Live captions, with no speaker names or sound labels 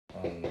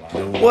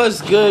What's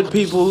good,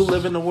 people who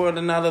live in the world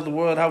and not of the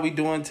world? How we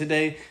doing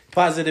today?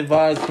 Positive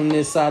vibes from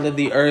this side of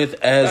the earth,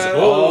 as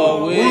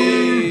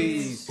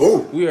always.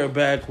 We are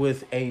back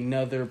with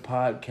another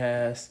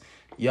podcast.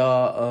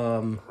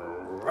 Y'all,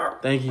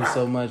 thank you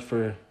so much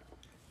for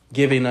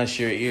giving us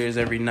your ears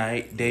every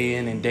night, day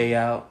in and day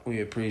out.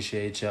 We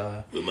appreciate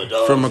y'all.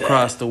 From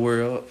across the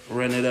world.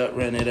 Run it up,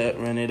 run it up,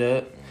 run it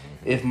up.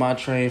 If my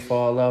train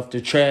fall off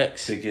the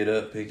tracks, pick it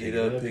up, pick it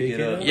up, pick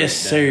it up. Yes,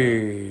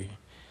 sir.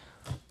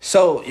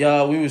 So,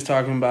 y'all, we was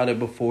talking about it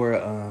before,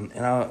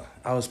 and I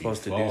was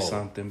supposed to do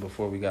something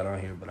before we got on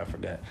here, but I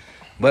forgot.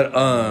 But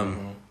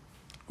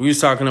we was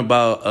talking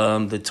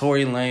about the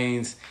Tory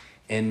Lanez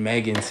and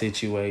Megan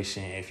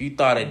situation. If you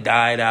thought it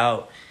died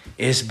out,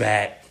 it's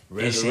back.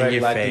 It's in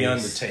your like face. The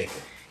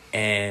Undertaker.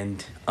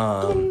 And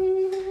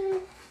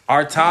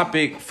our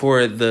topic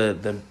for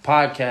the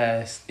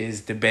podcast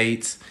is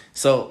debates.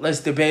 So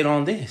let's debate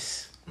on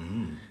this.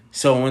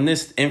 So when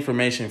this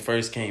information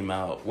first came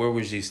out, where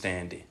was you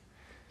standing?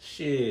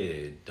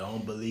 Shit,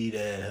 don't believe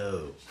that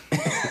hoe.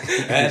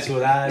 That's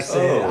what I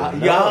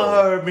said.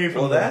 Y'all heard me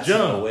from the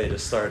jump. No way to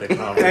start a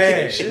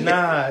conversation.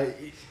 I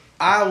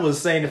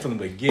was saying it from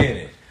the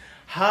beginning.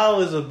 How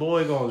is a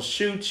boy gonna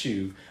shoot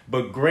you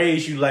but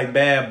graze you like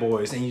Bad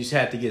Boys and you just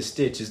have to get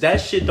stitches?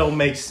 That shit don't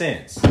make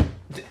sense.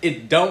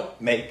 It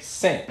don't make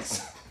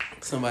sense.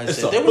 Somebody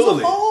said there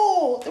was a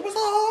hole. There was a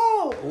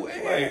hole.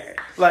 Where?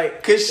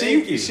 Like, cause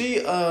she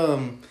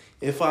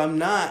if I'm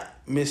not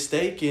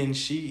mistaken,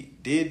 she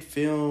did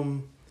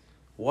film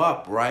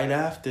WAP right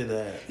after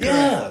that.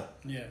 Yeah.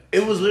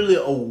 It was literally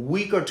a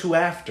week or two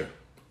after.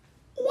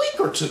 A week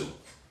or two.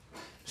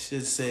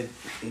 She said,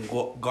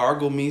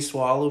 "Gargle me,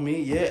 swallow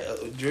me." Yeah,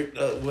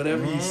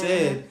 whatever he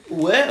said.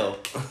 Well.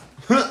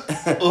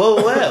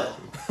 Oh well.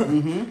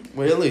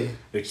 Really?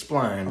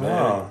 Explain, man.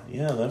 Wow,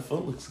 yeah, that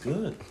foot looks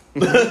good.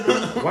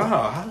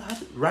 Wow, how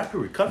rapid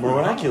recovery.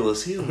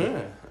 Miraculous healing.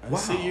 Yeah. I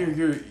see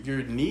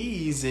your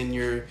knees and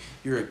your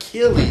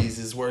Achilles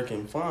is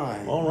working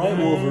fine. All right,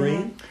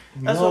 Wolverine.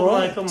 That's all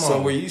right. Come on.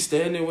 So were you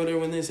standing with her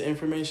when this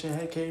information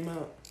had came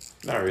out?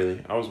 Not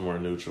really. I was more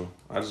neutral.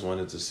 I just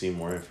wanted to see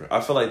more info.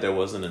 I feel like there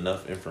wasn't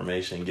enough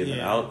information given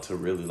out to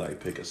really like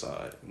pick a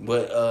side.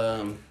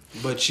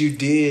 But you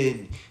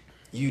did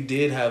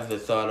have the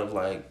thought of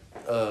like,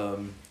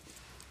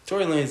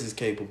 Tory Lanez is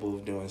capable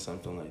of doing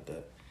something like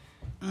that.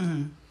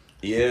 Mm-hmm.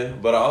 Yeah,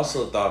 but I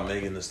also thought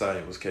Megan Thee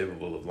Stallion was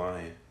capable of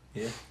lying.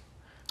 Yeah.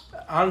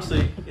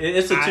 Honestly,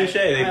 it's a touche.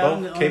 They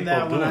both capable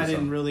that of doing one, I something.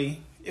 didn't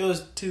really. It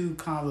was too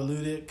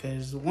convoluted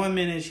because 1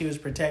 minute she was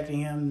protecting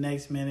him,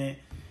 next minute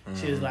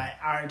she was like,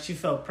 all right, she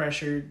felt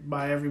pressured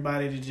by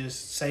everybody to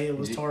just say it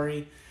was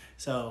Tory.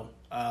 So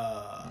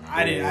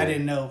I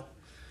didn't know.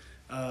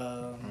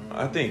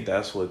 I think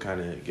that's what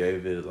kind of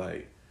gave it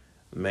like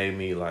made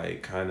me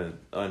like kind of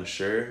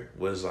unsure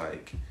was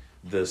like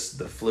the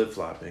flip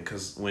flopping,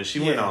 because when she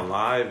went on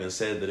live and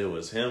said that it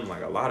was him,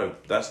 like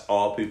that's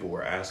all people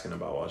were asking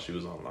about while she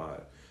was on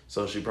live.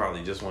 So she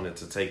probably just wanted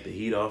to take the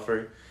heat off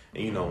her.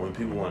 And you know, when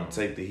people want to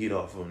take the heat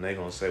off them, they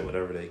gonna say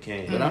whatever they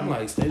can. But I'm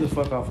like, stay the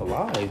fuck off of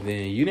live.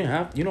 Then you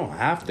don't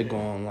have to go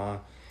on live.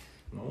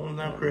 No one's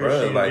not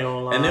Bruh, like,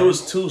 and it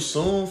was too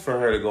soon for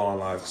her to go on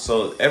live,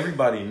 so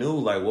everybody knew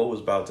like what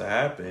was about to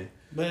happen.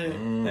 But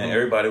and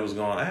everybody was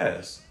gonna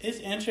ask. It's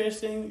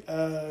interesting.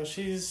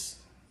 She's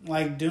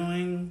like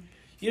doing.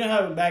 You know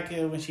how back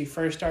when she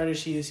first started,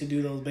 she used to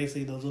do those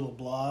little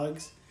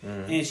blogs,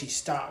 and she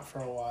stopped for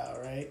a while,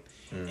 right?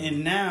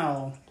 And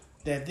now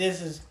that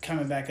this is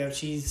coming back up,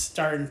 she's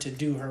starting to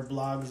do her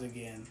blogs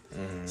again.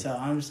 So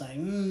I'm just like,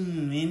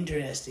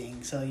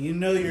 interesting. So you're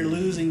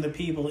losing the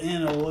people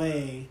in a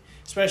way,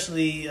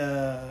 especially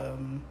like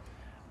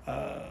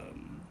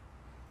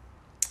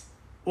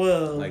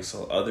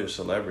other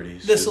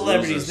celebrities. The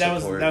celebrities,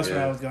 that's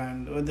where I was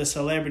going with the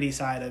celebrity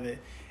side of it.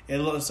 It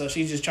looks so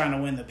she's just trying to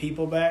win the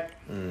people back.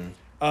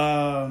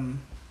 But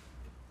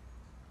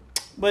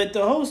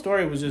the whole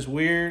story was just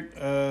weird.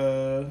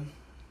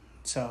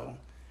 So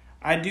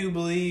I do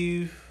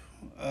believe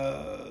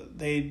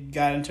they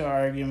got into an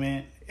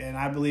argument, and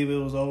I believe it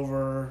was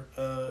over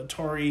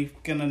Tory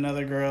getting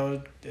another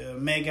girl.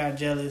 Meg got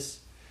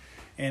jealous,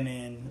 and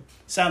then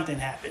something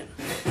happened.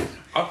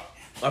 I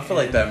feel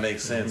like that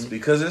makes sense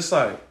because it's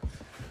like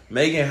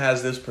Megan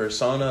has this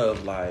persona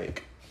of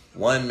like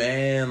one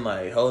man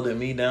like holding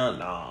me down.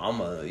 Nah,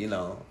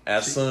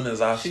 soon as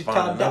I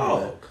find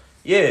another one.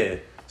 Yeah.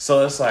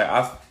 So it's like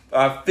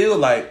I feel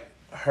like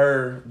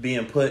her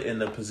being put in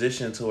the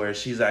position to where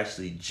she's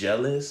actually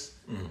jealous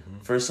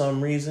for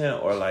some reason,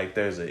 or like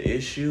there's an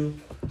issue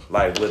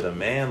like with a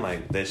man,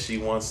 like that she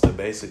wants to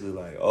basically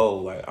like, oh,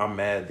 like I'm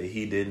mad that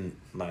he didn't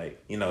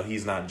like,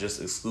 he's not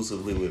just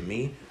exclusively with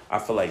me. I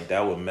feel like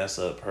that would mess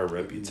up her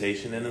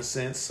reputation in a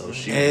sense, so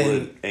she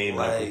would aim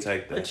to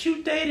protect that. But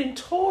you dating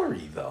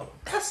Tory though.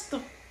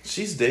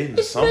 She's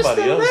dating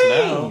somebody else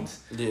now.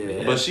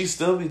 Yeah. But she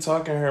still be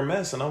talking her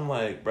mess, and I'm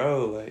like,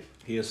 bro, like,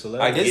 he a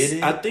celebrity. I get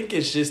it. I think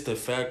it's just the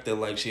fact that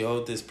like she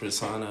holds this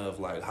persona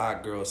of like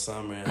hot girl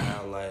summer, and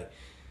how like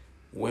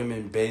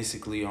women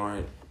basically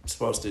aren't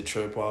supposed to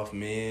trip off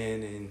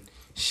men and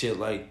shit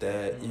like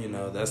that. You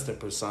know, that's the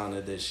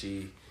persona that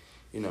she,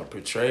 you know,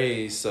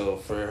 portrays. So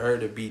for her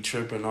to be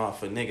tripping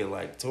off a nigga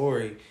like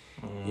Tory,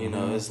 you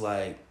know, it's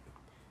like,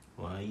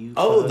 why you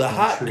the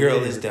hot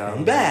girl is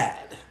down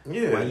bad.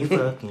 Yeah. Why you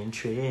fucking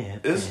tripping?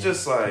 It's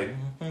just like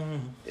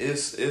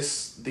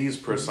it's these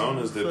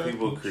personas that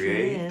people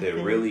create that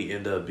really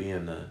end up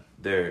being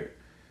their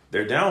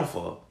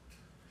downfall.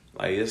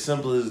 Like, as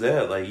simple as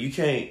that. Like, you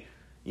can't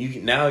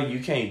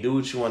do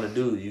what you want to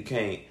do. You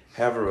can't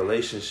have a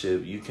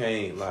relationship. You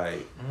can't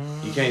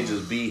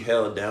just be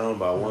held down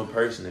by one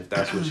person if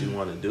that's what you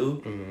want to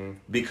do,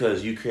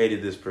 because you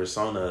created this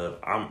persona of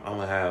I'm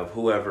gonna have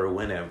whoever,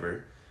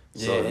 whenever.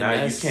 So now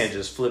you can't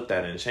just flip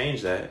that and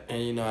change that.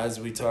 And, you know, as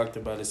we talked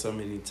about it so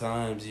many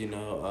times, you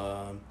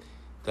know,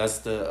 that's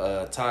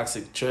the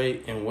toxic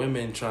trait in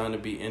women, trying to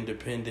be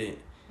independent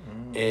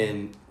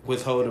and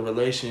withhold a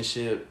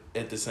relationship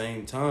at the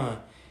same time.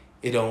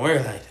 It don't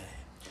work like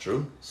that.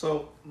 True.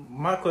 So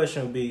my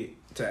question would be,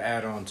 to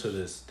add on to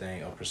this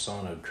thing, a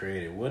persona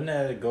created, wouldn't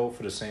that go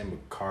for the same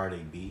with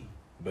Cardi B?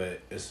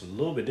 But it's a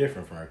little bit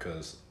different from her,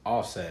 because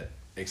Offset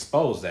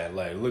exposed that.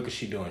 Like, look what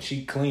she doing.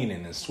 She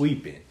cleaning and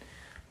sweeping.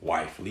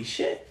 Wifely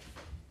shit.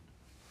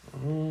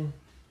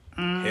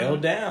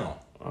 Held down.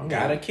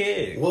 Got a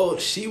kid. Well,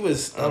 she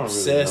was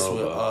obsessed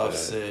really with know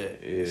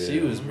Offset.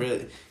 Yeah.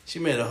 She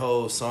made a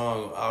whole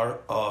song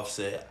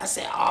Offset. I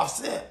said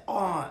Offset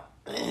on.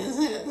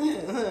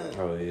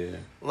 Oh, yeah.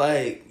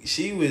 Like,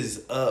 she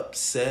was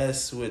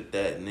obsessed with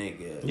that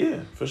nigga.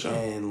 Yeah, for sure.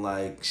 And,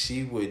 like,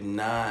 she would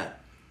not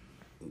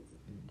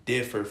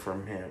differ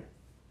from him.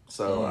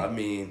 So, I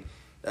mean,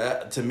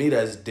 to me,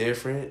 that's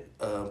different.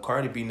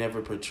 Cardi B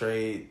never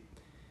portrayed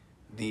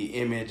the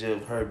image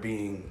of her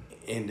being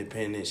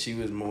independent. She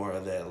was more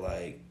of that,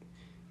 like,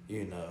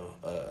 you know...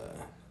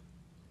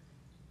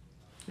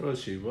 well,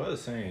 she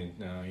was saying,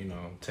 you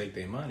know, take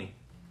their money.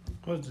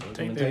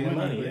 Take their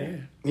money,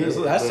 yeah.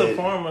 That's a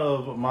form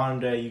of modern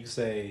day, you could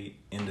say,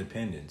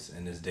 independence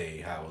in this day,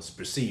 how it's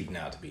perceived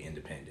now to be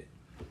independent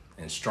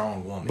and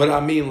strong woman. But I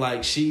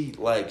mean, she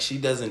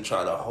doesn't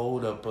try to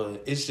hold up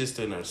it's just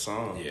in her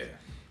song. Yeah.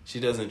 She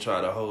doesn't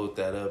try to hold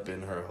that up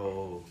in her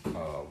whole,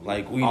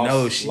 we Lost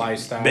know she,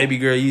 lifestyle. Baby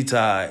girl, you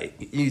tied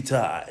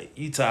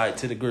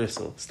to the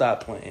gristle.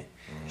 Stop playing.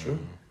 True.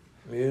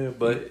 Yeah,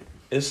 but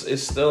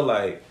it's still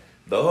like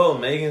the whole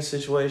Megan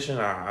situation.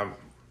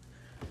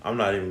 I'm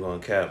not even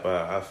going to cap.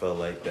 I felt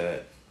like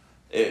that.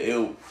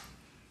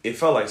 It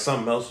felt like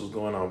something else was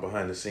going on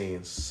behind the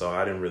scenes, so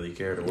I didn't really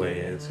care to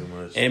weigh in too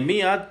much. And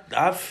me,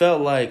 I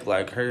felt like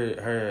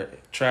her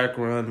track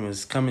run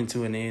was coming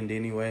to an end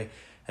anyway,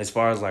 as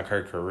far as like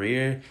her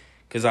career,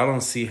 because I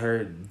don't see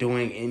her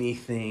doing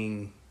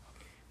anything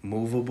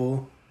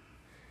movable.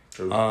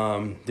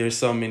 True. There's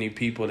so many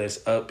people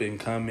that's up and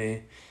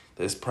coming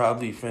that's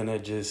probably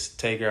finna just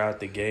take her out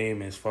the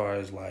game as far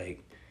as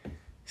like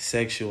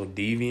sexual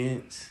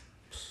deviance,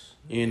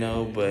 you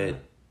know. But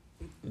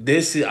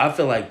I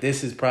feel like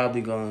this is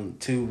probably going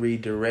to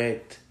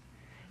redirect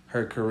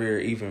her career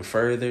even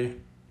further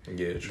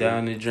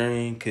down the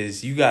drain,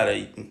 because you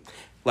gotta,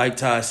 like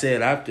Todd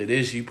said, after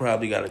this you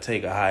probably gotta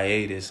take a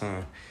hiatus,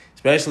 huh?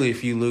 Especially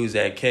if you lose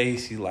that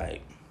case, you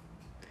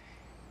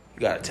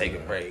gotta take a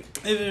break.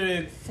 If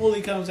it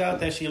fully comes out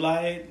that she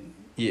lied,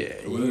 yeah,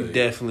 you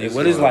definitely.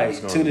 What is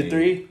 2 to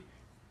 3? You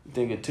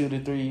think a 2 to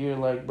 3 year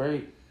like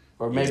break,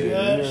 or maybe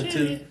a year or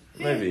two?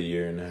 Maybe a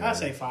year and a half. I'd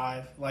say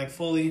 5. Like,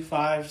 fully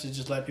 5 to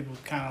just let people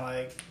kind of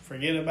like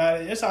forget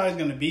about it. It's always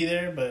gonna be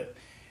there, but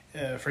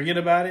forget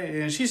about it.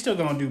 And she's still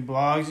gonna do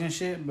blogs and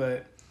shit,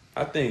 but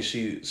I think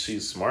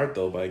she's smart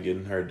though by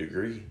getting her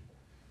degree.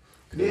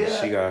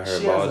 Yeah, she got her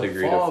law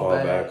degree to fall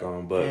back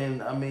on. But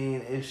and I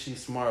mean, if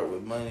she's smart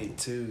with money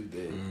too,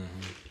 then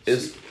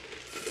it's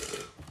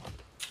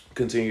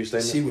continue your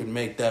statement. She would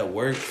make that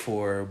work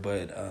for her.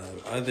 But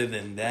other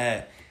than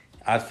that,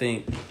 I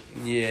think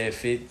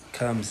if it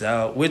comes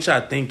out, which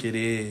I think it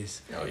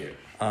is,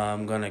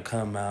 gonna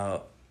come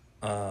out,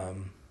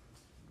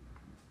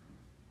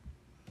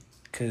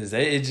 because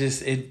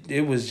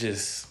it was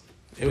just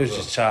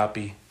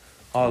choppy.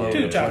 All over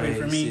too the choppy place.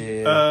 for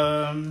me.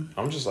 Yeah.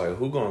 I'm just like,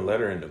 who gonna let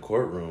her in the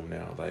courtroom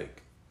now?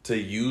 Like, to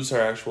use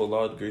her actual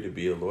law degree to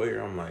be a lawyer,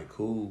 I'm like,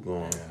 who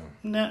going?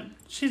 No,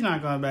 she's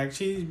not going back.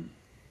 She,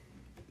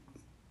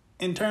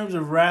 in terms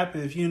of rap,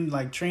 if you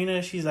like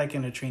Trina, she's like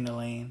in a Trina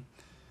lane.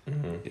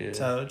 Mm-hmm. Yeah.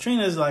 So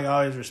Trina's like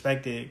always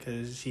respected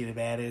because she the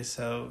baddest.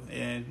 So,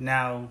 and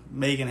now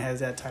Megan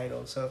has that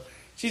title, so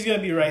she's gonna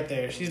be right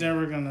there. She's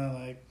never gonna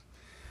like.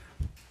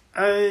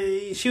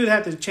 She would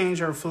have to change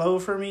her flow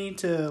for me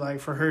to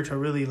like for her to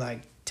really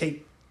like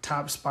take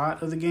top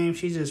spot of the game.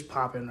 She's just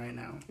popping right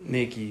now.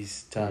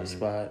 Nicki's top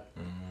spot.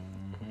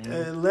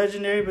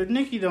 Legendary, but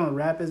Nicki don't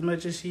rap as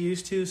much as she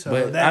used to, so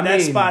But,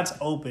 that spot's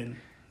open.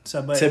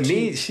 So, but to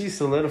me, she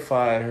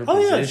solidified her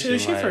position. Oh yeah,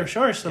 she for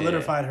sure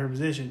solidified her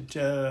position.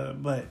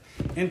 But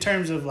in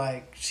terms of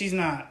like, she's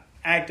not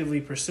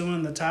actively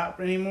pursuing the top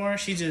anymore.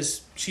 She's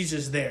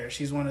just there.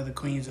 She's one of the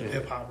queens of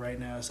hip hop right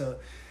now. So,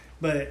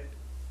 but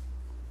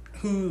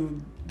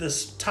who the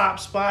top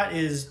spot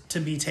is to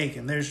be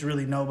taken. There's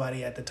really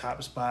nobody at the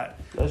top spot.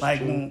 That's like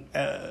true. when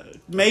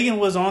Megan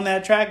was on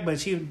that track, but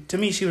she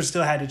would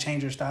still had to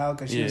change her style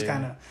because she was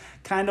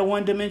kind of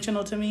one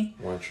dimensional to me.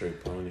 One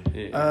trick pony.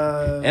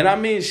 Yeah. And I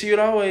mean, she would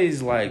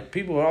always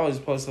people would always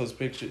post those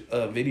pictures,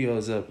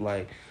 videos up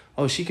like,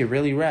 oh, she could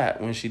really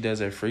rap when she does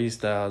her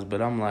freestyles.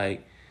 But I'm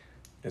like,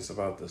 It's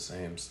about the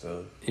same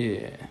stuff.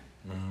 yeah.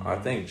 I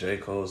think J.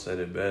 Cole said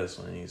it best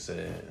when he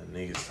said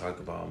niggas talk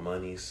about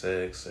money,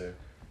 sex, or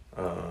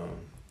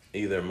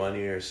either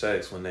money or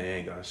sex when they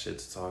ain't got shit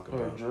to talk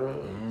about. drugs.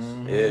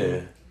 Yeah.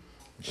 When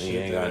Shit you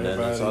ain't that got nothing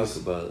to talk everybody's-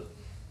 about.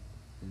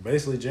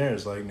 Basically,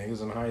 Jared's like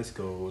niggas in high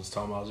school was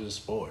talking about just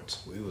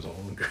sports. We was on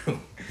the group.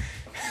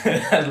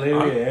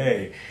 Literally,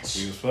 hey,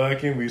 we was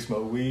fucking, we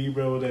smoked weed,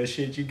 bro. That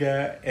shit you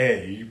got.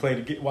 Hey, you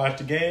watch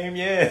the game?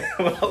 Yeah.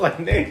 I was like,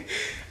 nigga.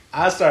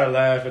 I started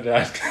laughing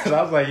because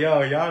I was like, yo,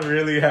 y'all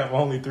really have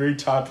only 3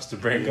 topics to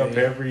bring up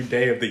every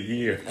day of the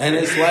year. And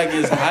it's like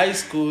it's high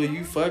school.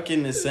 You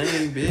fucking the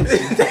same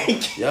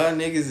bitches. Y'all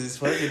niggas is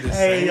fucking the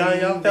same.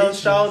 Hey, y'all felt bitches.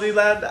 salty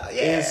last night?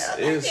 Yeah.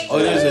 Oh,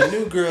 there's a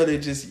new girl that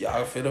just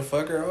y'all finna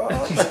fuck her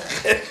off.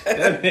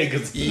 That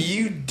nigga's.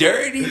 You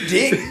dirty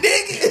dick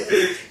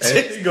nigga.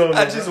 Hey, she going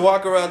I just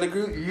walk around the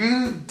group.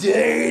 You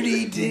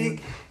dirty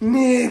dick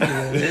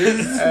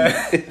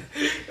nigga.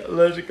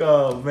 Let you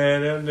go,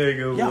 man. That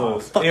nigga Y'all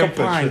was fuck a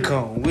pine infantry.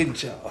 cone,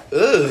 wouldn't y'all? What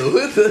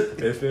the?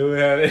 If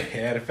it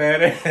had a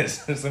fat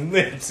ass and some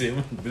lips, it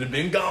would have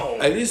been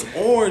gone. Hey, this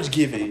orange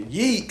giving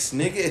yeeks,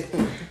 nigga.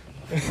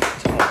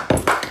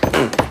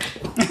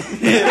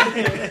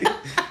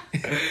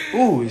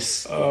 Ooh,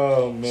 it's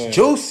Oh man.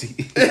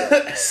 juicy.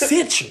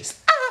 Citrus.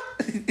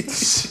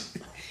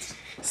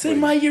 It's in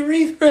my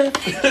urethra.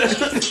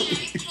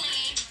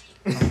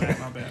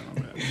 My bad.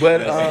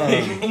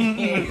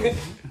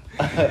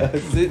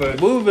 But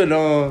moving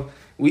on,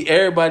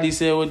 everybody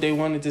said what they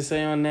wanted to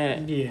say on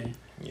that. Yeah.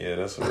 Yeah,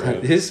 that's a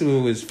real. This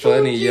one was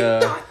funny,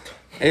 y'all.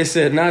 It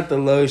said not the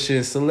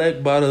lotion.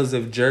 Select bottles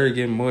of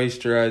Jergen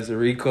moisturizer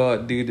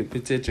recalled due to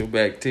potential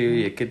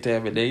bacteria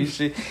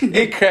contamination.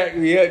 It cracked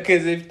me up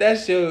because if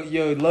that's your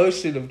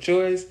lotion of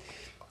choice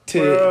to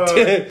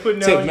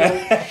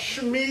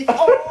Shmi.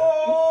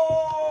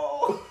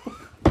 Oh.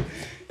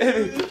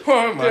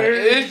 Poor my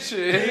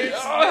itching.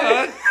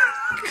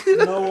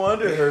 No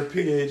wonder her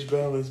pH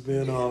balance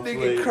been off Nigga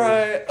lately.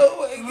 crying. Oh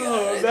my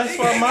god. That's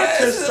why my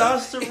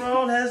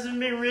testosterone hasn't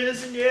been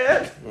risen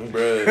yet.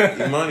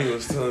 Bruh, Imani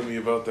was telling me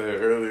about that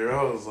earlier.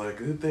 I was like,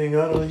 good thing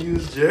I don't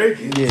use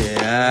Jergens.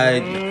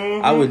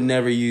 Yeah, I would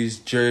never use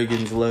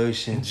Jergens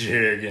lotion.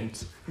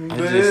 Jergens.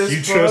 Best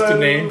You trust a part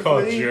name of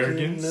called waking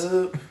Jergens?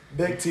 up,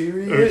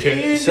 Bacteria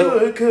Okay. in So,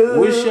 your cup.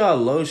 what's y'all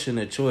lotion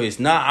of choice?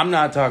 Nah, I'm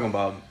not talking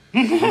about.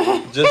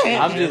 Just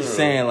in I'm general. just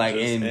saying, like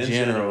Just in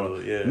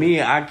general. yeah.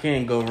 Me, I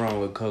can't go wrong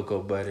with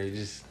cocoa butter.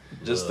 Just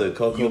Just the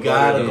cocoa You butter,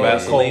 gotta the go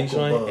Vaseline cocoa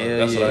joint. butter. hell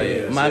That's yeah. what I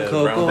use. My Yeah,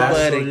 cocoa brown butter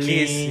Vaseline.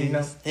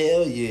 kisses.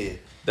 Hell yeah.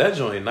 That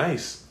joint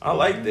nice. I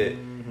like that.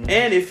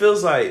 And it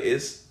feels like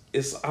it's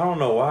I don't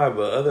know why,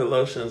 but other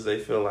lotions they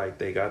feel like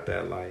they got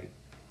that like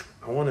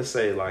I want to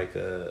say like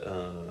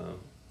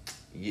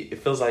it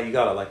feels like you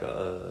got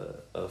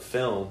a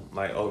film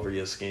like over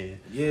your skin.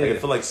 Yeah. Like I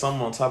feel like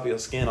something on top of your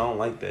skin. I don't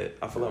like that.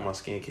 I feel like my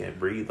skin can't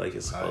breathe like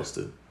it's supposed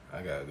to.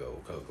 I gotta go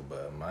with cocoa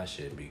butter. My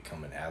shit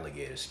becoming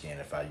alligator skin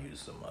if I use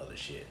some other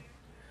shit.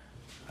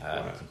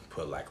 I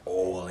put like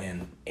oil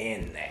in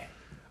that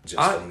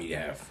just for me to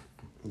have.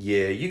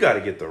 Yeah, you got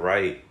to get the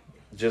right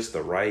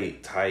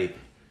type.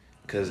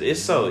 Because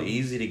it's so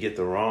easy to get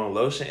the wrong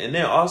lotion. And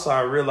then also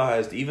I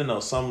realized even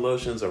though some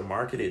lotions are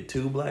marketed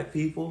to black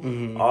people,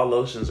 all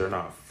lotions are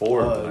not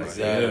for black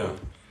exactly. people.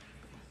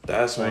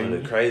 That's one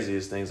of the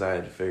craziest things I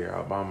had to figure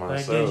out by Like,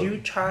 myself. did you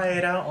try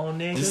it out on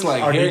niggas? Just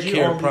like or hair did you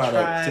care only product,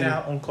 try it too.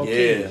 out on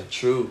cocaine? Yeah,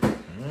 true.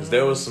 Because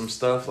there was some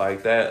stuff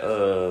like that.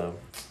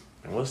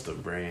 And what's the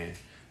brand?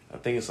 I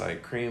think it's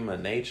like Cream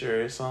of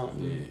Nature or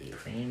something. Yeah,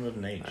 cream of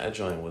nature. That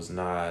joint was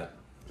not...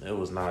 It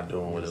was not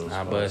doing what it was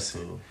not supposed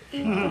busting.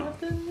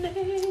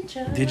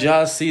 to. Did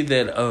y'all see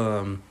that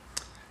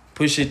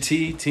Pusha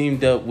T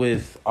teamed up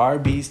with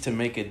Arby's to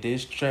make a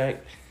diss track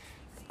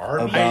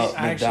about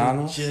I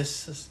McDonald's?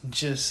 actually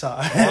just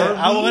saw it.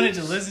 I wanted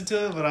to listen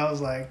to it, but I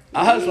was like,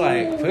 I was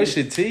like,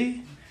 Pusha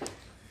T?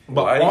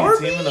 But Why are you Arby's?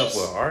 teaming up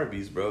with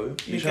Arby's, bro? You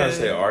trying to Because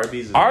say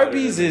Arby's is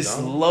Arby's better than is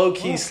McDonald's?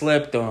 low-key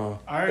slept on.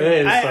 I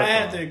slept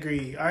have on. to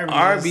agree.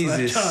 Arby's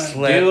is slept on.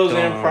 slept Deals on.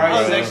 and prices. I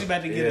was bro. actually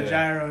about to get a Yeah.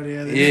 gyro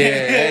the other Yeah,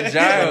 day. that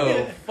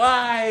gyro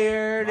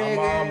fire, My nigga.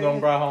 mom don't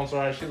brought home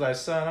sorry. She's like,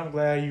 son, I'm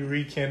glad you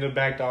rekindled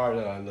back to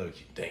Arby's. I'm like, look,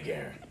 thank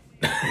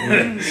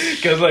Aaron.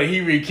 Because like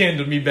he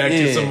rekindled me back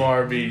to Yeah. some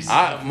Arby's.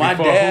 My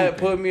before dad hooping.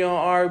 put me on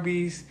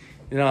Arby's,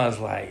 and I was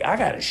like, I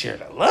gotta share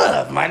the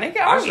love, my nigga.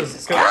 Arby's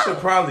is I should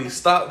probably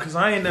stop because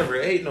I ain't never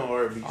ate no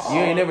Arby's. You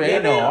ain't never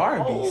ate no yeah.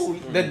 Arby's. Oh,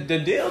 the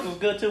deals was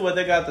good too. What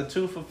they got the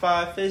 2 for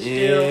 $5 fish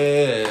Yeah,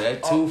 deal.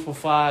 that 2 for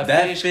 $5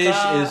 That fish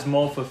cod. is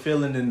more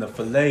fulfilling than the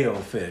filet-o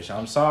fish.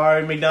 I'm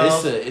sorry,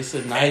 McDonald's. It's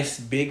a nice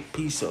big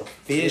piece of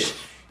fish.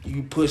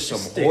 You put some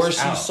sticks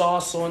horseshoe out.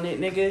 sauce on it,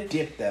 nigga.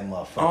 Dip that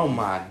motherfucker. Oh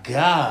my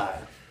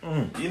god.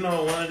 You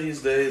know, one of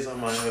these days I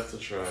might have to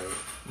try it.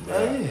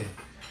 Oh, yeah.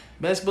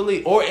 Best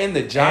believe. Or in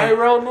the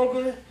gyro,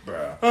 nigga.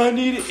 Bro. I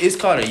need it. It's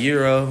called a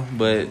Euro,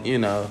 but you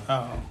know,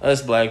 Oh.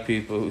 us black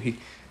people,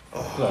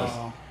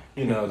 Oh.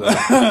 You know,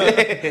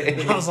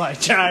 I was like,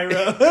 gyro.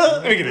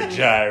 look at the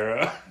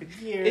gyro.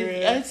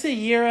 it's a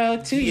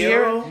Euro, 2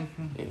 Euro.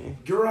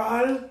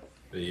 Euro?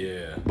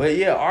 Yeah. But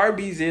yeah,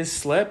 Arby's is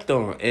slept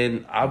on,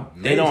 and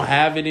they don't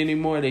have it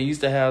anymore. They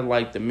used to have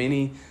like the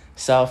mini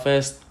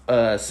southwestern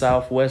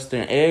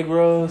egg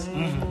rolls.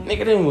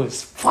 Nigga, them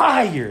was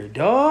fire,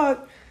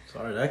 dog.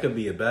 Sorry, that could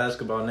be a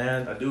basketball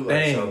now. I do like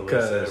thing,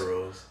 Southwest egg 'cause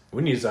rolls.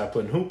 we need to start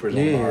putting hoopers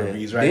on Yeah.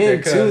 Arby's right there.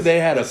 Then too, 'cause they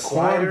had a the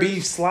corned sliders-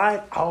 beef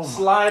slide. Oh my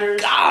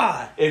sliders.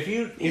 god! If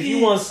you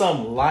want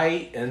something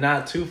light and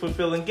not too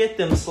fulfilling, get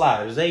them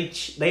sliders.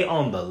 They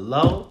on the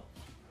low,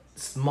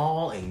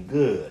 small and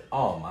good.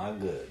 Oh my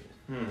good.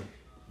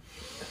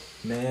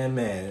 Man,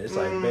 it's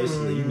like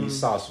basically you need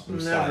sauce with them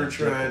Never sliders.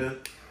 tried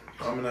it.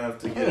 I'm gonna have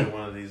to get it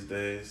one of these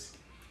days.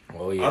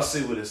 Oh yeah, I'll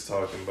see what it's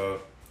talking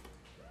about.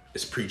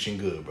 it's preaching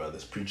good,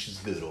 brothers. Preaching's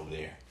good over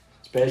there.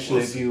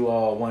 Especially if you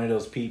are one of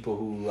those people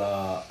who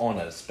on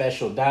a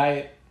special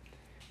diet.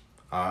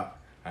 I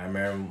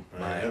remember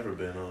I ain't never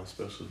been on a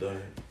special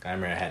diet. I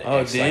had an Oh,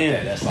 ex like damn.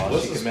 that. That's all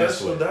What's she a can mess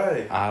special with.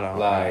 diet? I don't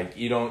Like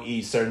you don't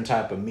eat certain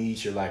type of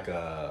meats or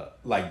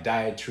like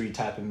dietary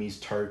type of meats,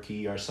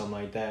 turkey or something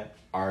like that.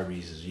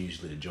 Arby's is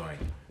usually the joint.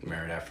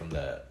 Remember that from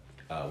the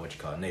what you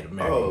call it, Native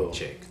American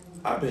chick.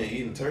 I've been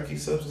eating turkey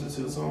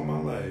substitutes all my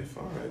life.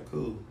 All right,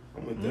 cool.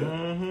 I'm with that.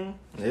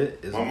 Mm-hmm. It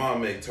is. My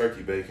mom make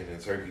turkey bacon and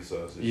turkey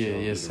sausage. Yeah, She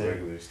don't yes, do sir. the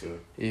regular stuff.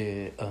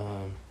 Yeah,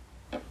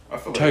 I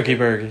feel turkey like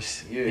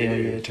burgers. Yeah, Yeah,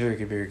 yeah.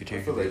 turkey burger, I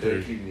turkey feel like burger.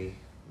 that keep me.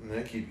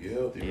 That keep you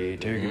healthy. Yeah,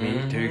 right turkey there.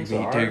 meat, turkey So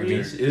meat, turkey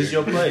Arby's meat. is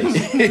your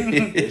place.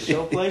 It's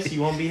your place.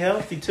 You want to be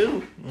healthy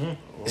too.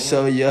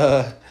 So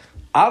yeah,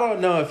 I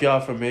don't know if y'all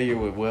familiar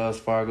with Wells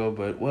Fargo,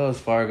 but Wells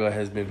Fargo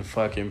has been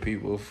fucking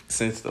people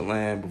since the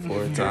land before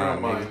You're a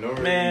time. nigga.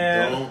 minority.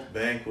 Man. Don't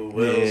bank with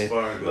Wells Yeah.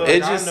 Fargo. Look,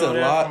 It's I just know a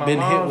that lot from my been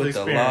hit mom's with the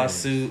experience.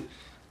 lawsuit,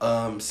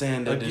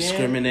 saying they're Again?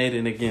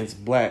 discriminating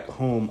against black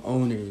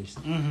homeowners.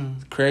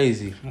 It's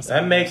crazy.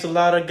 That makes a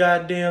lot of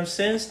goddamn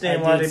sense. Then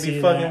I why did they be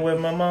see fucking that. with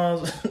my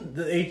mom's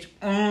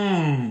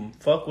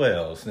fuck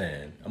Wells.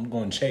 Then I'm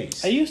going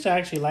Chase. I used to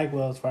actually like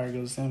Wells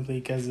Fargo simply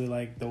because of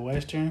like the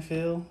Western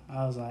feel.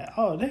 I was like,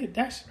 oh,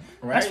 that's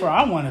Right. where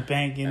I want to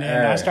bank, and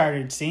then I Right.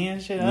 started seeing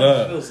shit. I was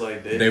Look. It feels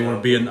like They were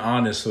being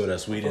honest with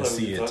us. We didn't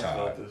see it, talked Todd.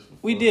 about this before.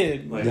 We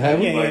did. Like, Have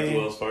we we? liked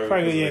Wells Fargo.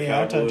 Fargo, because of the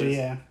yeah. I told you, Cowboys.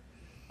 yeah.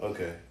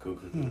 Okay, cool.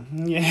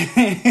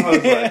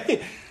 Yeah.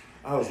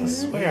 I was like,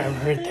 swear I've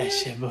heard that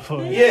shit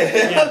before.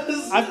 yeah.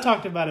 I've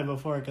talked about it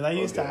before because I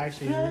used to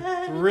actually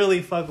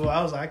really fuck with.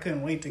 I was like, I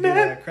couldn't wait to get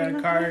a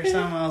credit card or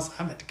something. I was like,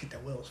 I'm about to get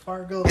that Wells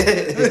Fargo.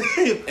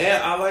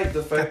 And I like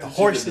the fact the that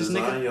horses, you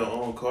can design nigga. your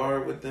own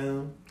card with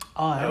them.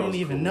 Oh, I That didn't was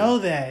even cool. know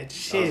that.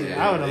 Shit,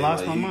 Yeah, I would have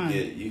lost my you mind.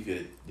 You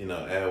could,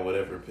 add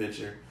whatever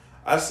picture.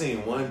 I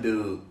seen one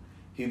dude.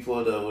 He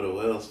pulled up with a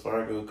Wells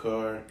Fargo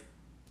card.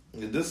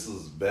 This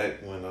was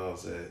back when I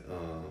was at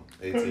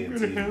AT&T.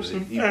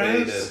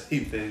 But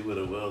he paid with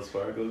a Wells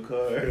Fargo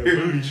card,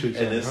 and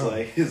it's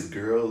like his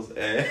girl's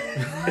ass.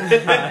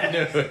 I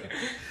knew it.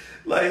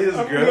 Like his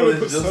I'm girl gonna is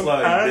put just some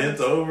like ass. bent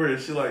over,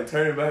 and she like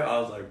turned back. I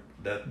was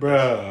like,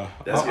 Bruh.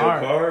 that's your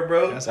hard. card,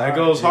 bro. That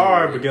goes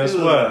hard, but guess He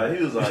was what? like-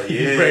 he was like, You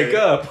yeah, break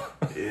up.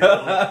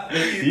 Yeah.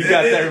 You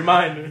got that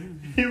reminder.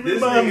 You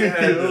This remind me nigga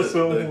had of the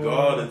someone.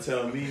 gall to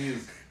tell me,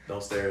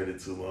 don't stare at it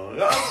too long.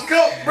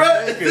 Go,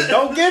 bro.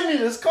 Don't give me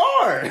this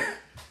card.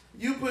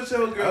 You put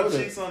your girl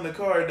cheeks on the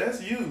card.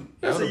 That's you.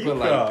 I That's would a put you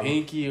like problem.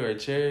 Pinky or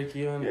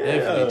Cherokee on it. Yeah.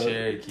 Definitely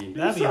Cherokee.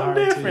 That'd be Something hard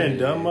different, too.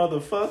 dumb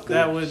motherfucker.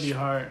 That would be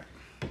hard.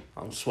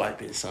 I'm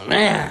swiping some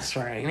ass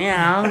right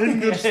now. I'm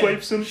gonna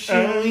swipe some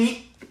ass.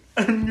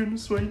 I'm gonna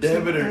swipe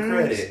Debit or some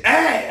credit?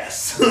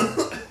 Ass.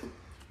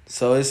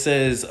 So it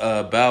says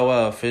Bow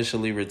Wow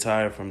officially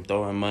retired from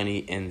throwing money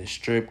in the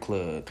strip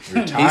club.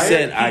 He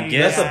said, I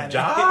guess. That's a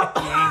job?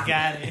 You ain't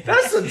got it.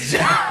 That's a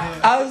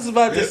job. I was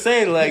about to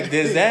say, like,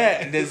 does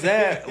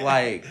that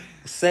like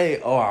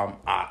say, oh,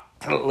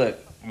 look,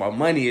 my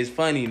money is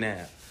funny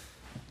now.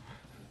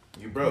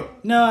 You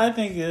broke. No, I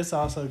think it's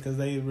also because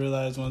they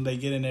realize when they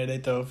get in there, they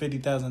throw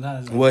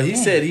 $50,000. Well, he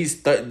said he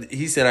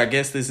said, I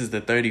guess this is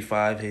the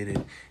 35 hit.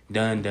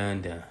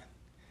 Done.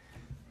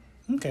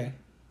 Okay.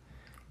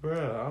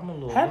 Bro, I'm a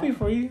little Happy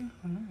for you.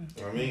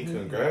 I mean,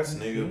 congrats,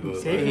 nigga.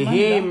 But Save like, your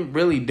He ain't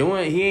really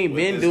doing. He ain't What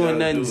been this doing gotta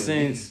nothing do with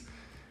since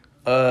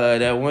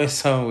that one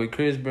song with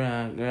Chris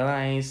Brown. Girl,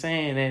 I ain't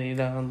saying that he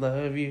don't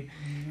love you.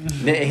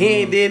 He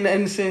ain't did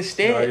nothing since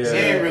that. Oh, yeah. He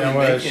ain't really And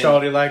what, making-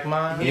 shorty like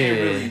mine? he ain't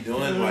really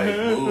doing like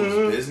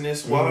moves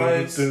business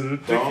wise.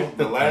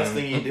 The last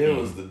thing he did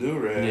was the do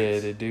rags. Yeah,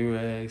 the do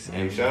rags. And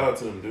And shout out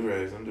to them do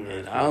rags. Them do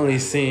rags. I only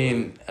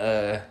seen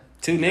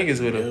two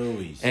niggas with him,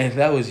 Louis. and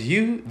that was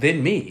you,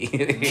 then me.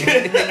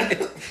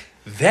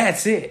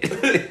 That's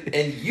it.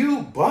 And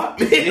you bought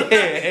me.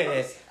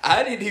 Yeah.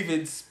 I didn't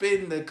even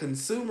spend the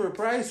consumer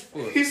price for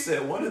it. He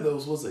said one of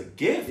those was a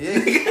gift.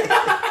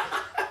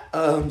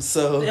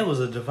 So It was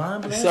a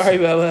divine blessing. sorry,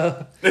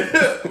 Bella. My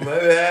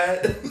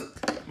bad.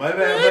 My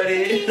bad,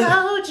 buddy.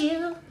 Hold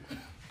you.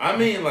 I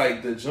mean,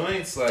 like the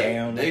joints, like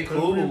Damn, they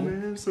cool.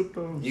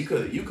 You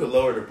could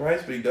lower the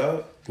price, big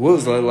dog. What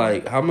was that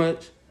like? How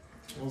much?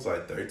 It was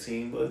like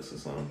 $13 or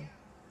something.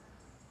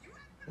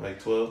 Like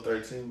 12,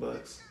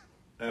 $13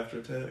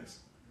 after tax.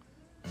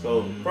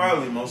 So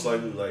probably most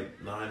likely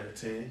like 9 or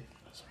 10.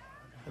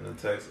 And the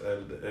tax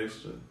added the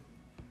extra.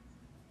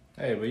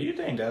 Hey, but you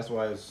think that's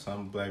why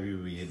some black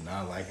people be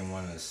not liking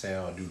wanting to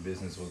sell or do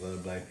business with other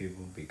black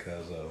people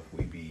because of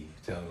we be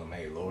telling them,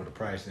 hey, lower the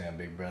price now,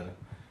 big brother.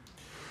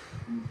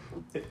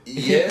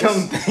 Yes.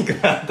 Come think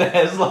about that.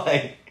 It's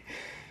like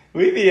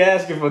we be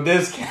asking for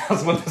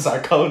discounts when it's our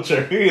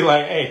culture. We be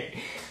like, hey,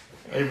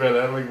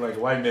 brother, that look like a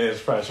white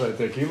man's price right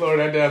there. Can you lower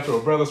that down to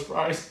a brother's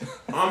price?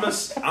 I'm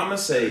gonna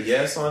say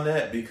yes on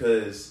that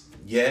because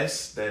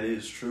yes, that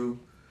is true.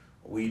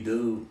 We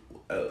do.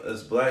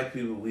 As black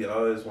people, we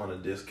always want a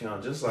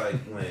discount. Just like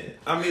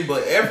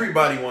but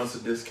everybody wants a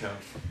discount.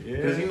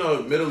 Because,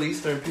 Middle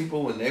Eastern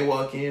people, when they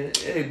walk in,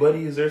 hey,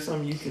 buddy, is there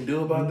something you can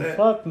do about that?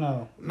 Fuck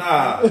no.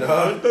 Nah,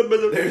 dog.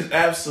 There's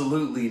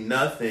absolutely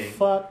nothing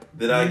Fuck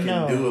that I can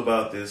no. do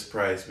about this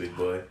price, big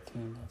boy.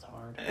 Damn, that's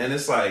hard. And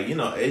it's like,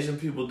 Asian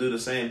people do the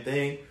same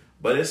thing.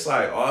 But it's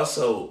like,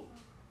 also,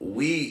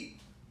 black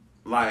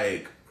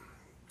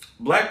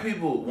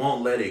people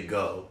won't let it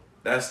go.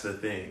 That's the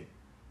thing.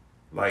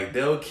 Like,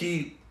 they'll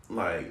keep,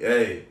 like,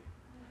 hey,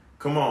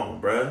 come on,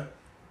 bruh.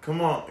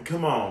 Come on,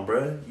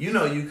 bruh.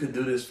 You could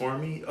do this for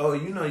me. Oh,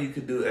 you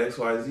could do X,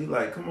 Y, Z.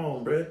 Like, come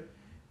on, bruh.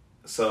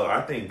 So I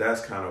think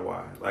that's kind of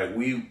why. Like,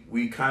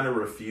 we kind of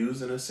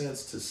refuse, in a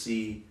sense, to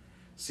see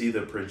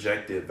the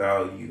projected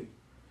value.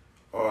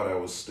 Oh, that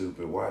was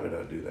stupid. Why did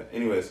I do that?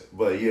 Anyways,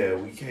 but yeah,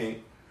 we can't.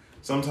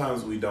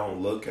 Sometimes we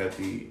don't look at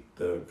the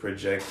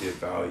projected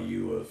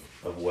value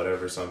of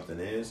whatever something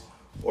is,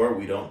 or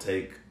we don't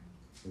take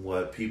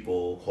what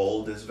people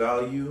hold as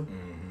value,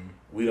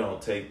 we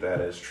don't take that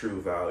as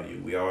true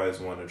value. We always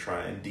want to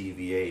try and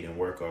deviate and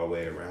work our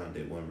way around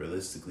it when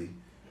realistically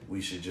we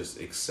should just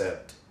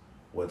accept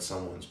what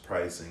someone's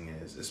pricing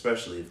is,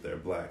 especially if they're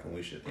black, and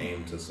we should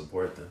aim to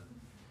support them.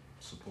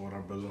 Support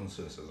our brothers and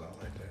sisters. I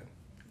like that.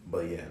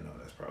 But yeah, no,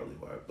 that's probably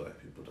why black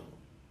people don't.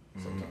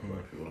 Sometimes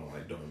black people don't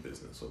like doing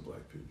business with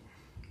black people.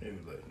 They be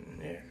like,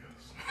 niggas.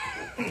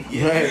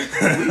 Yeah,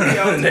 we be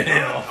out to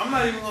con. I'm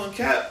not even gonna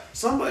cap.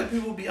 Some black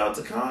people be out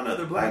to con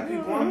other black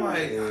people. I'm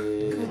like,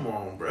 come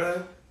on,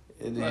 bruh.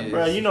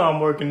 Bro, I'm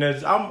working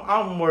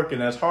I'm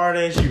working as hard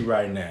as you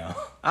right now.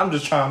 I'm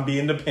just trying to be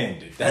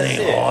independent. That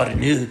ain't hard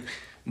enough.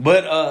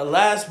 But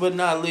last but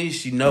not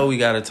least, we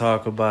got to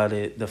talk about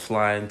it. The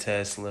flying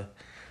Tesla.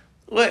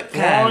 What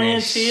kind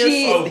of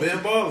shit? Oh, Ben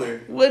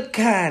Baller. What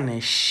kind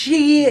of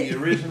shit? The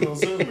original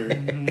Zoomer.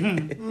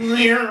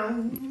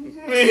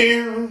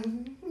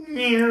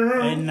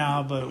 And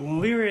nah, but when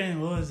we were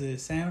in,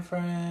 San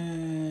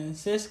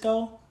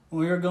Francisco?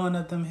 When we were going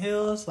up them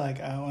hills, like,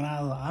 I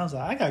was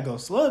like, I gotta go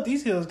slow up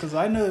these hills because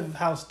I know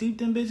how steep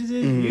them bitches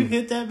is. You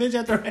hit that bitch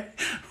at the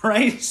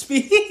right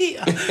speed.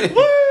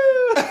 Woo!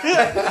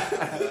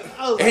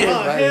 I was like,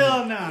 oh,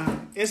 hell nah.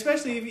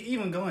 Especially if you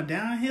even going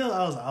downhill,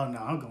 I was like, oh no,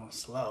 I'm going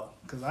slow.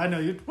 Because I know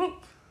you,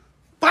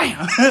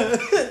 bam!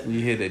 You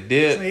hit a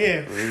dip.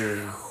 Yeah.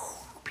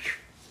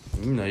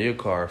 Your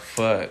car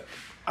fucked.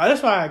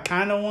 That's why I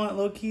kind of want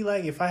low-key,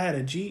 like, if I had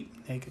a Jeep,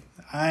 like,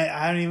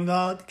 I don't even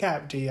go to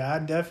cap to you. I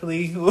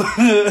definitely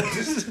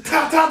Just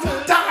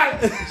die.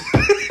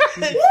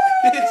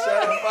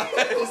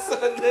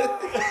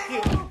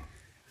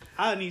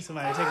 I need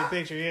somebody to take a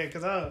picture, yeah,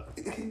 because I'll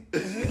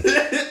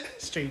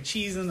straight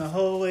cheesing the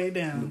whole way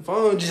down. The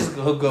phone just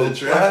go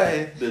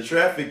The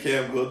traffic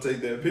cam go take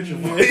that picture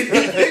for you.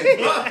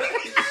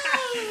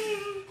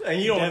 And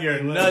you don't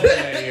hear nothing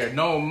out here.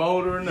 No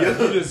motor,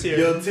 nothing. You just hear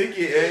your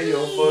ticket and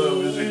your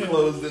photo is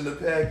enclosed in the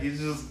package.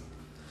 Just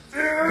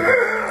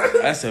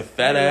that's a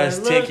fat ass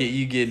ticket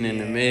you getting in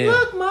the mail.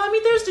 Look, mommy,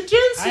 there's the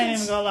Jensens. I ain't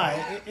even gonna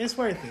lie, it's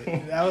worth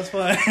it. That was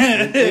fun.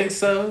 You think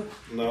so?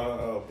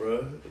 No,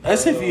 bro.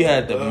 That's if you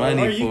had the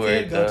money or you for could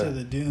it. go Though. to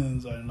the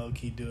dunes or low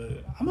key do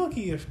it. I'm low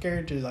key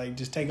scared to like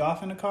just take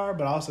off in the car,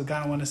 but I also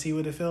kind of want to see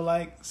what it feel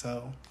like.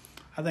 So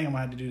I think I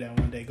might have to do that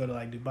one day. Go to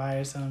like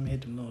Dubai or something,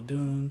 hit them little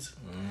dunes.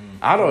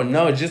 I don't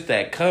know, just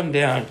that come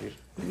down.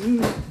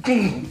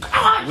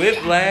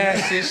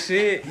 Whiplash and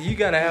shit. You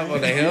gotta have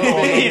on the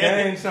helmet.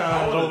 game I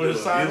time want over to the do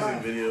a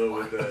sideline. music video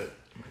with that.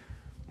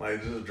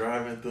 Like just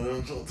driving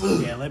through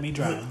them. Yeah, let me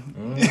drive.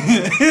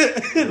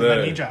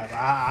 Let me drive.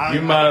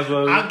 You might as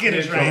well. I'll get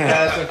it right.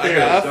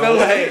 I feel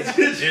like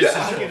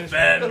I'll get it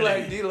I feel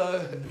like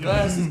D-Lo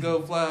glasses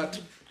go fly.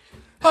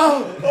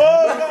 Oh,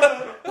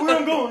 where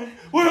I'm going?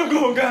 Where I'm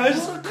going, guys?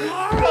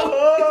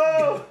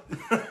 Oh,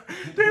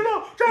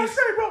 D-Lo, drive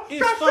straight, bro. It's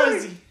Drive straight.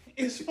 fuzzy.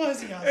 It's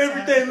fuzzy outside.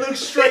 Everything looks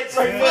straight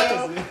right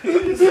now.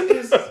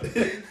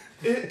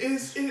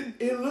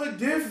 It looked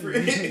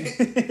different.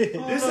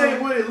 This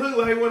ain't what it looked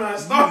like when I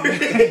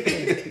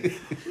started.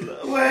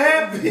 What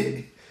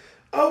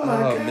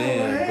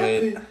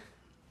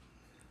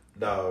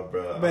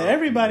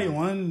everybody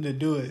wanted to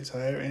do it,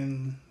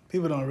 and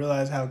people don't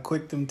realize how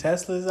quick them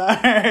Teslas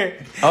are.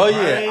 Oh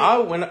yeah, I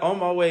went on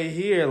my way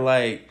here.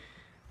 Like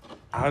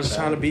I was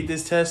trying to beat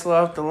this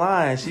Tesla off the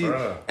line.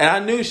 And I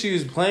knew she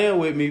was playing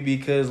with me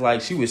because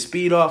like she would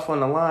speed off on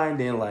the line,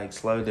 then like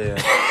slow down.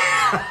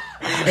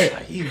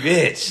 Like, you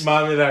bitch.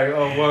 Mommy like,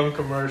 one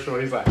commercial.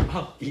 He's like,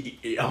 almost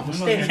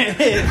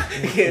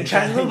there.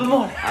 Try a little bit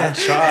more. I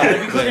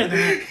tried.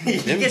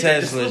 Them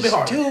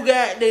Teslas too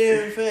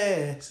goddamn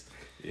fast.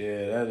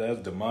 Yeah,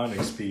 that's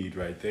demonic speed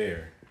right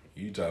there.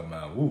 You talking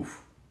about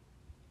woof.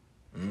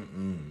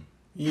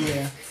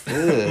 Yeah.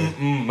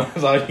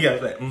 That's all you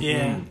got to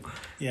say.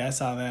 Yeah, I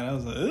saw that. I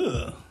was like,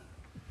 ugh.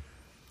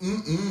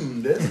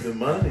 That's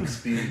demonic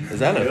speed. Is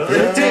that a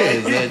filter?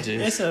 Is that just...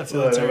 It's a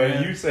filter.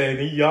 When you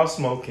saying y'all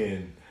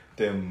smoking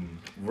them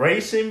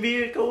racing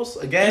vehicles?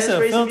 Gas It's a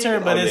racing filter,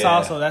 vehicles? but Oh, it's yeah.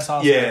 also that's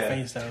also Yeah. the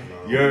face though.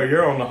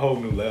 You're on a whole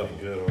new level.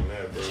 Good on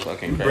that, bro.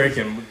 fucking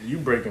crazy. You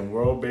breaking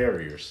world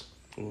barriers.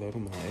 Load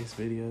of my X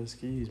video,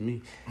 excuse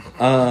me.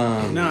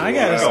 No, I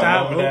gotta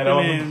stop remember that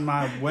on opening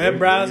my web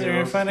browser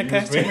in front of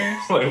Excuse me.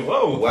 customers. Like,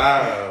 whoa.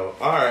 Wow.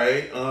 All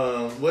right.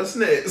 What's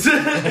next?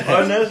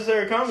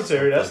 Unnecessary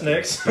commentary. That's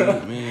next.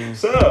 Man.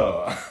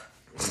 So,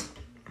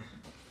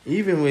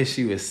 Even when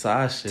she was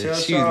Sasha, Tell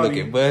she was Charlie,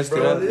 looking busted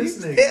Bro, up.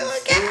 this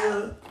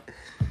nigga.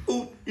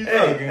 you Hey,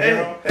 talking,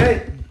 girl?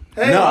 hey.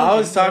 No, I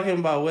was talking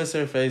about what's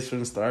her face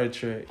from Star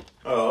Trek.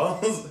 Oh,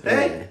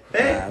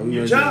 Nah, we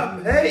your wasn't-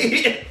 job.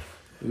 Hey,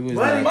 We was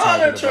Money not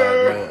talking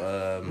monitor.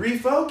 about no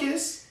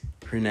refocus.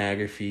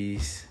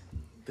 pornographies.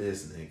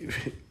 This nigga.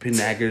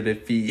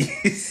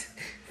 Pornographies.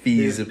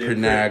 Fees of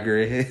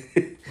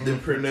pornography. The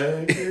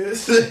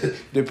Pythagoras.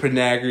 The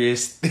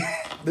pornographies.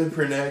 The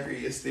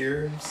Pythagoras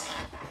theorems.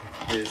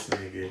 This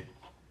nigga.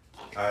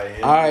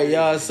 Alright,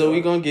 y'all, so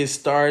we gonna get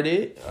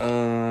started.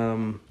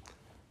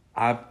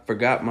 I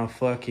forgot my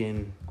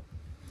fucking...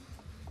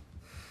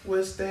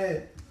 What's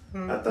that?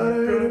 I thought I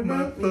heard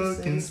about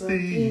fucking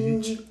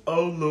speech.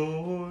 Oh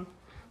Lord.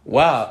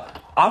 Wow.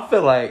 I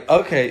feel like,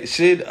 okay,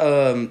 should,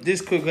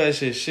 this quick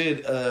question,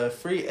 should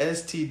free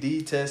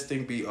STD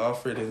testing be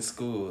offered in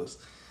schools?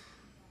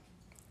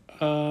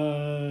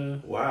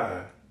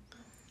 Why?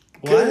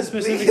 Why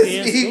specifically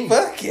in schools?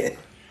 Fucking.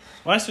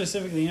 Why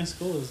specifically in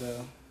schools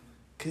though?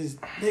 Cause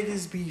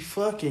niggas be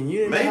fucking. You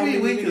didn't know how Maybe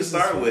many we could niggas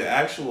start is with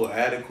actual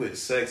adequate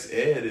sex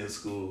ed in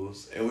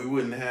schools, and we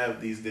wouldn't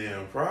have these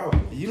damn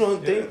problems. You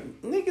don't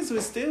think niggas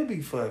would still be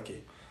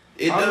fucking?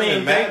 It doesn't I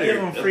mean, matter they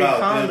give them free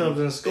about condoms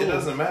them. in school. It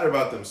doesn't matter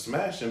about them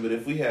smashing, but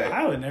if we had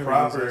I would never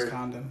proper use those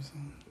condoms.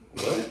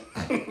 what?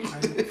 School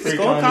condoms in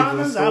condoms,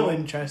 I school?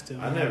 wouldn't trust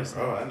them. I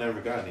never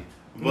got any.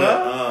 But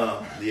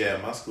No? yeah,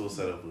 my school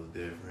setup was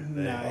different.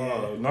 Nah, yeah.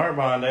 Oh,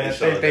 Narbonne, They they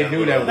showed they that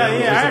knew that. little- No,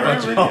 yeah, I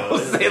was a bunch remember. of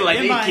hoes. They like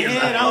In they my kids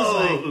head, are I was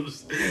like,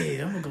 hoes. hey,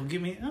 I'm gonna go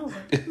get me. I was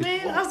like,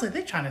 man, I was like,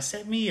 they trying to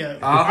set me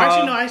up. Uh-huh. Aren't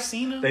you know I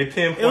seen them? They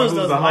pinpoint It was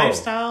who's those the hoe.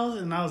 lifestyles,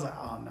 and I was like,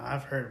 oh no,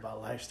 I've heard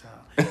about lifestyle.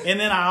 And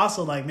then I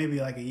also like maybe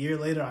like a year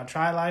later, I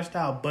tried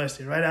lifestyle,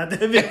 busted right out the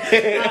bit.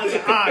 I was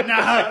like, oh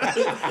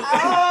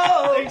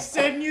no, they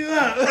setting you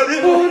up.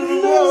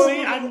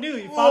 See, I knew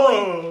you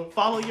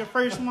follow your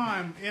first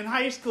line in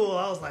high school.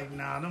 I was like,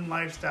 nah, them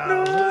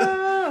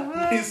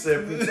lifestyles. He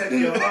said, "Protect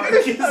your heart."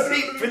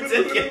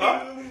 Protect your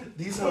heart.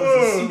 These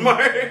hoes are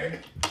smart.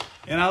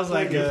 And I was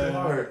like, Protect your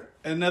heart.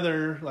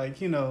 another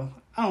like I don't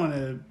want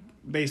to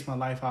base my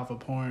life off of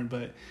porn,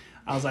 but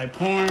I was like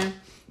porn.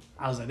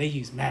 I was like, they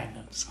use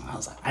magnums. I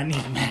was like, I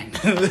need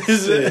magnums.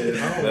 Shit,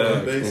 I don't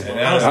wanna base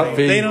my I life feel off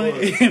you. They don't.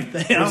 If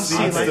they don't see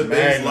Proceeds like to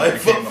base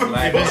life off of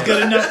if it's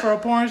good enough for a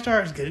porn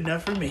star, it's good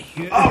enough for me.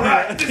 All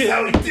right, this is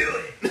how we do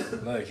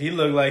it. Look, he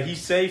looked like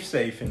he's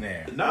safe in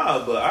there.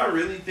 Nah, but I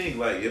really think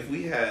like if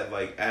we had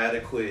like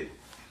adequate,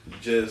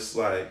 just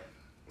like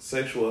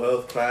sexual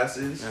health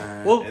classes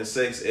Well, and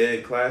sex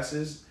ed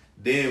classes,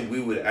 then we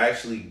would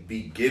actually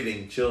be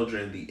giving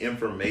children the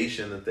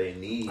information that they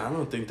need. I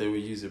don't think they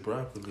would use it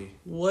properly.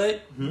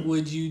 what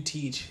would you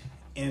teach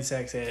in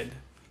sex ed?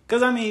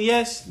 Because I mean,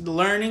 yes,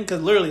 learning.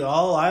 Because literally,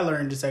 all I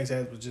learned in sex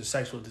ed was just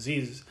sexual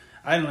diseases.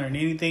 I didn't learn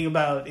anything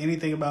about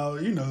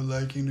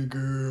liking a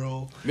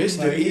girl.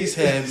 Mr. Like- East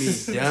had me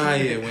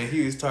dying when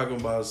he was talking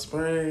about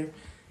sperm.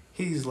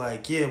 He's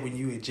like, yeah, when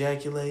you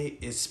ejaculate,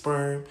 it's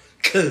sperm.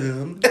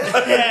 Cum.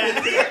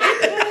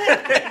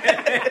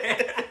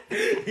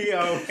 He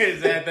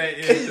always had that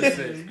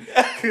emphasis.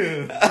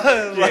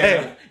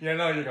 Like, You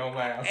know you're gonna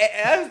laugh.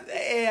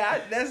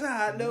 that's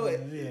how I know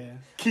it. Yeah.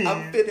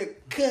 I'm finna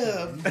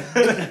cum.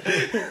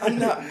 I'm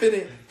not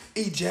finna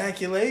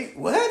ejaculate.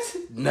 What?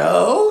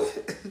 No.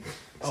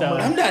 So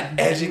I'm not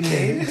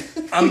educated.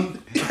 I'm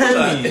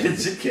turning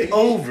Education.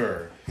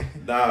 over.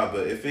 Nah,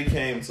 but if it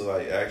came to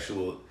like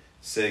actual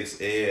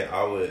sex ed,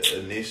 I would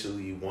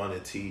initially want to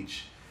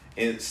teach,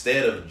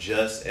 instead of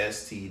just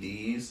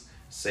STDs,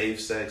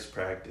 safe sex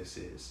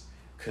practices.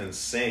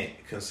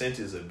 Consent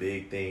is a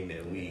big thing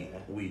that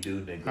we do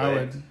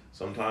neglect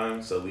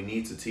sometimes. So we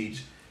need to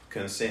teach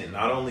consent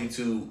not only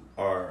to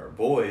our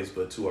boys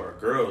but to our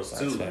girls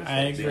too.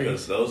 I agree.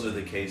 Because those are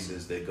the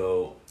cases that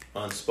go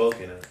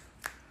unspoken of.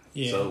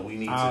 Yeah. So we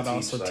need I would to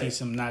also teach, teach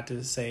them not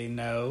to say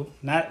no.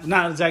 Not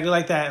exactly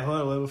like that.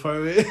 Hold on,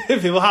 before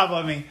people hop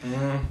on me.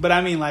 But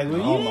I mean, like, well,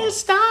 you need to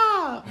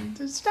stop.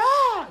 Just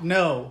stop.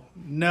 No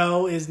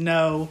is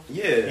no.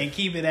 Yeah. And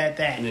keep it at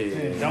that.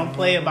 Yeah. Don't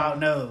play about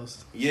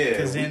no's. Yeah.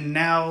 Because then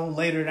now,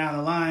 later down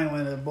the line,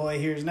 when a boy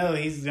hears no,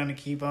 he's going to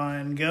keep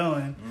on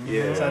going.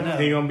 Yeah. So no.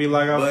 He gonna be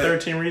like, But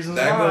 13 reasons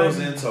that why. goes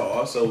into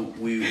also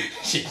we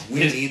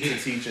need to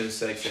teach in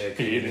sex ed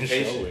He didn't show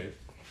communication it.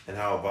 and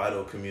how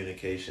vital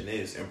communication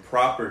is and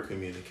proper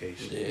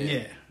communication.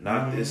 Yeah.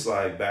 Not this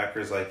like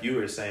backwards, like you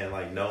were saying,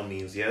 like no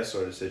means yes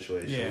sort of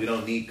situation. Yeah. We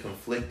don't need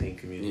conflicting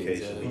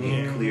communication. Yeah, We need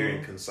exactly. clear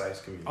and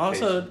concise communication.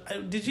 Also,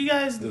 did you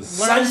guys learn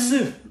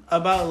Decisive.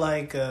 about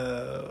like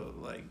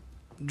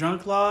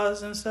drunk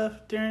laws and stuff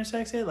during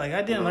sex ed? Like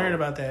I didn't learn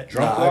about that.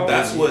 Drunk Nah, law?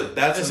 that's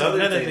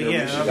another thing.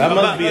 Yeah, That we should That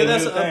must be a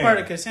that's new a thing. part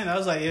of consent. I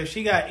was like, if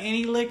she got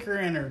any liquor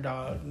in her,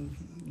 dog,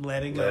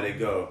 let it go. let it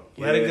go.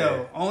 Let it Yeah.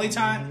 go. Only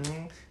time.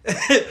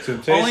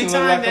 Temptation Only look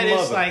time like a that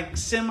it's mother. like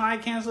semi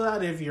canceled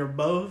out if you're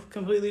both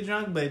completely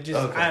drunk, but just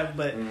Okay.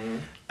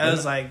 I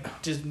was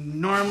like, just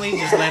normally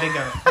just let it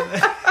go.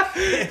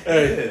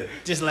 Yeah.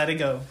 Just let it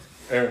go.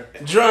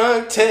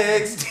 Drunk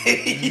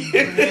texting.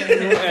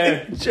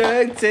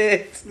 Drunk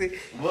texting.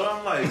 But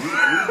I'm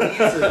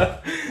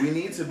like, we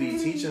need to be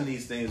teaching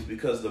these things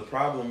because the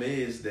problem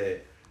is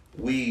that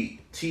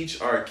we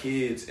teach our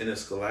kids in a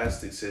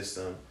scholastic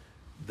system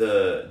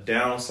the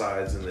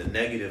downsides and the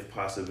negative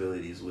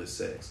possibilities with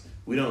sex.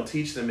 We don't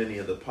teach them any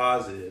of the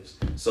positives,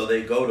 so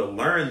they go to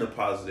learn the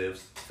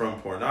positives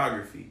from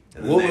pornography.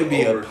 And then What they would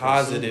be a overconsume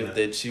positive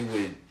that you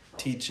would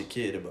teach a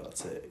kid about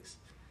sex?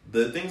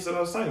 The things that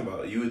I was talking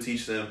about. You would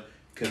teach them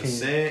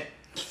consent,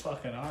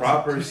 Fucking awesome.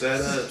 proper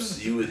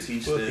setups. You would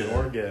teach Fucking them.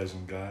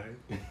 orgasm, guy.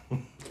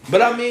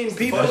 But I mean,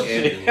 people. Fuck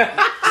Anthony. Fuck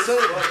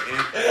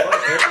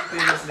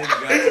everything this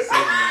nigga got to say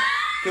tonight.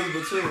 Because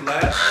between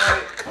last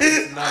night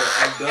and tonight,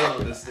 I'm done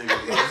with this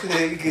nigga,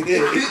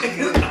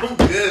 bro. I'm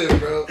good,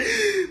 bro.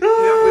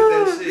 Him with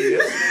that shit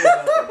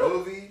yesterday about the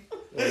movie.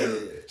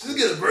 She's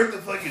gonna break the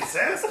fucking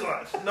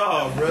Sasquatch.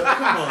 No, bro.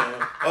 Come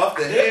on. Off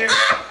the hair.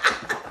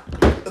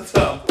 That's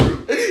how I'm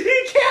through.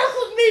 He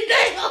canceled me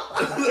down.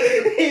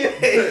 He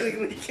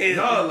basically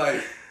canceled. No,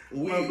 like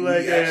we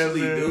black ass,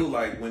 actually man. do,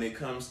 like when it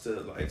comes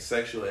to like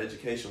sexual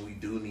education, we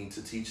do need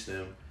to teach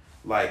them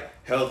like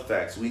health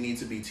facts. We need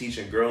to be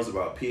teaching girls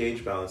about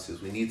pH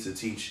balances. We need to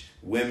teach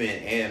women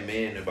and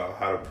men about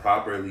how to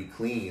properly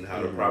clean,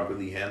 how to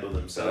properly handle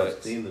themselves,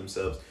 Facts. clean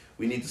themselves.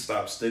 We need to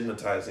stop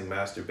stigmatizing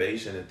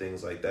masturbation and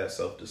things like that,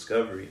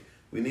 self-discovery.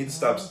 We need to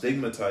stop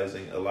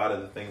stigmatizing a lot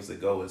of the things that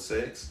go with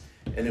sex.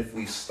 And if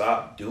we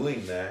stop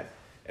doing that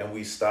and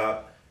we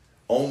stop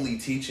only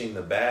teaching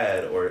the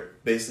bad or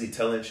basically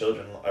telling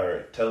children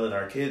or telling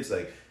our kids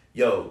like,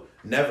 yo,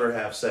 never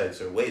have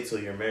sex or wait till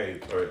you're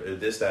married or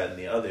this, that, and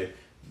the other,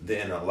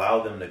 then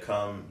allow them to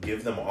come,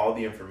 give them all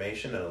the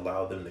information and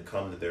allow them to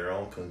come to their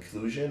own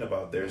conclusion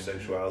about their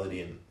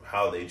sexuality and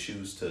how they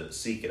choose to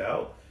seek it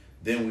out,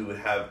 then we would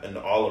have an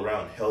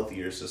all-around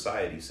healthier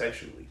society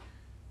sexually.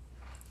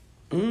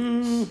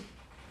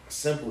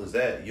 Simple as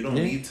that. You don't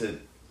need to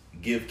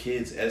give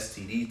kids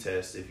STD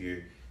tests if you're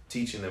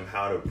teaching them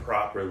how to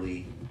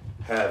properly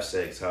have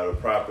sex, how to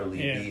properly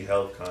be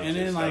health conscious, And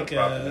then how like to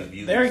properly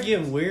view they themselves.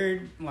 give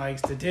weird like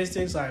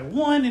statistics like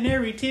 1 in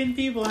every 10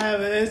 people have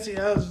an STD.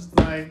 I was just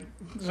like,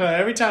 so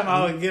every time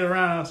I would get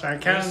around, I'd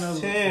start counting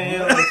those. 10,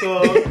 yeah,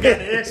 so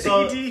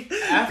STD.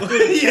 after the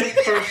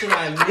 10th person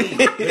I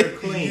meet, they're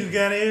clean. You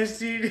got an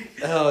STD.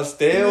 Oh,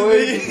 stay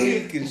away from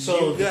me, 'cause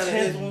So you the got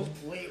 10th it. one,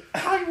 wait,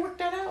 how you work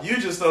that out? You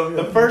just over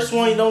here. The first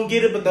one you don't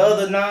get it, but the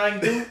other 9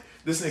 do.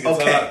 This nigga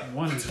Okay. talk.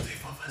 1, 2, 3,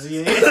 4, 5, 6.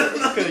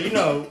 Yeah. Because you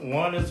know,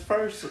 1 is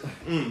first.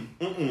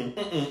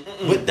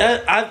 But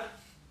that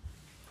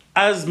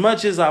as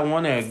much as I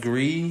want to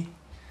agree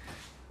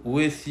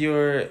with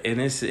and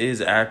this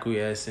is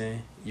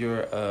acquiescing,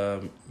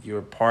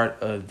 you're part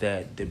of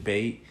that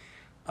debate.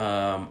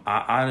 I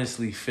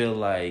honestly feel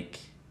like,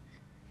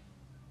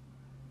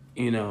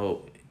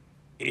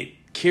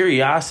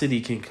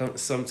 curiosity can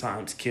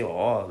sometimes kill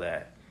all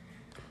that.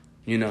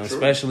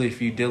 Especially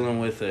if you're dealing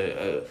with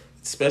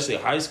especially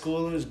high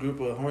schoolers, group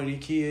of horny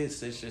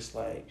kids. It's just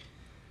like,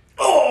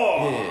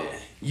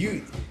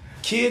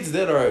 kids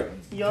that are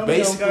Young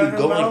basically got her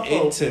going mouth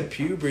into open.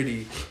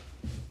 puberty.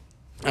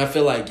 I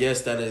feel like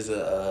yes, that is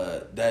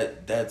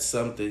that's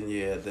something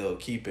they'll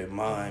keep in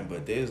mind.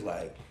 But there's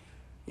like,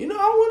 I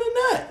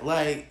want a nut.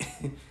 Like,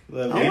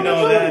 Look, I we wanna know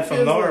know that what it from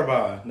feels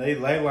Norby. They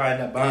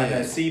lined up behind Yeah.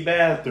 that C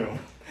bathroom.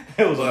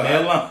 It was a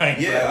man line.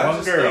 Yeah, for I one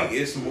just girl. think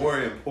it's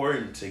more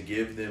important to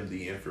give them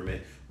the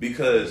information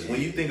because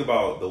when you think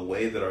about the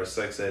way that our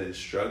sex ed is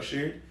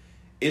structured,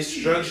 it's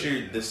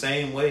structured the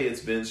same way it's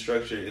been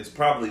structured. It's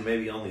probably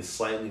maybe only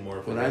slightly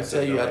more. when I progressive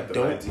tell you than, I like, the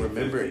don't 1950s.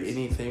 remember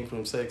anything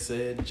from sex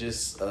ed,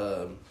 just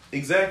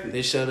Exactly.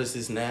 they showed us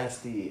this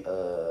nasty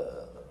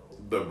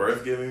The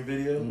birth giving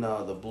video.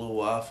 the blue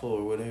waffle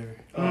or whatever.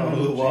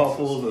 Blue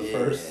waffles the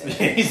first.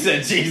 He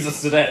said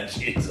Jesus to that.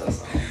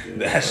 Jesus.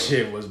 That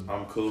shit was.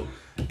 I'm cool.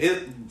 But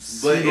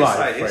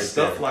it's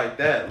stuff like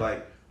that.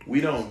 Like,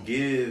 we don't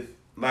give,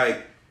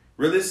 like,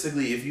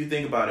 realistically, if you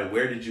think about it,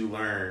 where did you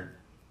learn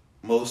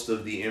most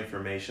of the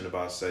information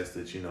about sex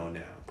that you know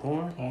now?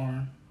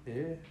 Porn.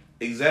 Yeah.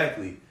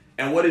 Exactly.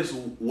 And what is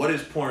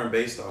porn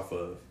based off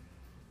of?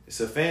 It's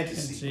a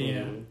fantasy.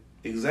 Yeah.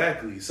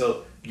 Exactly.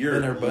 So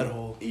you're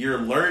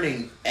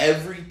learning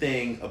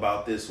everything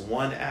about this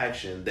one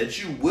action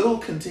that you will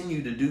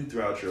continue to do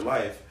throughout your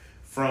life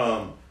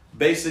from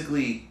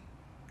basically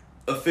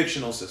a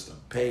fictional system.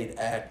 Paid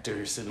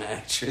actors and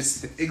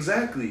actresses.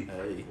 Exactly.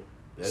 Hey,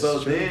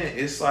 so true. Then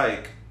it's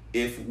like,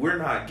 if we're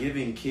not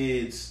giving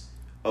kids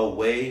a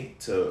way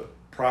to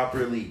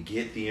properly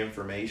get the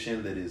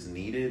information that is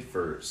needed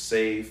for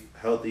safe,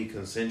 healthy,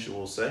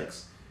 consensual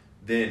sex,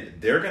 then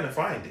they're going to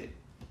find it.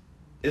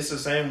 It's the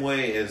same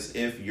way as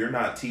if you're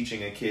not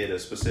teaching a kid a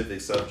specific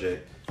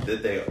subject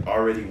that they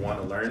already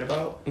want to learn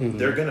about,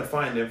 they're going to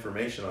find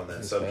information on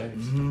that subject.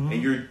 Mm-hmm.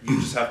 And you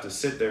just have to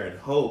sit there and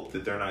hope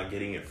that they're not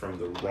getting it from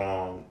the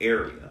wrong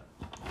area.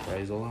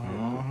 Praise the Lord.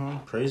 Mm-hmm.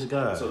 Praise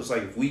God. So it's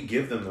like, if we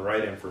give them the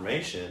right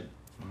information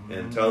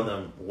and tell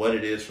them what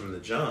it is from the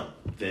jump,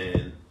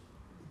 then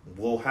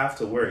we'll have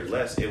to worry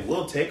less. It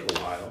will take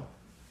a while,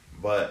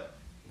 but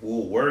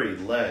we'll worry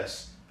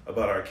less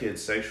about our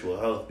kids' sexual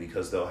health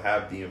because they'll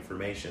have the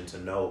information to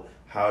know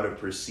how to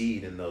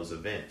proceed in those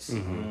events.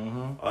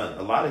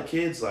 A lot of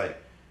kids,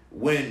 like,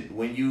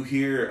 when you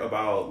hear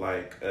about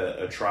like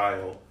a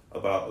trial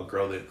about a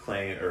girl that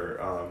claimed, or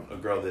a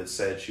girl that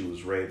said she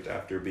was raped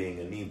after being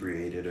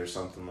inebriated or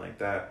something like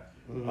that,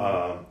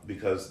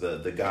 because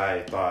the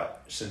guy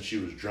thought, since she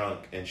was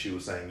drunk and she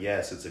was saying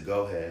yes, it's a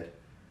go ahead.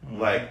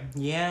 Like,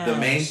 the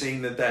main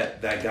thing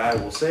that guy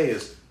will say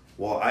is,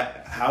 well,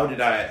 how would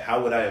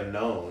I have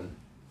known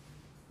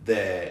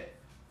that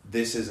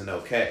this isn't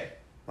okay?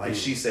 Like,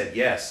 she said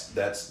yes,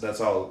 that's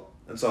all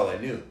I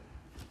knew.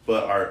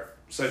 But our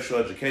sexual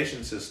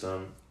education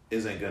system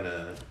isn't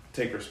gonna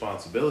take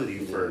responsibility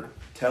for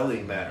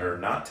telling that or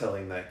not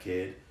telling that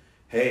kid,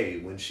 hey,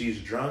 when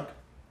she's drunk,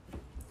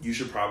 you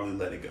should probably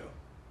let it go.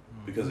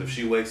 Because if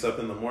she wakes up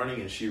in the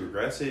morning and she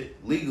regrets it,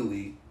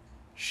 legally,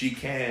 she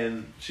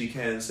can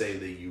say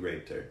that you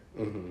raped her.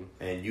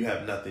 And you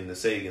have nothing to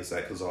say against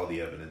that because all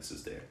the evidence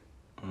is there.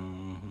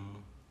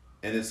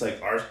 And it's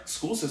like, our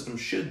school system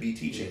should be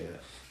teaching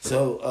that.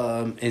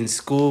 So in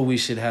school, we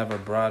should have a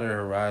broader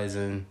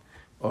horizon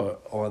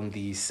on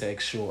the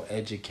sexual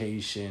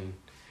education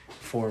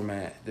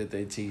format that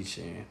they teach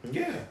in.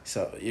 Yeah.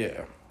 So,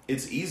 yeah.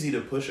 It's easy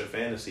to push a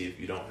fantasy if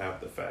you don't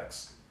have the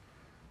facts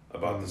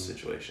about the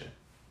situation.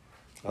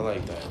 I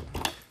like that.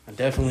 I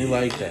definitely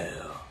like that.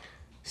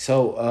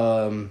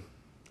 So,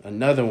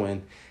 another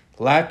one.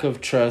 Lack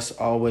of trust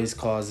always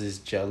causes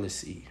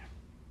jealousy.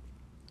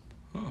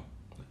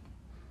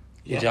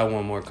 Did y'all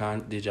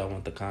want Did y'all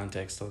want the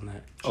context on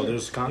that? Oh,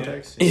 there's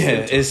context?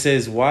 Yeah, it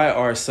says, why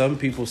are some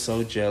people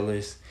so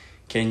jealous?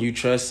 Can you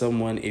trust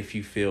someone if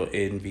you feel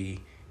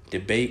envy?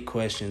 Debate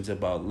questions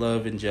about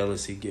love and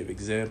jealousy. Give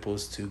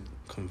examples to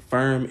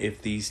confirm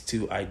if these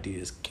two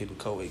ideas can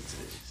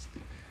coexist.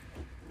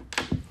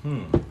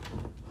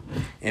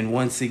 And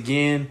once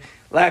again,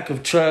 lack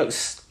of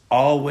trust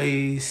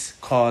always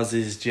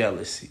causes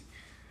jealousy.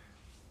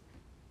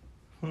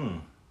 I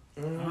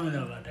don't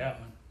know about that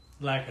one.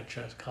 Lack of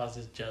trust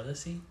causes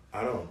jealousy.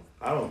 I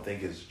don't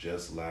think it's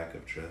just lack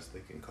of trust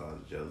that can cause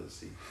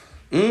jealousy.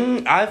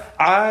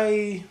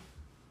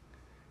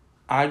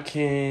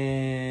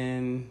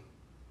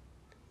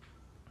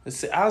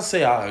 I'll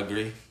say I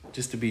agree,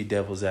 just to be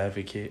devil's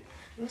advocate,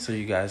 so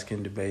you guys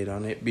can debate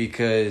on it.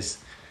 Because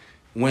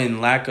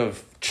when lack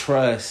of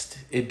trust,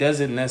 it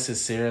doesn't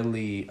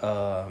necessarily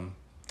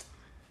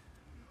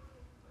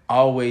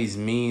always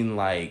mean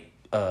like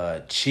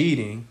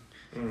cheating.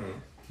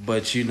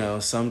 But,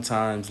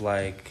 sometimes,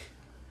 like,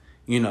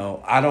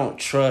 I don't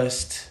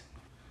trust,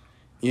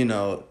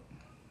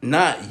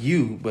 not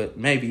you, but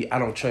maybe I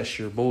don't trust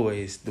your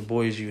boys, your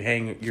boys you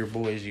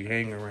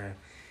hang around.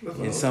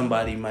 And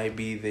somebody might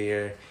be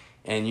there,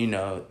 and,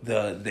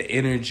 the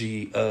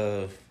energy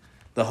of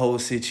the whole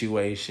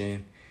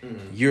situation,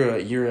 you're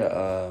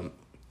in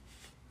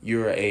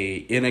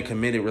a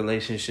committed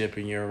relationship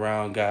and you're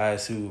around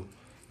guys who,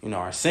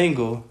 are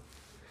single.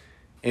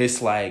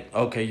 It's like,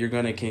 okay, you're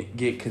going to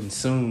get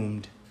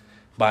consumed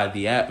by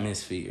the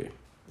atmosphere.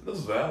 That's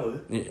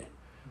valid. Yeah.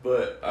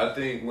 But I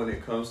think when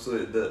it comes to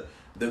it,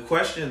 the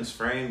question's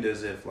framed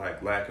as if,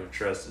 like, lack of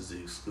trust is the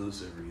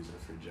exclusive reason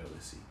for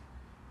jealousy.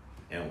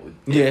 And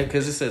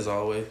because it says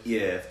always. Yeah,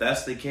 if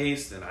that's the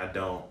case, then I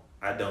don't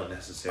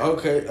necessarily.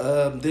 Okay,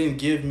 then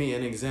give me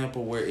an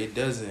example where it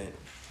doesn't.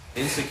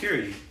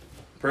 Insecurity.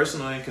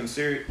 Personal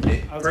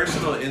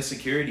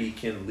insecurity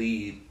can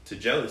lead to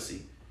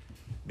jealousy.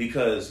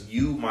 Because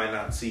you might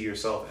not see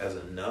yourself as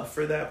enough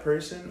for that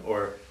person,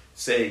 or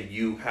say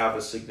you have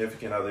a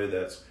significant other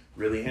that's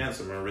really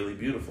handsome or really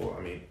beautiful.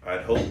 I mean,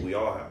 I'd hope we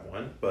all have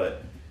one,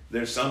 but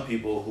there's some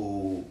people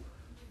who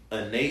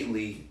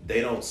innately, they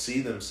don't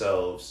see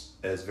themselves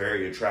as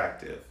very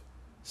attractive.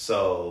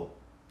 So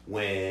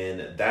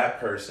when that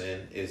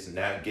person is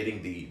not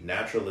getting the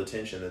natural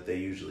attention that they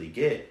usually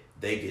get,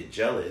 they get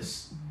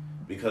jealous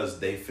because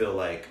they feel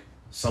like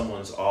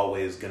someone's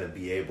always going to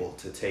be able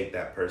to take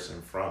that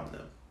person from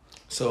them.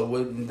 So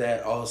wouldn't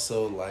that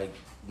also like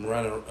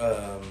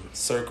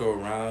circle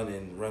around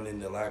and run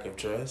into lack of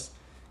trust?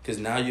 Because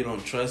now you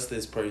don't trust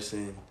this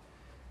person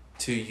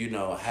to, you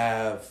know,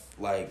 have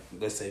like,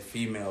 let's say,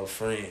 female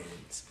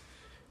friends,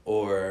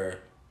 or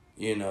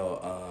you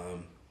know,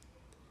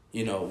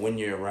 when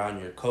you're around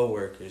your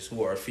coworkers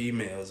who are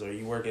females, or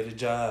you work at a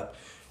job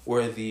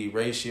where the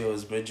ratio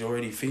is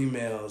majority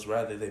females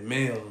rather than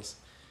males,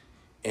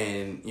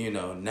 and you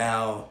know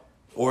now,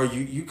 or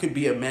you could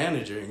be a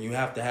manager and you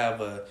have to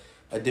have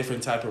a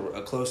different type of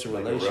a closer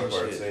like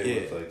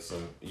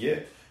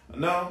relationship.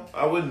 No,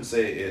 I wouldn't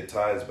say it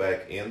ties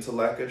back into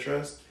lack of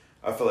trust.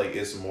 I feel like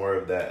it's more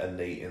of that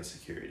innate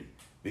insecurity.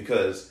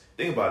 Because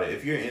think about it,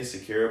 if you're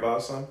insecure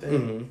about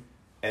something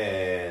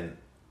and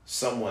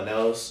someone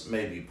else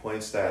maybe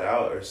points that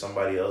out, or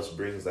somebody else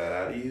brings that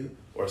out of you,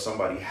 or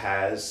somebody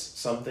has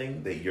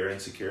something that you're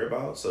insecure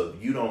about, so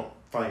if you don't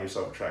find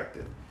yourself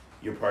attractive,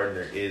 your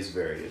partner is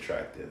very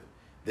attractive,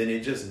 then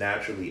it just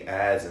naturally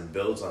adds and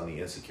builds on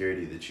the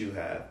insecurity that you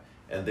have.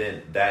 And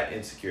then that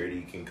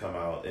insecurity can come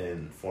out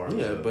in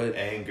forms of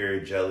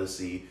anger,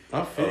 jealousy,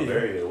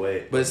 very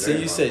way. But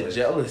see, you said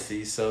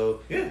jealousy,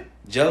 so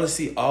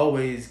jealousy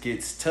always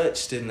gets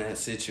touched in that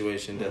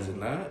situation, does it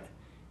not?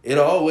 It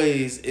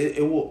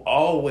will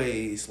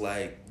always,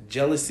 like,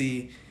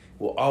 jealousy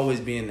will always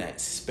be in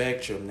that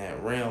spectrum,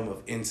 that realm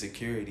of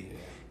insecurity.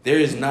 There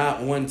is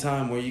not one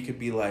time where you could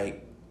be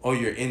like, oh,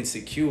 you're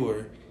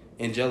insecure,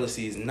 and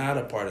jealousy is not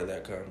a part of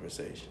that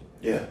conversation.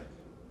 Yeah.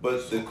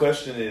 But the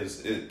question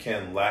is,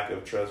 can lack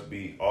of trust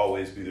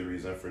always be the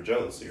reason for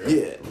jealousy, right?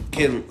 Yeah.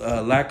 Can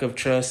lack of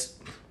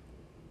trust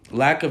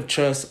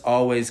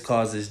always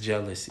causes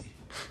jealousy?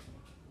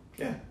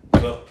 Yeah.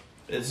 So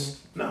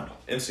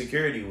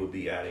insecurity would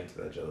be adding to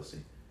that jealousy.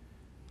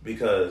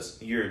 Because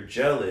you're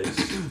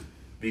jealous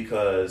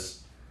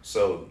because,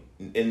 so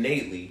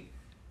innately,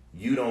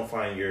 you don't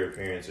find your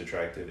appearance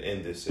attractive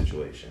in this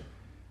situation.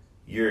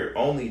 You're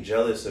only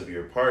jealous of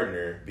your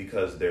partner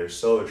because they're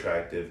so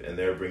attractive and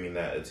they're bringing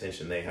that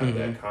attention. They have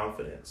that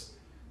confidence.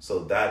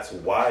 So that's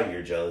why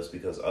you're jealous,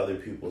 because other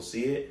people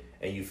see it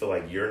and you feel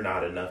like you're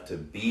not enough to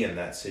be in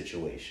that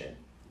situation.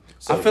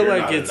 So I feel you're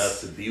like not it's enough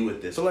to be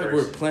with this I feel person.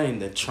 like we're playing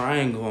the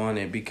triangle on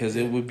it, because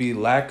it would be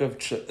lack of,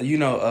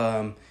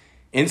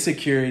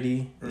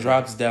 insecurity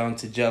drops down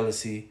to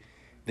jealousy,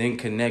 then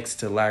connects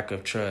to lack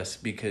of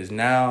trust. Because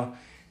now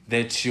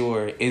that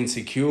you're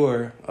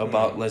insecure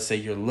about, let's say,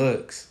 your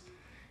looks,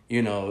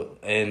 you know,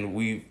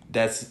 and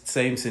that's the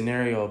same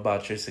scenario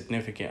about your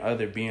significant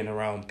other being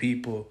around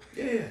people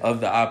of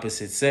the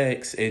opposite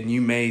sex, and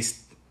you may,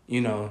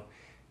 you know,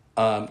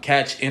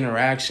 catch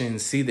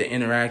interactions, see the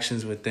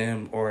interactions with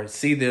them, or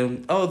see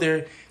them, oh,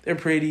 they're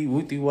pretty,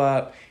 whoopty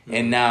wop,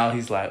 and now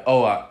he's like,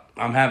 oh,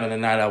 I'm having a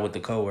night out with the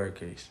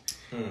coworkers.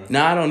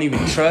 Now I don't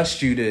even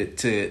trust you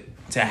to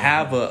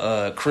have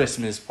a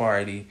Christmas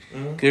party.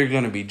 There's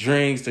gonna be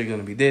drinks, there's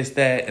gonna be this,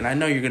 that, and I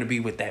know you're gonna be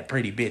with that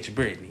pretty bitch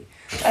Brittany.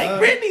 Like,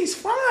 Brittany's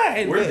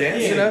fine. We're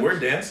dancing. You know? We're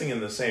dancing in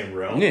the same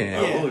realm. Yeah.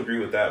 I will agree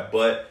with that.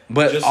 But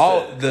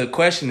the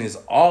question is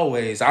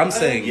always. I'm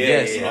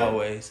saying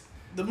always.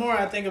 The more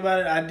I think about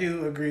it, I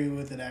do agree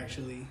with it,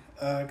 actually.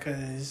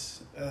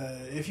 Because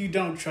if you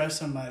don't trust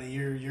somebody,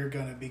 you're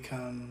gonna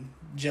become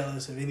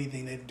jealous of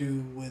anything they do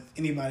with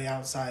anybody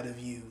outside of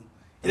you.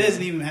 It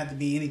doesn't even have to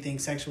be anything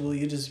sexual.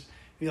 You just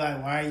be like,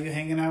 why are you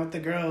hanging out with the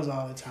girls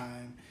all the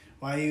time?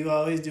 Why are you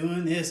always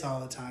doing this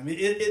all the time?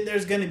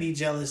 There's going to be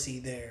jealousy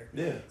there.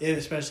 Yeah.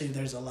 Especially if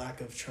there's a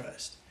lack of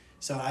trust.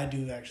 So I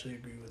do actually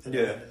agree with it.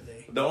 Yeah.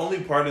 The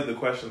only part of the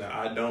question that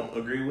I don't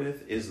agree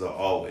with is the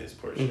always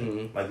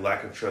portion. Like,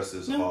 lack of trust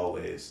is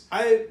always.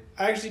 I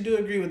actually do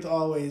agree with the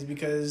always,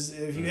 because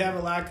if you have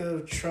a lack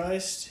of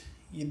trust,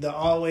 the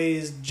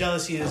always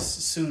jealousy is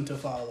soon to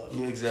follow.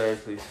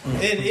 Exactly.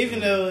 And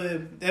even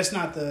though that's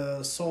not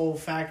the sole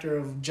factor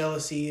of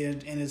jealousy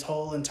in its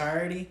whole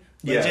entirety,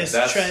 but just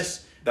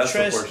trust. That's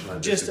trust, the portion I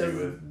just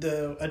disagree with.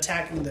 The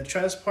attacking the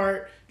trust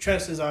part,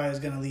 trust is always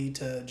going to lead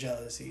to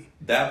jealousy.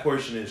 That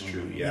portion is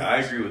true. Yeah, I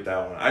agree with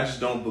that one. I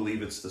just don't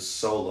believe it's the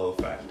solo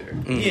factor.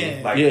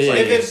 Yeah. Like,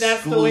 if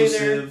that's the way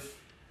they're...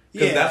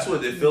 Because that's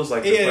what it feels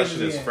like the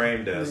question is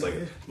framed as. Like,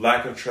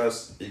 lack of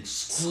trust,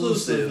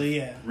 exclusive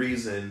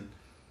reason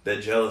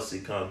that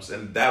jealousy comes.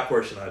 And that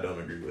portion I don't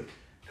agree with.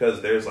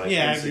 Because there's like...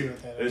 I agree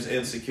with that. There's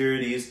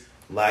insecurities,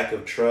 lack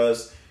of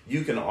trust.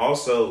 You can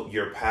also,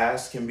 your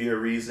past can be a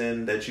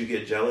reason that you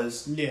get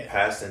jealous. Yeah.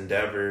 Past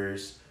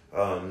endeavors.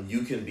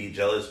 You can be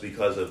jealous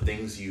because of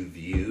things you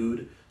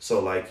viewed.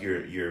 So like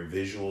your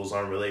visuals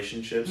on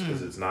relationships,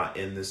 because it's not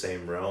in the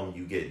same realm.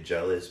 You get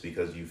jealous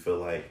because you feel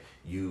like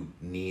you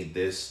need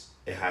this.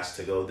 It has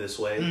to go this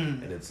way,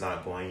 and it's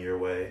not going your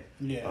way.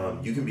 Yeah.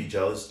 You can be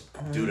jealous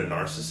due to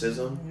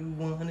narcissism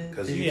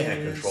because you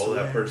can't control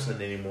that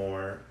person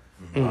anymore.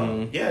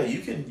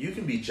 You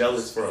can be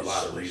jealous for a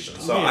lot of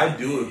reasons. So I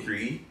do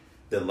agree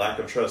that lack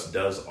of trust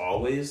does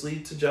always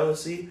lead to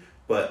jealousy,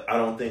 but I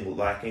don't think the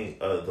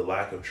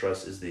lack of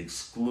trust is the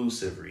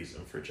exclusive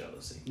reason for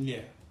jealousy.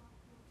 Yeah.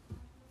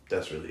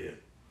 That's really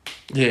it.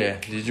 Yeah.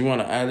 Did you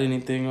want to add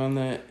anything on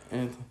that,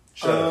 Anthony?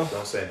 Shut up.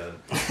 Don't say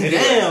nothing.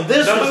 Damn,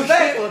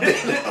 disrespectful.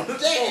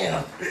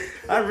 Damn.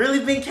 I've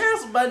really been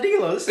canceled by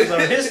D-Lo. This is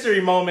a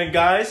history moment,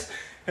 guys.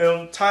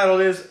 He'll title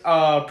this,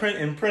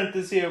 in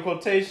parentheses here,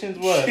 quotations,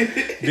 what?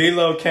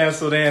 D-Lo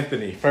canceled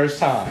Anthony. First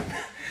time.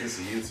 It's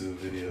a YouTube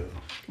video.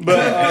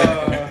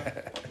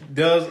 But,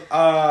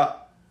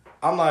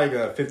 I'm like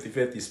a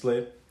 50-50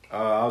 split.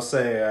 I'll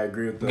say I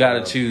agree with the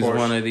Gotta choose portion.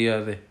 one or the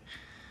other.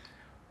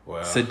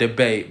 Well, It's a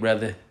debate,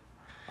 brother.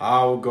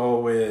 I'll go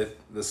with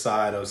the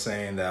side of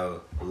saying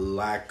that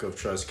lack of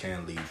trust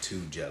can lead to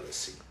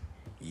jealousy.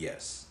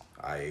 Yes,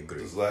 I agree.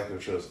 Because lack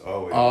of trust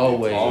always.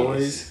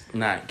 Always.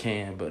 Not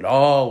can, but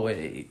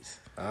always.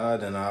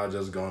 Then I'll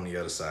just go on the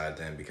other side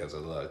then because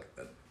of luck.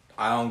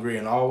 I don't agree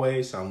in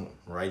always. I'm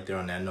right there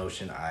on that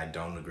notion. I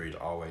don't agree to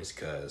always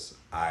because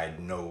I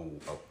know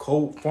a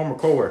former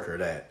coworker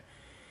that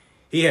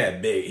he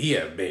had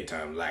big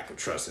time lack of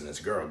trust in this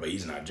girl, but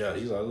he's not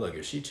jealous. He's like, look,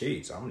 if she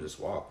cheats, I'm gonna just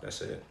walk.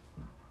 That's it.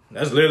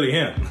 That's literally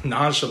him.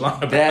 Nonchalant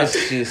about That's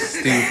it. just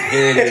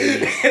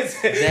stupidity.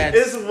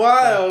 It's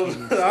wild.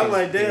 fucking I'm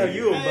like, damn, stupid.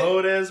 you a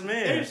bold ass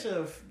man.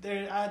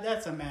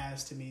 That's a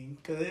mask to me.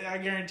 Because I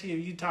guarantee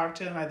if you talk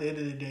to him at the end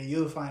of the day,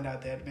 you'll find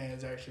out that man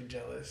is actually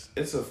jealous.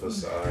 It's a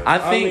facade.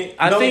 I think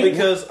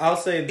because I'll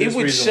say this it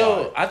would reason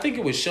show. why. I think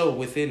it would show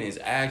within his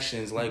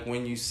actions, like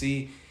when you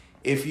see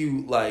if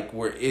you like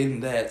were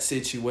in that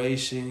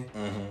situation,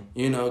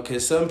 you know,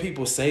 because some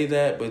people say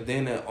that, but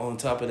then on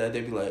top of that, they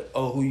be like,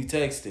 "Oh, who you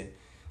texting?"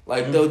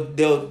 Like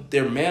they'll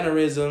their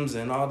mannerisms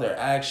and all their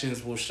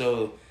actions will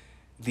show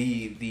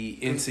the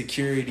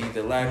insecurity,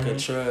 the lack of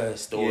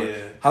trust, or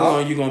how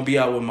long you gonna be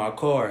out with my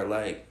car,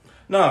 like.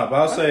 No, but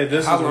I'll say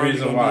this How is the long you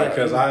reason gonna why. be out?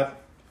 Because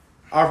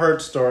I've heard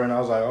the story and I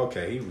was like,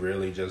 okay, he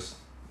really just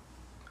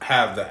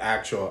have the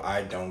actual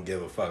I don't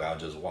give a fuck, I'll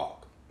just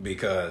walk.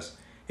 Because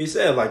he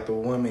said like the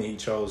woman he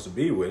chose to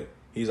be with,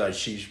 he's like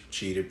she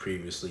cheated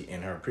previously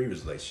in her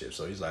previous relationship.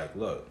 So he's like,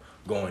 look,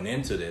 going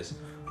into this,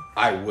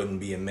 I wouldn't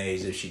be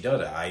amazed if she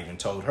does it. I even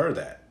told her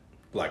that.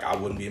 Like, I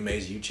wouldn't be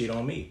amazed if you cheat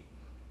on me.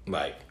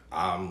 Like,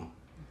 I'm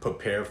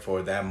prepared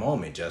for that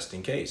moment just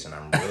in case, and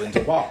I'm willing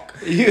to walk.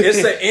 It's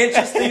an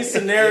interesting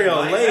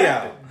scenario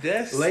layout.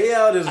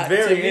 Layout is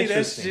very to me,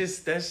 interesting.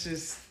 That's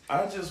just.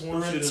 I just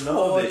want you to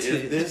know that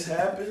if this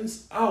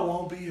happens, I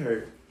won't be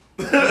hurt.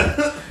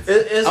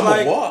 It's I'm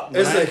like a walk,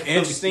 it's man. an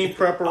interesting I'm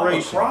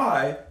preparation. gonna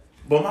cry,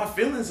 but my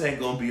feelings ain't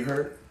gonna be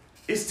hurt.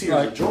 It's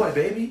tears of joy,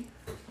 baby.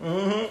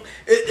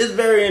 It's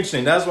very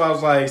interesting. That's why I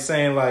was like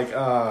saying like,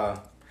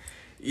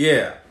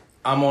 yeah,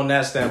 I'm on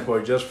that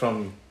standpoint just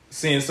from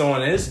seeing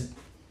someone. And it's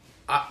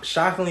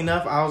shockingly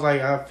enough, I was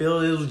like, I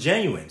feel it was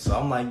genuine. So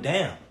I'm like,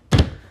 damn,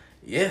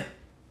 yeah.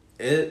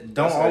 It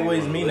don't That's how you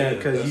always wanna mean live. that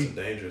because That's you.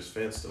 a dangerous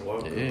fence to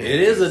walk through. It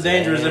is a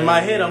dangerous in my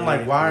head. I'm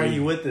like, why are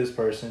you with this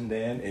person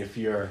then if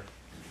you're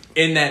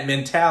in that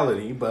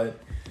mentality? But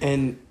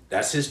And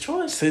that's his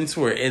choice. since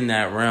we're in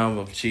that realm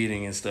of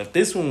cheating and stuff,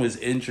 this one was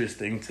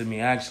interesting to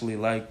me. I actually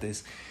like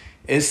this.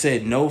 It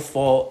said no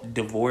fault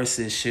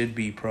divorces should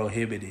be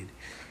prohibited.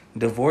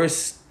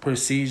 Divorce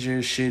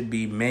procedures should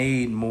be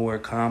made more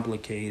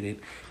complicated.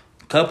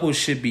 Couples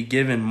should be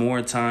given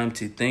more time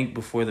to think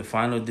before the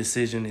final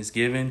decision is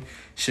given.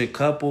 Should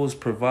couples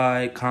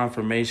provide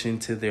confirmation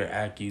to their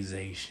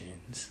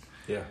accusations?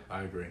 Yeah,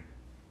 I agree.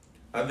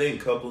 I think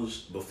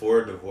couples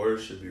before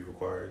divorce should be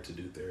required to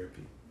do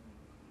therapy.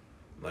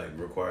 Like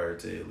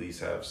required to at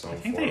least have some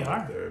think form they of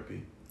are.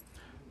 therapy.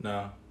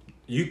 No,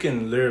 you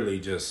can literally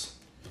just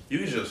You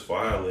can just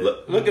file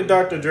it. look at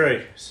Dr.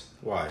 Dre's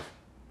wife.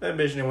 That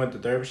bitch didn't went to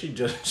therapy. She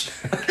just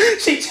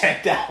she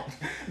checked out.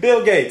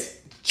 Bill Gates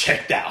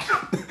checked out.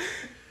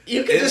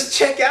 You can just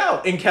check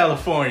out in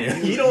California.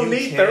 You don't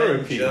need can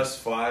therapy. Just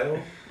file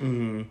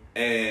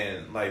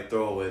and like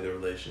throw away the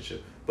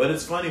relationship. But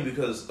it's funny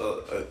because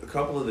a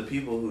couple of the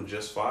people who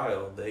just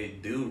file, they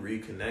do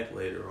reconnect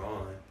later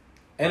on.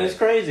 And it's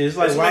crazy. It's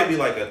like This why might be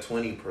like a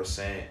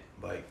 20%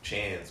 like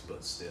chance,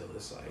 but still,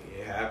 it's like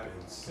it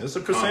happens. It's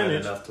a Common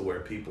percentage. enough to where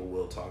people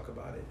will talk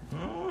about it.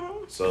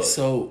 Mm-hmm.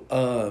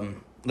 So,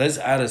 let's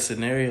add a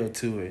scenario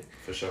to it.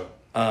 For sure.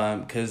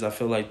 Because I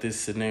feel like this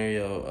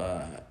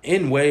scenario,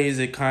 in ways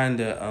it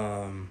kind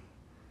of,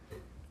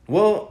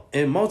 well,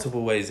 in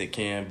multiple ways it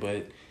can,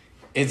 but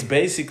it's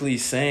basically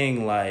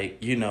saying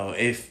like, you know,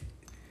 if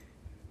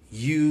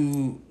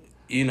you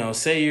know,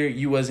 say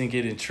you wasn't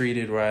getting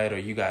treated right or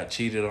you got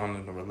cheated on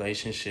in a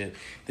relationship,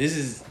 this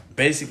is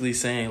basically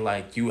saying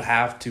like you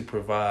have to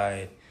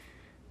provide,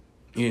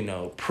 you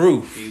know,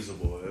 proof.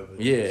 Feasible evidence.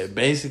 Yeah,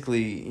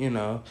 basically, you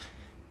know,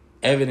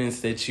 evidence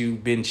that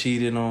you've been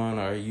cheated on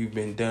or you've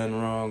been done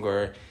wrong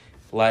or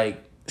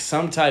like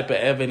some type of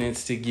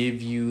evidence to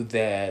give you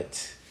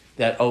that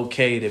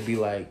okay to be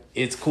like,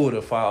 it's cool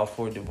to file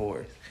for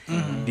divorce.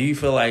 Mm-hmm. Do you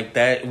feel like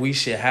that we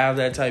should have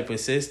that type of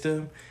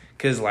system?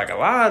 Because like a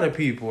lot of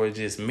people are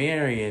just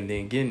marrying and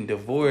then getting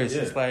divorced.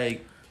 Yeah. It's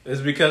like,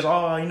 It's because,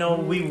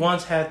 we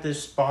once had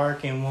this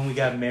spark and when we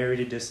got married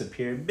it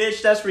disappeared.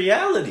 Bitch, that's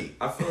reality.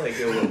 I feel like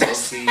it would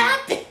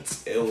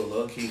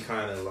low-key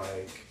kind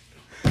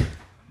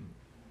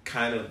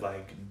of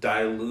like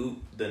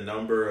dilute the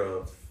number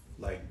of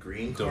like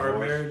green card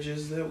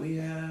marriages that we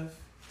have.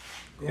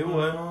 It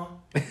would.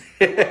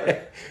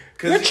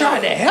 We're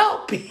trying to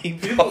help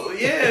people.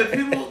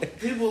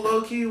 People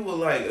low-key will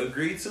like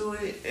agree to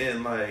it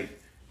and like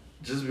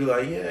just be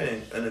like, yeah,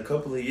 in a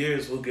couple of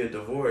years we'll get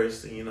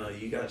divorced and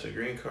you got your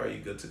green card, you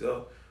good to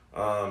go.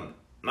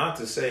 Not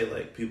to say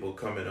like people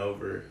coming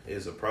over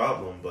is a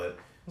problem, but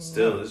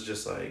still it's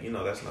just like,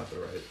 that's not the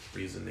right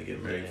reason to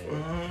get married for.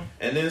 Mm-hmm.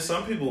 And then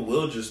some people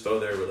will just throw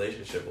their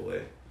relationship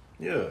away.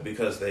 Yeah.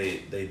 Because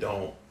they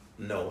don't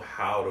know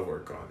how to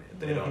work on it.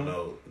 They don't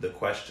know the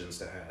questions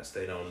to ask.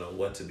 They don't know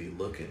what to be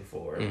looking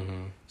for.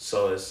 Mm-hmm.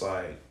 So it's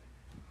like,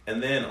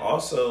 and then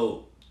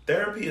also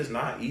therapy is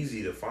not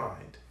easy to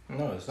find.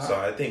 No, it's not. So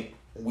I think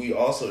we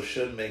also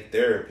should make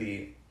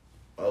therapy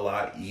a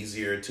lot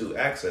easier to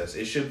access.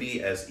 It should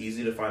be as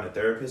easy to find a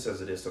therapist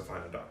as it is to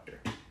find a doctor.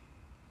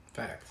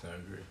 Facts, I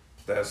agree.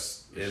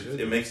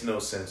 It makes no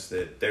sense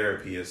that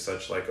therapy is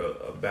such like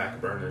a back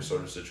burner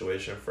sort of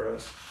situation for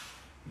us.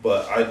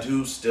 But I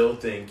do still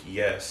think,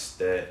 yes,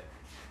 that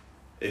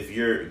if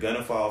you're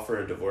gonna file for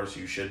a divorce,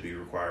 you should be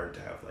required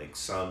to have like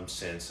some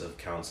sense of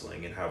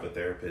counseling and have a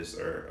therapist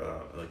or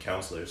a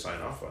counselor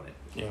sign off on it.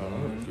 Yeah, I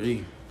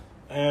agree.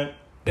 And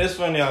it's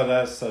funny how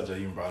that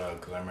subject you brought up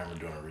because I remember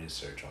doing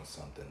research on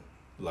something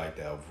like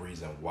that of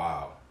reason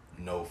why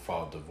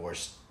no-fault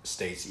divorce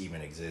states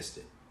even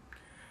existed.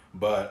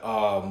 But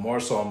more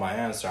so on my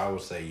answer, I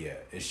would say, yeah,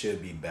 it should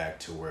be back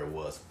to where it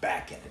was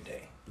back in the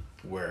day,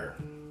 where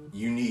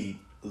you need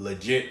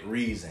legit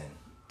reason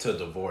to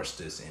divorce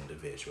this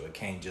individual. It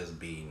can't just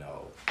be,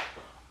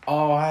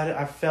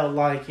 I felt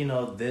like,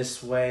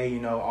 this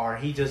way, or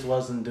he just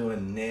wasn't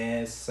doing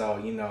this,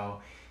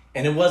 so,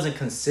 and it wasn't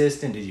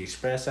consistent. Did you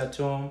express that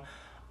to him?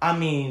 I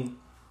mean,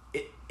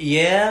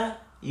 yeah,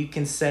 you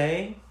can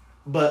say,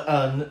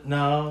 but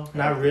no,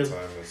 not really. Time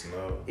is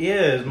no.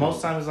 Yeah,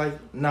 most times it's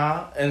like,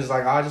 nah, and it's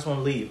like, I just want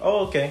to leave.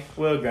 Oh, okay,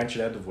 we'll grant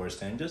you that divorce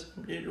then. Just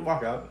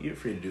walk out. You're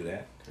free to do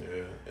that.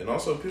 Yeah, and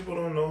also people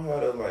don't know how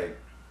to like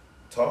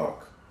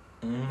talk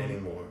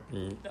anymore.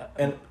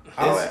 And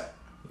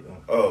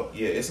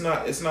it's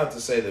not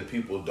to say that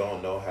people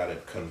don't know how to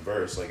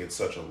converse, like it's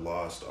such a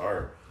lost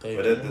art.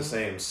 But at the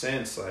same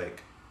sense,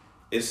 like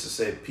it's to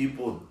say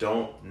people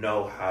don't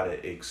know how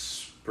to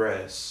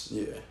express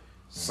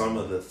some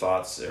of the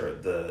thoughts or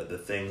the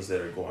things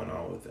that are going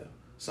on with them.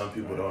 Some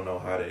people don't know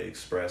how to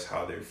express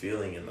how they're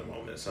feeling in the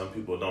moment. Some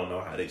people don't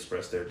know how to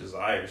express their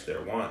desires,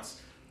 their wants.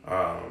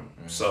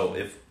 So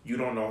if you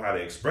don't know how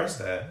to express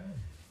that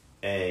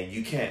and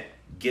you can't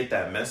get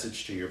that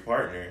message to your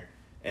partner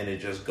and it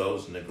just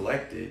goes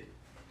neglected,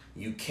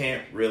 you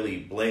can't really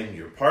blame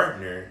your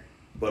partner,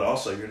 but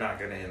also you're not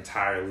going to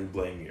entirely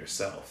blame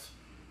yourself.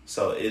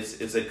 So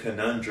it's a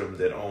conundrum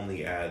that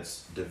only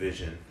adds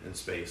division in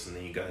space, and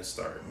then you guys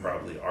start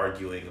probably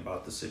arguing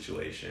about the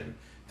situation.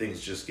 Things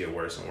just get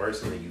worse and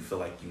worse, and then you feel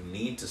like you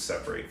need to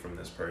separate from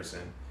this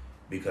person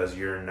because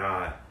you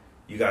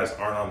guys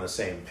aren't on the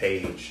same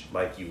page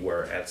like you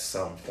were at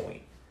some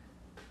point.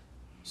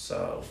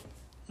 So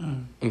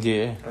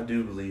yeah, I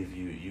do believe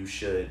you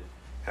should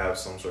have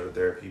some sort of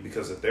therapy,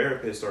 because a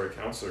therapist or a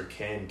counselor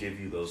can give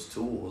you those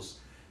tools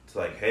to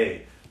like,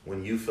 hey,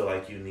 when you feel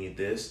like you need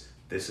this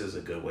is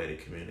a good way to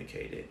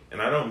communicate it.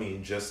 And I don't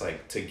mean just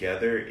like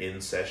together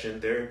in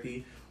session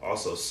therapy,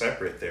 also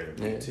separate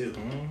therapy too.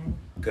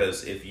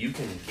 Because if you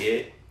can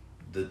get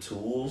the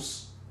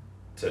tools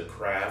to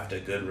craft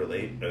a good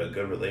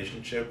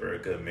relationship or a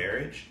good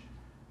marriage,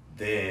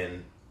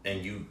 then,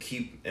 and you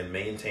keep and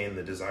maintain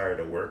the desire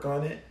to work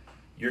on it,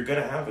 you're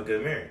gonna have a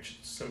good marriage.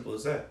 Simple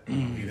as that.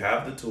 If you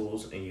have the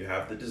tools and you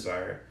have the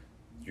desire,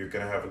 you're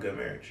gonna have a good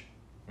marriage.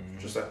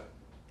 Just that.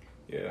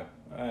 Yeah,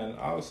 and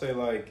I would say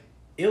like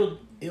it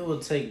will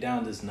take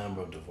down this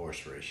number of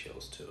divorce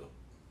ratios too,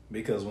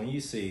 because when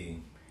you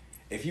see,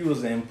 if you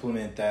was to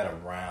implement that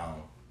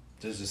around,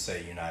 just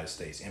say United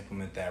States,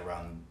 implement that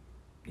around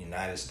the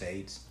United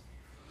States,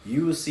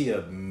 you will see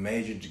a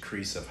major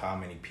decrease of how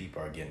many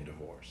people are getting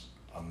divorced.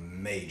 A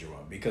major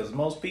one, because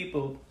most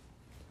people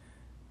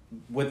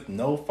with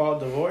no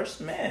fault divorce,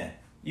 man,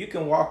 you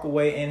can walk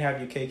away and have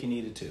your cake and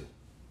eat it too.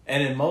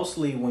 And then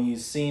mostly when you've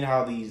seen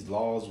how these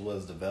laws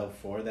was developed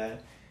for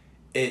that,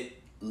 it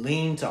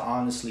leaned to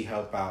honestly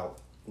help out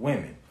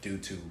women due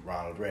to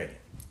Ronald Reagan.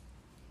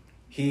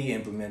 He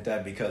implemented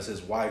that because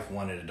his wife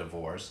wanted a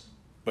divorce,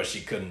 but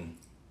she couldn't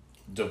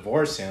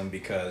divorce him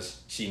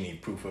because she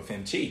needed proof of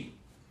him cheating.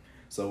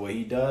 So what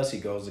he does, he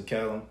goes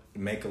to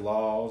make a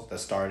law that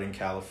started in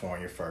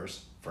California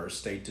first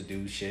state to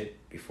do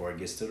shit before it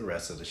gets to the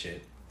rest of the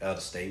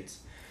other states.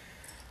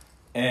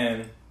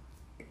 And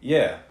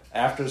yeah,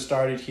 after it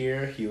started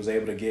here, he was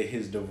able to get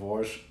his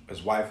divorce.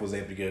 His wife was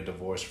able to get a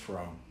divorce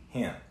from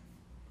him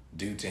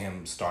due to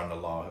him starting the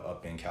law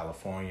up in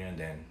California, and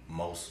then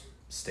most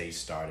states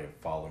started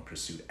following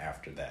pursuit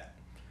after that.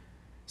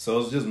 So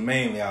it's just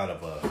mainly out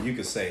of you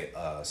could say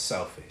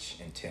selfish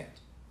intent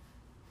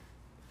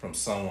from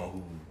someone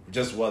who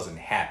just wasn't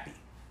happy,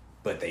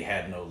 but they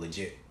had no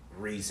legit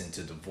reason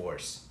to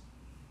divorce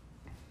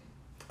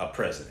a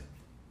president.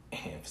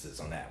 Emphasis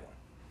on that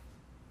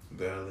one.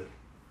 Valid.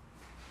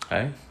 All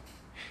right.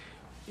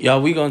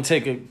 Y'all, we gonna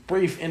take a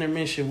brief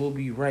intermission. We'll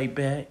be right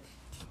back.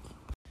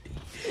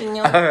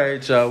 All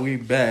right, y'all, we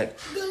back.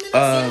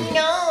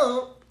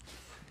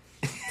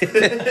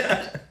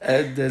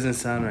 That doesn't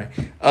sound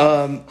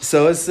right.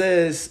 So it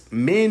says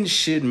men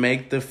should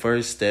make the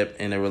first step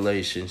in a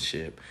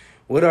relationship.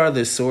 What are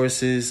the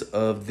sources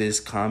of this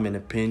common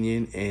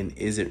opinion, and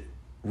is it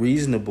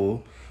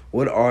reasonable?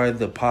 What are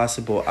the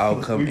possible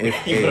outcomes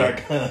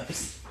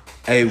if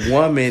a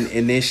woman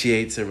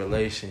initiates a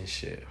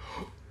relationship?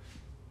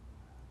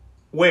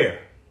 Where?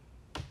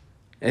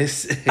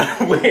 It's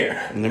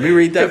Where? Let me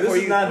read that for This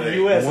is you not the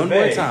US one of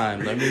more A.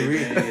 time. Let me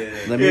read.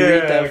 Let me Yeah,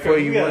 read that for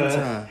because you we one gotta-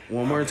 time.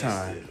 One more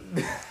time.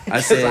 I I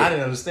said,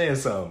 didn't understand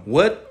something.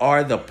 what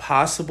are the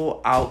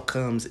possible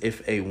outcomes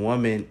if a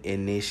woman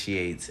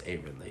initiates a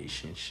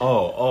relationship?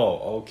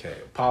 Oh, okay.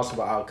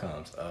 Possible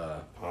outcomes.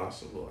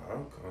 Possible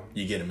outcome.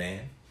 You get a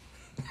man.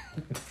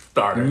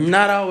 Starter.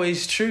 Not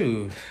always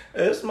true.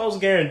 It's most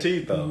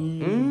guaranteed though.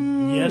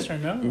 Yes or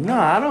no? No,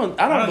 I don't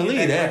get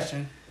believe that.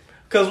 question.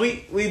 Cause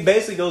we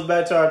basically goes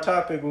back to our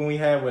topic when we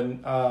had when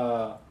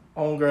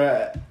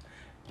homegirl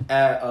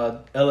at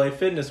LA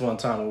Fitness one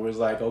time where it was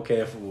like,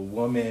 okay, if a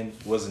woman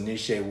was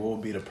initiated, what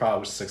would be the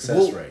probable success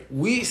Well, rate?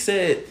 we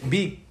said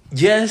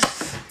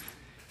yes,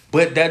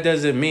 but that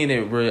doesn't mean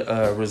it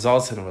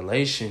results in a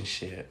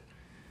relationship.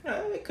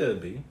 It could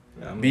be.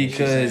 I mean,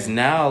 Because she's saying-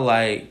 now,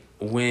 like,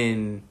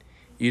 when,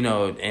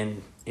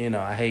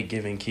 I hate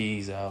giving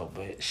keys out,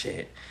 but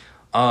shit.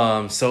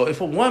 So if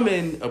a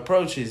woman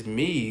approaches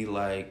me,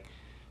 like,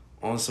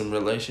 on some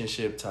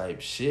relationship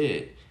type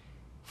shit,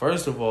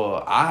 first of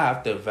all, I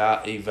have to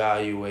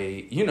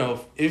evaluate,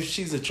 if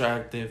she's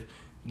attractive,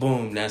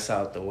 boom, that's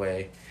out the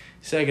way.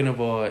 Second of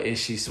all, is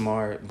she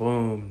smart?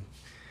 Boom.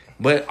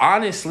 But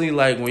honestly,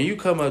 like, when you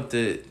come up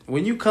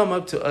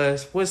to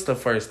us, what's the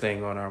first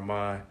thing on our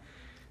mind?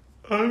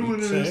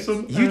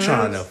 You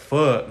trying to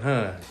fuck,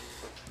 huh?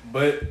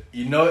 But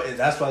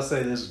that's why I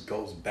say this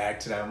goes back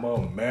to that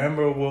moment.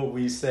 Remember what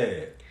we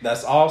said.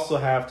 That's also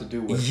have to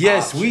do with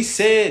Yes,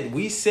 options.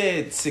 we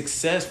said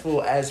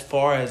successful as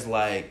far as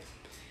like,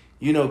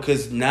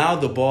 because now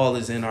the ball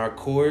is in our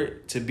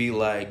court to be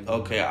like,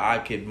 okay, I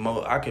could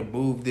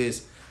move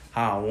this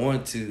how I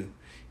want to.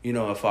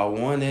 If I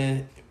want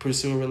to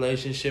pursue a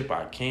relationship,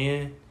 I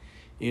can.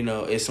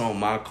 It's on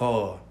my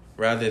call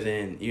rather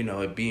than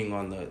it being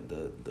on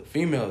the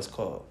female's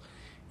call.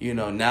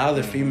 Now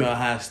the female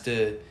has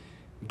to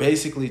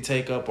basically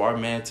take up our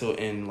mantle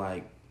in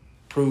like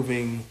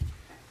proving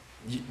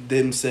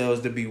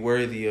themselves to be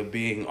worthy of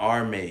being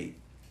our mate.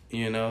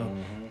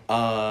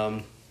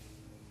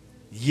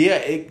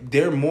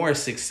 They're more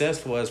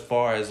successful as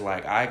far as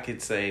like I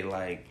could say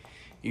like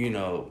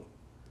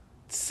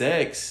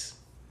sex,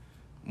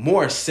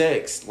 more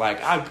sex.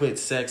 Like I put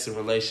sex in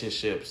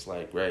relationships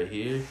like right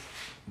here,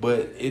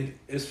 but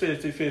It's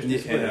 50-50. Yeah. You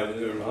can't have a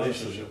good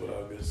relationship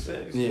without good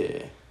sex.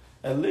 yeah.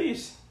 At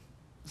least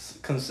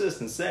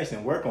consistent sex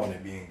and work on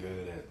it being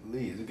good. At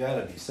least there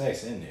gotta be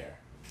sex in there.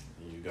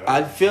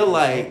 I feel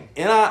like,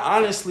 and I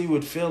honestly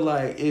would feel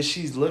like if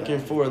she's looking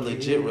for a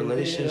legit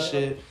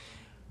relationship,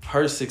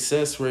 her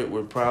success rate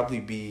would probably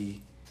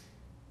be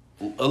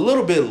a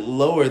little bit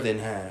lower than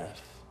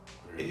half.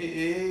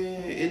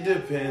 It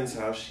depends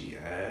how she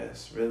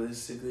asks,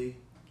 realistically,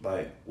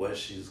 like what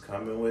she's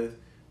coming with.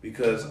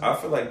 Because I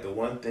feel like the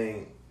one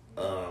thing,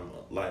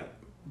 like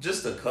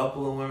just a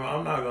couple of women,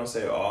 I'm not going to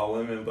say all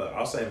women, but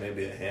I'll say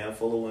maybe a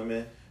handful of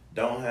women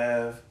don't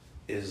have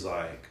is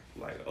like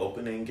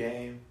opening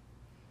game.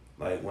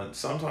 Like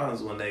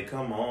sometimes when they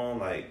come on,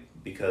 like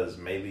because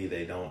maybe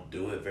they don't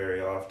do it very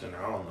often,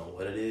 I don't know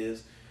what it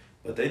is,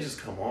 but they just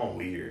come on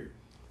weird.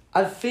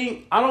 I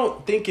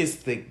don't think it's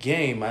the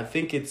game. I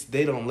think it's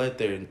they don't let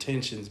their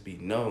intentions be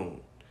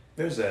known.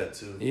 There's that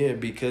too. Yeah,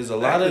 because a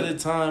lot of the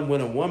time when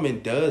a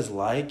woman does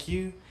like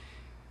you,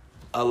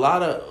 a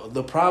lot of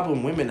the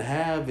problem women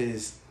have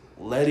is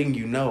letting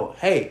you know,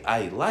 hey,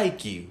 I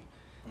like you.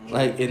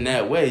 Like in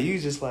that way, you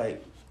just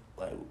like,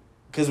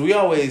 because we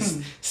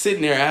always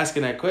sitting there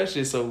asking that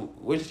question. So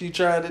what you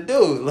trying to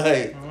do?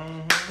 Like,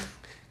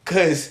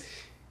 because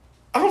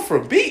I'm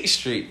from Beach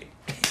Street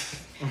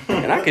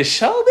and I can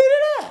show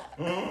it up.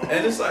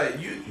 And it's like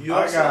you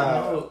I also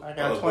got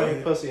know. 20 go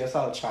ahead. pussy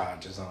assault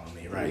charges on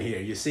me right here.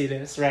 You see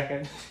this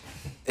record?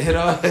 You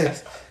know,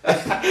 he's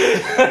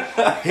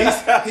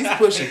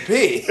pushing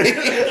P.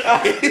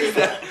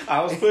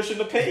 I was pushing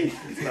the pace.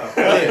 He's not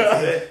playing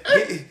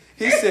today.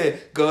 He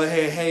said, "Go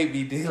ahead, hate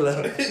me,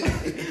 D-Lo."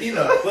 He's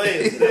not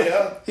playing today.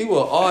 Huh? He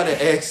want all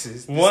the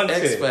X's. One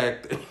X tit.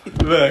 Factor.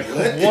 Look,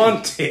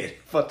 wanted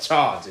for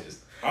charges.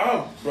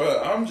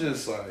 I'm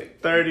just like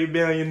 $30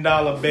 million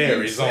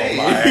berries on Insane.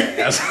 my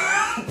ass.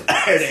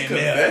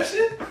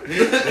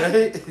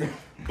 confession.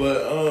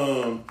 But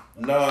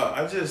nah,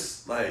 I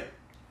just like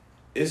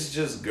it's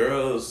just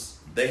girls.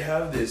 They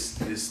have this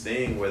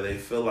thing where they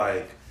feel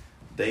like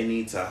they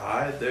need to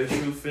hide their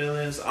true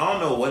feelings. I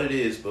don't know what it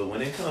is, but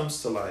when it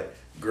comes to like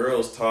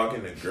girls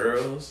talking to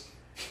girls,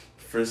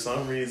 for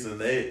some reason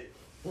they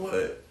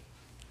what?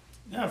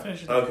 Yeah,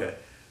 finish it. Okay,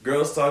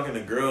 girls talking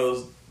to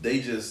girls, they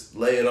just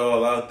lay it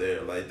all out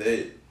there. Like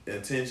they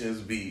intentions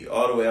be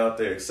all the way out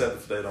there, except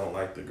if they don't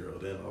like the girl.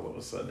 Then all of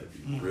a sudden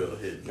it be real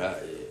hidden. Yeah.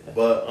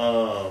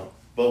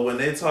 But when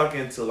they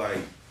talking to like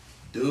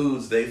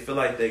dudes, they feel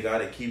like they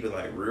gotta keep it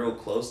like real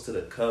close to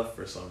the cuff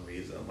for some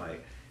reason.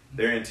 Like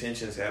their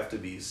intentions have to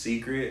be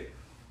secret,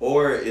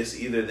 or it's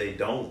either they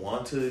don't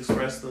want to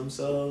express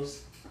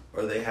themselves,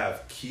 or they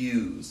have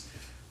cues.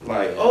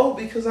 Like, oh,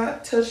 because I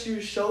touched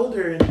your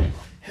shoulder and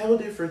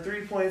held it for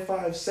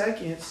 3.5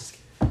 seconds.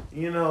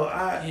 You know,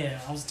 I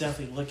was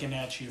definitely looking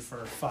at you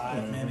for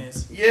 5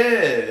 minutes.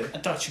 Yeah. I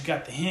thought you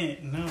got the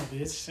hint. No,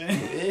 bitch.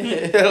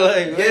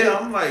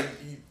 I'm like,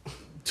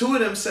 2 of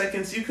them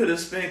seconds you could have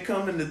spent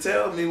coming to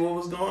tell me what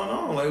was going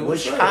on. Like,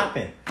 what's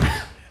popping?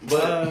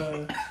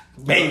 But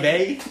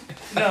baby.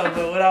 No,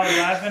 but what I was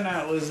laughing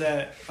at was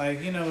that,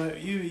 like, you know,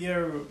 you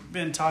ever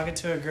been talking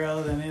to a girl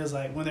and it was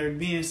like when they're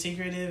being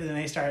secretive and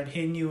they start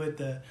hitting you with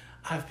the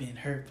 "I've been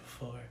hurt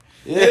before."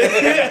 Yeah.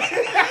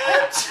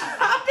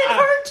 I've been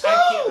hurt too.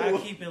 I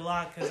keep it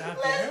locked because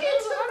I've been hurt.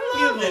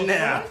 I Give a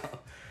now. fuck.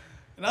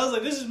 And I was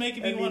like, this is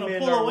making me Every want to man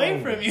pull are away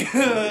wrong. from you.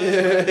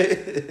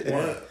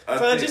 what?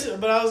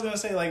 But I was gonna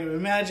say, like,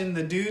 imagine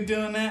the dude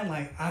doing that.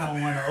 Like, I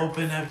don't want to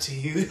open up to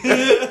you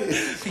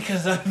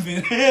because I've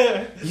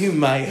been You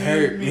might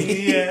hurt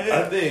me. I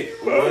Yeah, think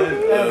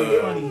that'd be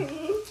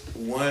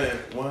funny.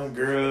 one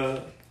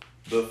girl,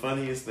 the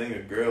funniest thing a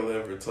girl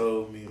ever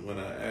told me when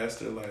I asked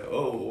her, like,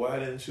 oh, why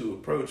didn't you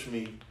approach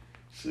me?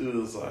 She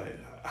was like,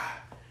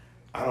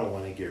 I don't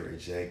want to get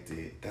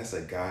rejected. That's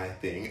a guy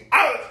thing.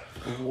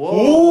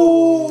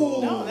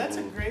 Whoa. No, that's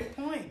a great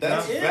point.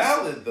 That's It is.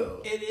 valid,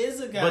 though. It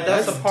is a guy. But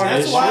that's a part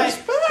That's of why.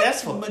 disrespect.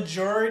 That's the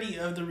majority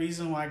of the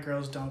reason why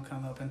girls don't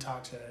come up and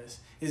talk to us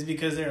is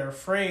because they're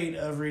afraid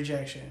of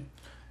rejection.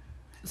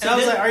 And I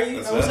was like, "Are you?"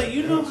 That's I was valid. like,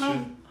 "You know Yeah, how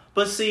sure.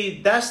 But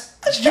see, that's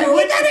you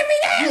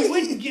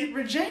wouldn't get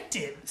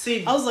rejected."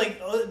 see. I was like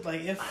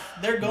if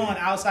they're going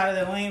outside of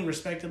their lane,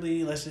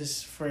 respectively, let's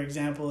just, for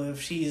example,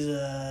 if she's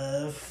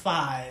a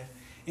 5,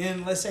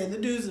 and let's say the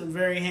dude's a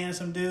very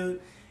handsome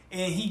dude,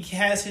 and he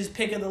has his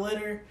pick of the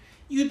litter,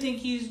 you think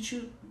he's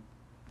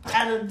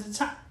out of the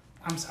time?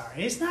 I'm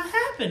sorry, it's not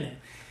happening.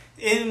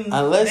 And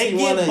Unless they you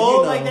get wanna,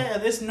 bold you like know.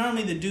 that. It's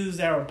normally the dudes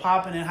that were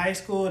popping in high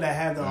school that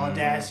have the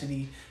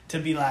audacity to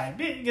be like,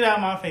 "Get out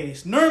of my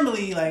face."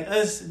 Normally, like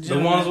us, The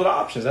gentlemen- ones with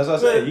options. That's what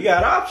I said. You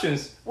got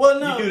options. well,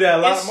 no, You do that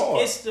a lot it's,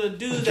 more. It's the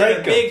dudes that are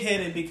Draco. big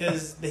headed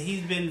because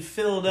he's been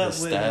filled up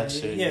The with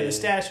stature, yeah. the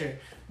stature.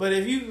 But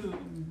if you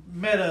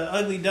met a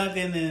ugly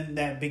Duncan and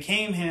that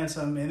became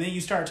handsome, and then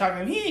you start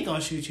talking, he ain't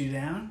gonna shoot you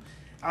down.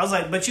 I was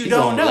like, but you He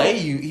don't gonna know. lay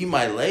you. He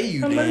might lay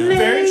you down.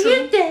 Very you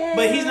true. down.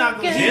 But he's not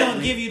gonna. He Yeah.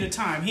 don't give you the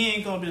time. He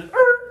ain't gonna be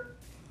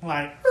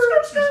like.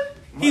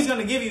 He's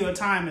gonna give you a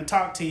time and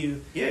talk to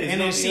you, Yeah, he's and gonna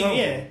then be see. humble.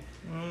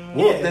 Yeah,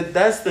 Well,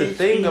 that's the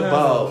thing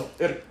about.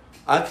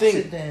 I think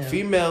Sit down.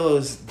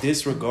 females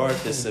disregard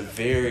the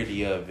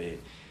severity of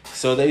it,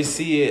 so they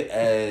see it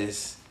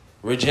as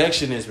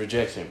rejection is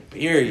rejection.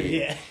 Period.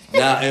 yeah.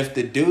 Now, if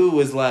the dude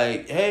was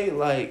like, "Hey,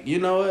 like, you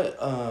know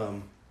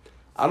what?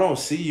 I don't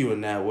see you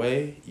in that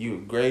way.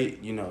 You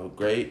great,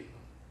 great.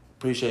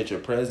 Appreciate your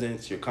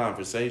presence, your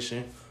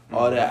conversation,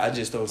 all that. I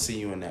just don't see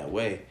you in that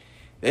way."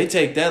 They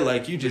take that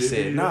like you just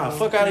said. Nah,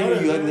 fuck out of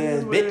here, you ugly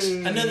ass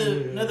bitch.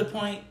 Another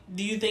point.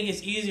 Do you think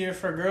it's easier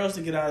for girls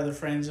to get out of the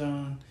friend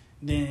zone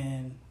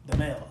than the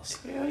males?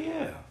 Hell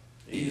yeah.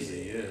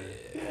 Easy,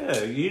 yeah.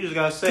 Yeah, you just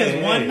gotta Because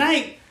say, one hey,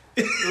 night,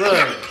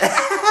 look.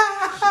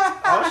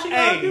 All she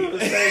gotta Hey. do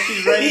is say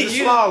she's ready to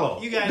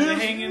swallow. you guys are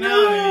hanging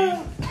out.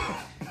 And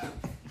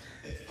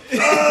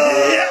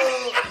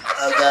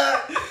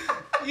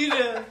you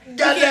know, you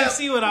can't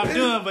see what I'm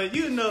doing, but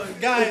you know,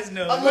 guys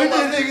know. What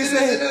that nigga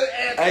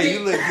say? Hey, you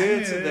look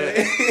good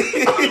today.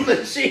 I'm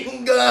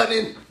machine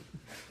gunning.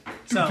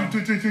 So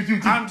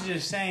I'm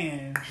just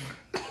saying,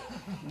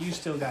 you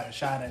still got a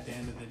shot at the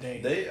end of the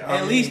day.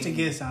 At least to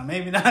get some,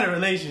 maybe not a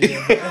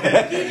relationship.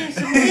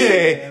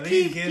 At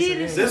least get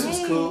some. This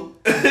was cool.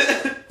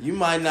 You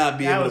might not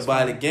be That able was to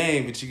buy the fun.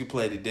 game, but you can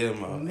play the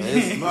demo.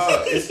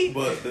 It's-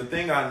 But the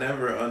thing I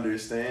never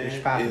understand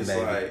It's poppin', is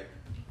baby. like,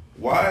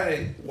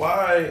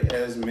 why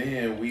as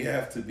men we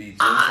have to be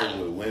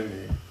gentle with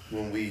women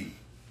when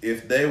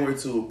if they were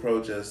to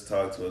approach us,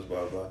 talk to us,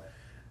 blah blah.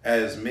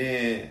 As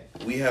men,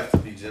 we have to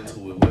be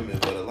gentle with women,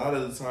 but a lot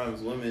of the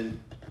times women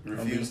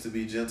refuse to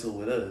be gentle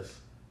with us.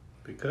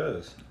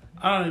 Because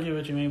I don't get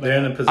what you mean by they're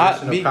in a that.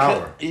 position of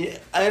power. Yeah,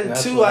 and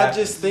That's two, what I happens.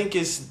 just think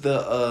it's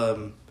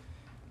the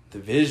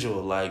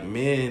visual. Like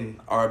men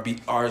are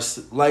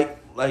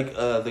like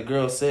the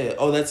girl said.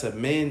 Oh, that's a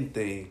men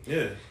thing.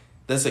 Yeah.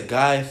 That's a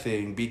guy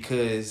thing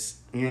because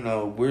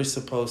we're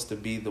supposed to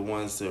be the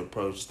ones to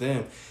approach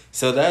them.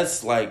 So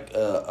that's like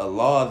a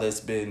law that's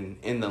been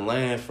in the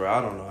land for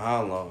I don't know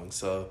how long.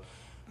 So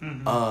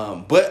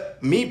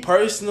But me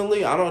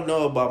personally, I don't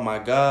know about my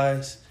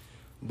guys,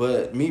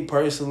 but me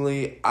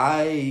personally,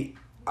 I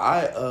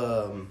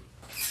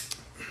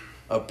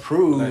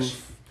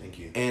approve. Thank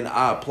you. And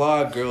I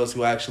applaud girls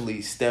who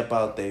actually step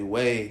out their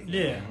way.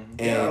 Yeah.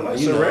 And like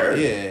you know,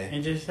 sorority.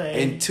 And just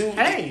say, and two,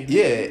 hey.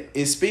 yeah,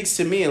 it speaks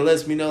to me and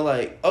lets me know,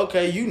 like,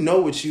 okay, you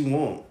know what you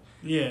want.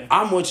 Yeah.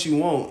 I'm what you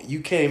want.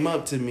 You came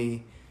up to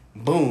me,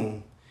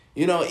 boom.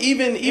 You know,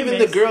 even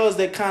the girls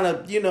that kind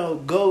of, you know,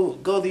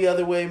 go the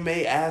other way,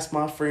 may ask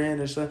my friend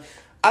or something.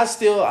 I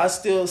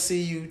still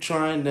see you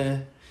trying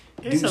to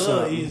It's do a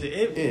something. little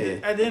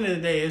easy. At the end of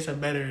the day, it's a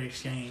better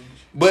exchange.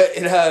 But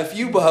if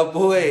you my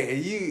boy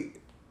and you,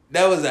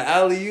 that was an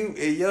alley-oop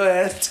and your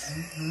ass.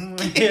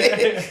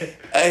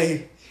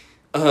 Hey,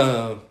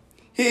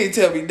 he didn't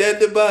tell me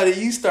nothing about it.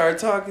 You start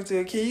talking to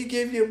him. Can you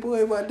give your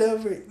boy my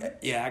number?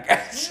 Yeah, I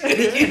got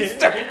you. You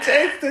start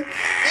texting.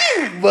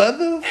 You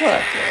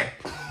motherfucker.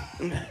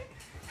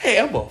 Hey,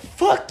 I'm gonna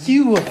fuck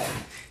you up.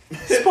 You're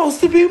supposed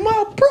to be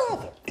my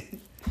brother.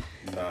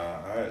 Nah,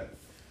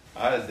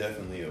 I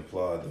definitely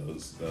applaud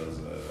those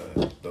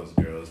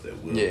girls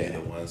that will be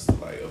the ones to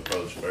like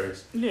approach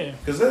first. Yeah,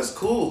 because that's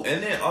cool.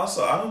 And then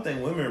also, I don't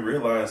think women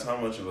realize how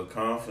much of a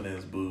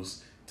confidence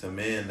boost to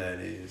men that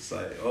is.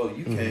 Like, oh,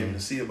 you came to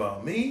see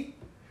about me.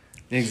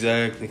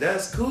 Exactly.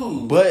 That's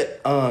cool.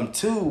 But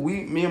too,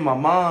 me and my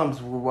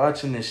moms were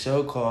watching this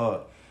show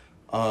called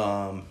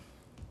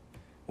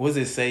what does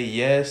it say?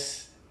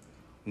 Yes,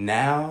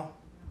 Now.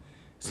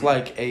 It's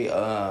like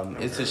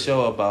it's a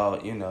show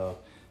about, you know,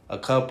 a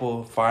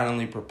couple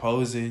finally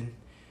proposing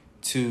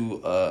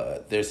to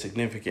their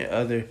significant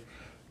other,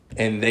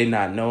 and they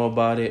not know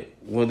about it.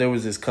 Well, there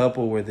was this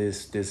couple where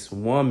this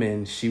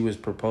woman, she was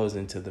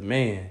proposing to the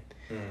man.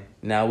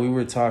 Now we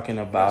were talking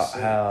about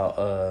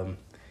how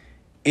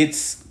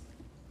it's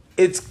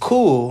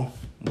cool,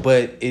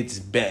 but it's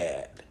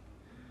bad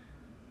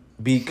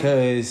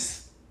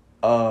because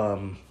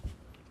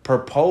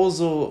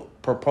proposal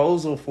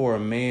for a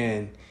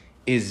man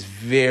is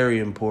very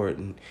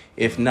important,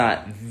 if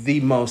not the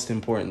most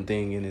important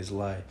thing in his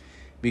life.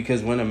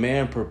 Because when a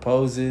man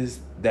proposes,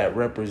 that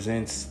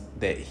represents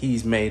that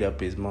he's made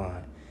up his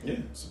mind. Yeah,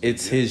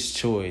 it's his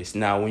choice.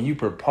 Now, when you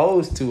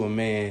propose to a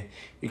man,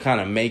 you're kind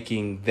of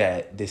making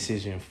that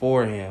decision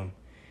for him.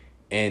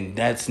 And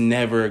that's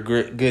never a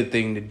good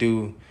thing to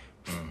do,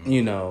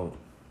 you know,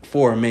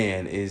 for a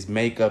man, is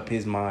make up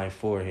his mind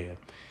for him.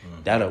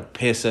 That'll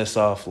piss us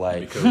off,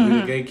 like, because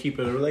we're the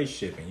gatekeeper of the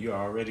relationship, and you're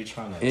already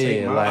trying to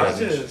take my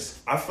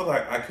I feel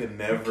like I could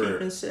never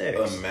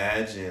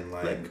imagine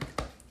like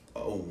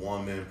a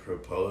woman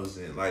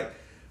proposing. Like,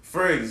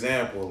 for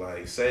example,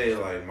 like say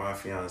like my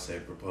fiance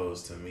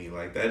proposed to me,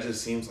 like that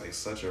just seems like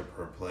such a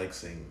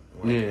perplexing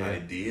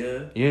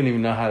idea. You don't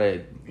even know how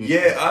to.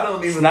 Yeah, I don't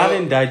even. It's not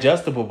in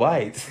digestible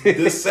bites.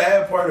 The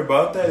sad part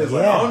about that is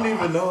like I don't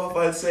even know if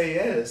I'd say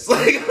yes.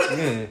 Like,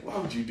 why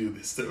would you do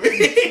this to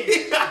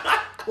me?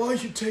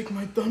 Why'd you take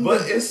my thunder?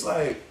 But it's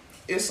like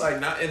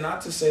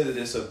not to say that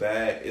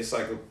it's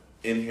like a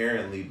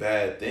inherently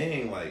bad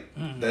thing. Like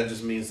that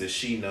just means that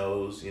she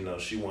knows, you know,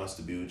 she wants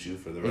to be with you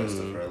for the rest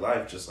of her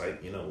life, just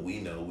like, you know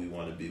we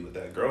want to be with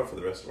that girl for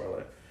the rest of our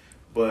life.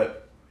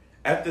 But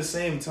at the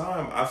same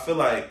time, I feel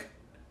like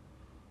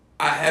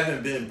I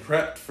haven't been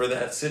prepped for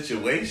that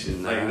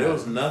situation. Like there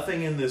was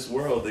nothing in this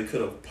world that could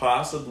have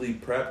possibly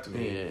prepped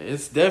me. Yeah,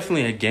 it's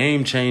definitely a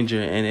game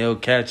changer, and it'll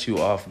catch you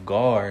off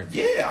guard.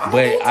 Yeah,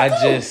 but I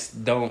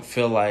just don't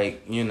feel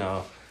like, you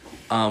know,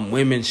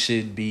 women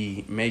should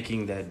be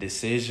making that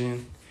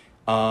decision.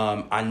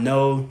 I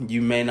know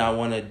you may not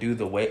want to do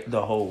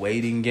the whole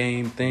waiting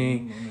game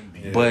thing,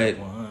 but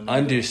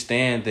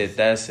understand that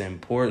that's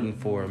important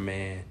for a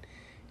man,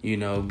 you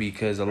know,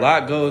 because a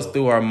lot goes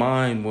through our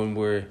mind when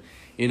we're,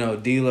 you know,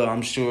 Dila,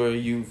 I'm sure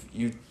you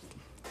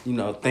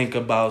know, think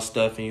about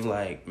stuff and you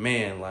like,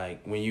 man,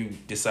 like when you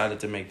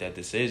decided to make that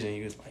decision,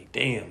 you was like,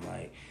 damn,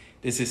 like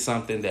this is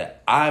something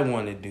that I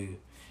want to do,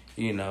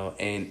 you know,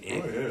 and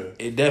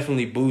it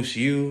definitely boosts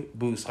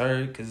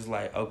her, because it's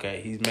like,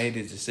 okay, he's made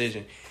his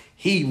decision.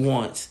 He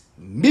wants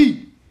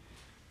me.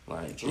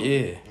 Like,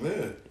 yeah.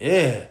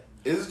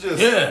 It's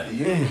just,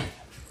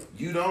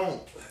 you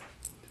don't,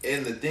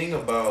 and the thing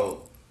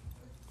about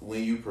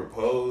when you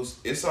propose,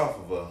 it's off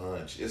of a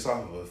hunch. It's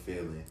off of a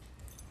feeling.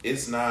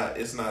 It's not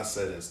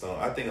set in stone.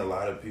 I think a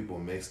lot of people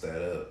mix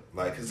that up.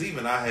 Like, because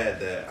even I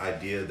had that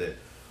idea that,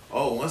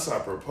 oh, once I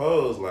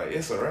propose, like,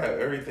 it's a wrap.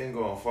 Everything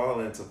gonna fall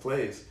into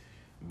place.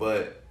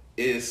 But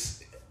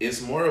it's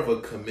more of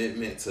a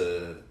commitment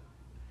to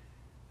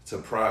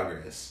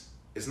progress.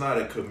 It's not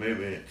a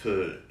commitment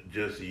to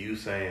just you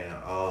saying,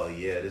 oh,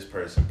 yeah, this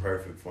person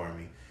perfect for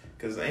me.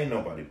 Because ain't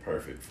nobody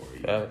perfect for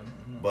you.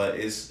 But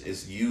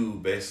it's you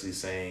basically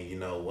saying, you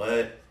know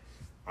what?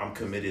 I'm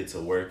committed to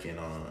working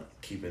on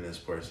keeping this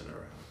person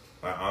around.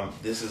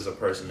 Like this is a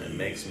person that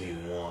makes me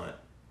want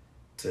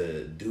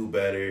to do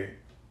better,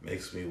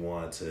 makes me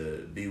want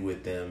to be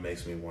with them,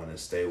 makes me want to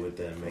stay with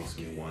them, makes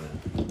me want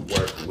to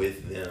work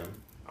with them.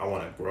 I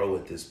want to grow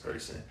with this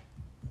person.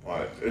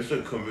 Like, it's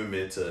a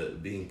commitment to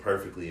being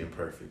perfectly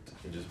imperfect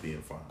and just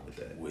being fine with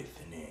that. With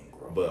an end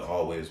growth. But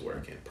always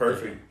working.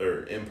 Perfect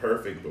or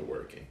imperfect, but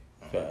working.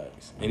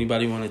 Facts.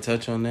 Anybody want to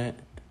touch on that?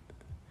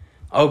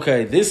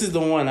 Okay, this is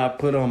the one I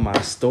put on my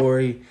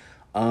story.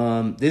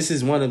 This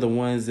is one of the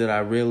ones that I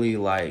really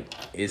like.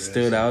 It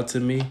stood out to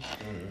me.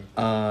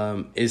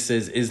 It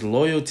says, "Is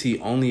loyalty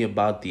only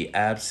about the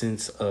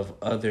absence of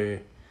the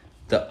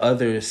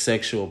other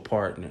sexual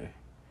partner?"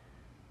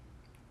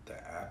 The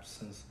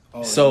absence.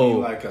 Oh, So- you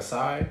mean like a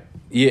side?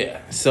 Yeah.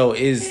 So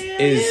is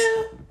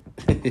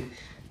The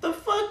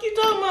fuck you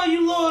talking about?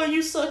 You loyal?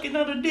 You sucking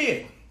on a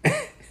dick?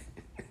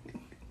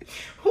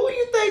 Who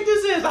you think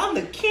this is? I'm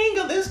the king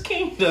of this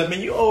kingdom,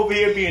 and you over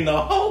here being the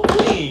whole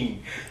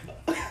queen.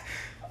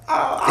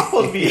 I'm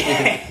supposed to be.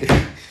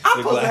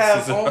 I'm supposed to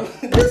have.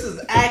 This is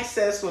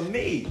access for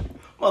me,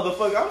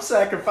 motherfucker. I'm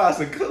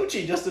sacrificing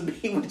coochie just to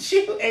be with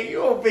you, and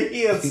you over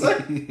here,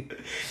 son.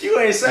 You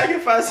ain't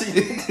sacrificing.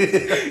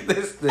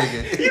 this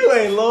nigga? You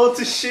ain't loyal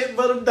to shit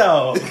but a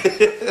dog.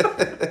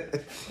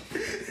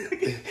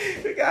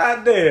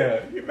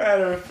 Goddamn. You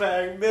matter of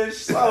fact, bitch,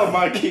 swallow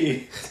my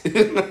key.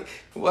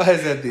 Why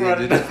is that the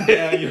Run it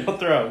down your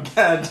throat.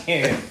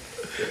 Goddamn.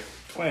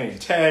 Twang,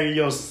 tag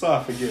your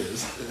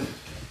esophagus.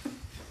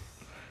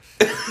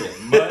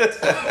 Mutt.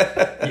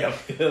 You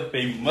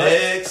filthy mutt.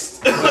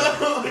 Next.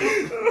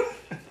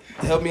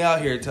 Help me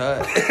out here,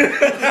 Todd.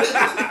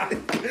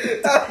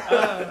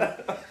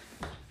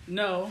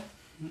 No.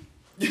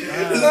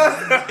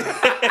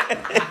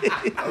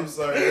 I'm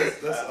sorry,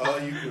 that's all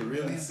you could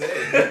really say.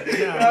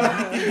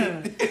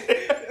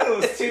 That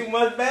was too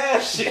much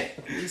bad shit.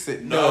 You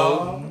said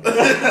No.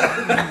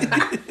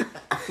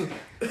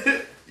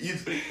 You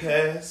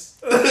pass.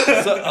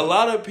 So a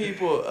lot of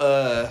people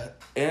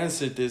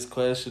answered this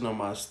question on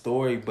my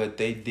story, but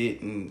they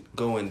didn't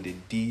go into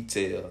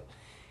detail.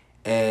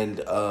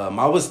 And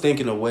I was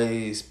thinking of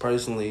ways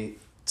personally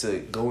to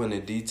go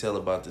into detail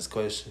about this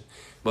question.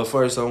 But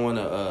first, I want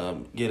to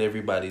get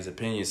everybody's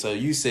opinion. So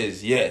you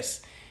says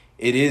yes,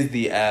 it is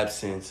the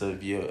absence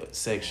of your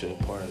sexual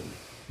partner.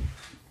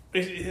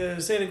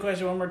 Say the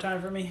question one more time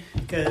for me,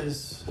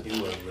 because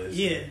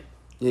yeah,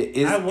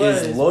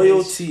 Is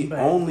loyalty bitch,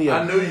 only?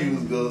 I knew you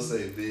was gonna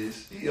say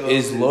bitch.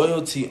 Is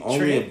loyalty only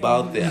Trick.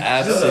 about the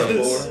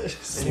absence?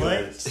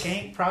 Slut,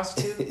 skank,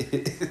 prostitute,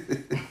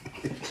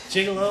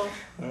 gigolo.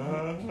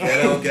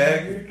 Ghetto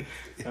gagger.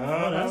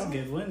 Oh, that's a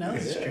good one. That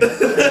was I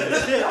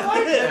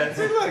like that.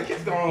 See, look,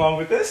 keep going along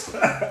with this.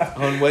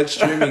 On what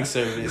streaming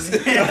service?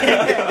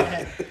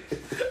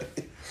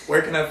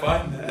 Where can I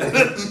find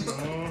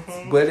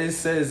that? But it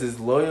says, is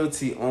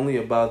loyalty only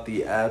about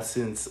the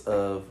absence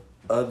of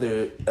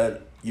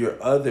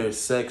your other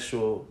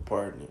sexual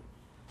partner?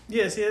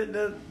 Yes, yeah,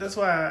 that's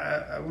why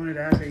I wanted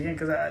to ask it again,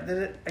 because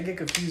I get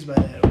confused by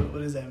that.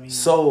 What does that mean?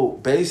 So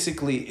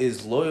basically,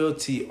 is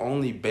loyalty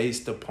only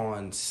based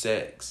upon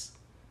sex?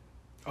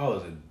 Oh,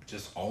 is it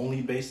just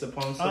only based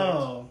upon sex?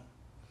 Oh,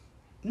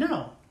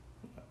 no.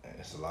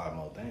 It's a lot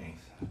more things.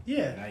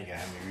 Yeah. Now you got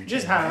me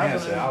Just how I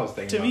answer. I was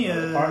thinking to me,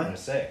 about partner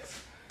sex.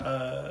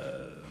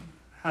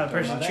 How the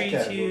person About that treats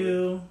category.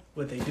 you,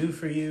 what they do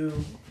for you,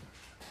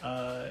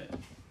 et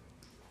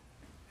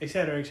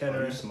cetera, et Oh, you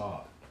cetera.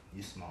 smart.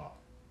 You smart.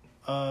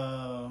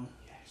 Uh,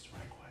 Yeah, it's the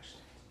right question.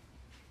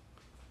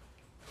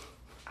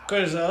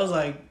 Cause I was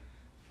like,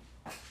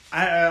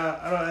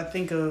 I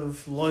think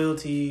of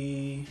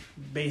loyalty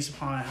based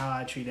upon how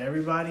I treat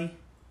everybody.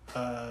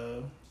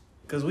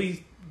 Cause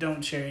we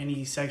don't share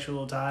any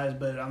sexual ties,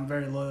 but I'm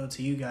very loyal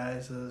to you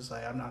guys. So it's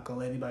like I'm not gonna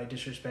let anybody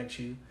disrespect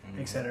you,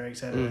 et cetera, et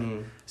cetera.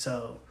 Mm-hmm.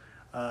 So,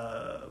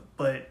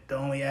 but the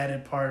only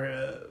added part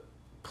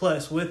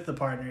plus with the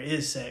partner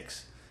is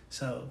sex.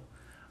 So,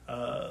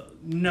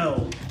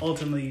 no,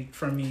 ultimately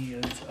for me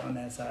it's on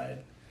that side.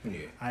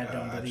 Yeah, I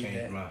don't believe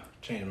changed that.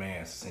 Changed my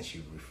answer since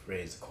you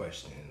rephrased the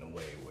question in a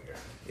way where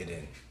it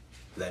didn't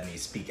let me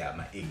speak out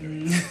my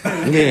ignorance.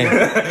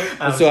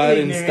 Yeah. So I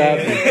didn't stop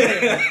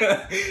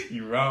you.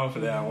 You wrong for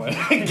that one.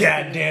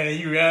 God damn it,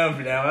 you wrong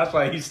for that one. That's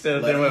why he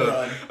stood Let there him with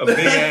run. a big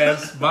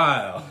ass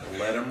smile.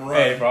 Let him run.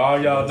 Hey, for all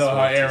y'all know how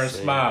what you Aaron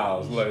say.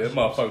 smiles. Look, this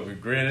motherfucker be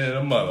grinning at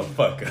a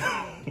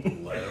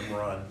motherfucker. Let him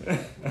run.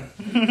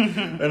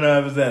 And no,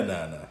 it was that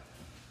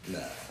nah.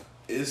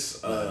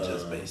 It's Not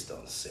just based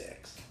on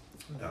sex.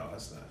 No,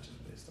 it's not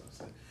just based on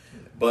sex.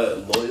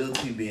 But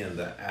loyalty being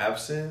the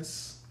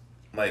absence.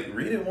 Like,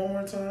 read it one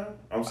more time.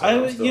 I'm sorry.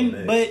 I'm still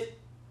mixed. But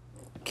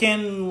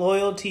can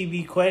loyalty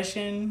be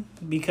questioned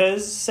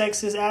because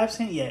sex is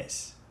absent?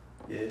 Yes,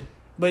 Yeah.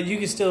 but you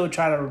can still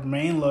try to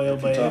remain loyal.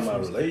 If But you're talking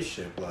about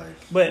relationship,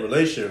 But-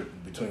 relationship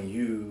between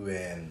you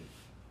and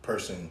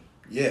person,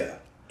 yeah,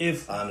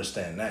 if I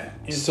understand that.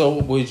 So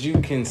would you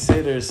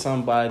consider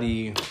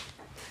somebody?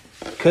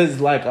 Because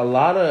like a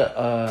lot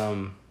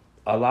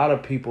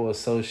of people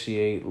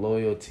associate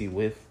loyalty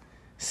with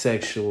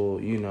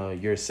sexual,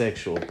 your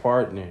sexual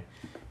partner,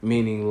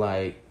 meaning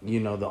like,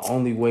 the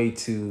only way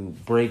to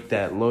break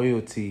that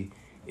loyalty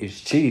is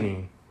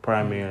cheating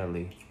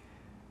primarily.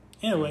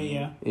 in a way,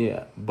 yeah.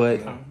 Yeah,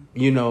 but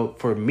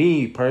for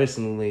me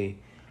personally,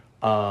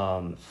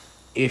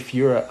 if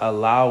you're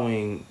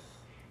allowing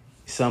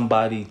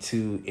somebody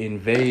to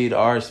invade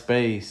our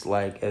space,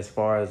 like as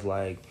far as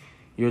like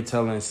you're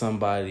telling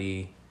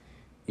somebody,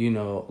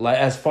 like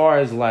as far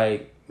as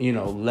like,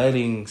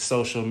 letting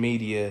social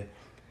media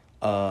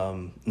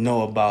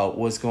know about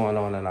what's going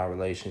on in our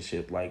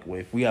relationship. Like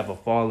if we have a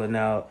falling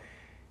out,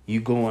 you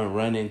go and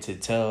run in to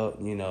tell,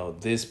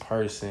 this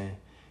person,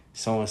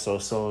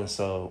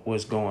 so-and-so,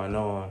 what's going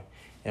on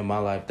in my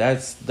life.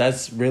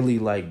 That's really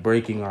like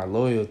breaking our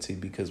loyalty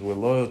because we're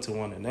loyal to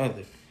one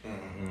another.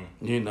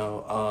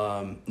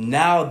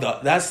 Now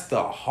that's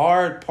the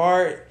hard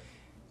part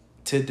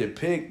to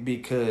depict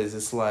because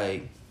it's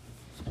like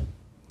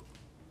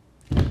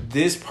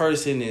this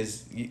person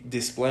is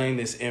displaying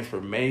this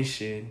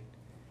information,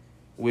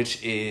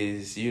 which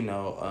is,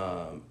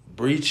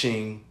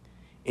 breaching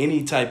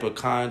any type of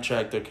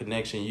contract or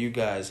connection you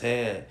guys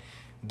had.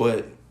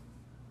 But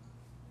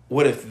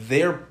what if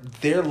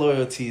their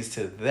loyalty is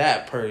to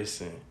that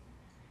person,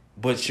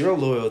 but your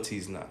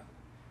loyalty's not?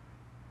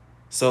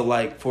 So,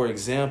 like, for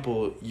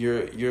example,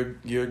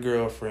 your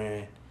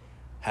girlfriend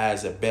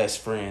has a best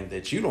friend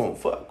that you don't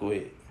fuck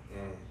with.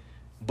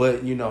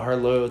 But, her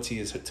loyalty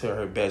is to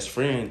her best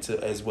friend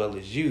as well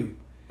as you.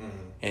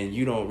 And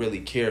you don't really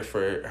care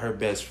for her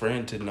best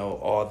friend to know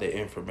all the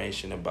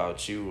information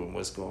about you and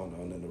what's going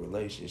on in the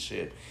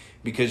relationship.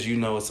 Because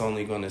it's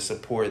only going to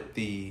support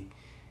the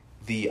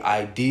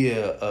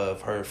idea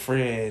of her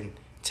friend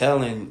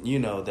telling,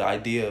 the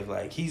idea of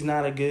like, he's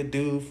not a good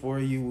dude for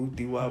you,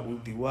 whoop-de-wop,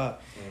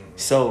 whoop-de-wop.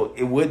 So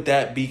would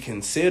that be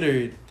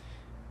considered,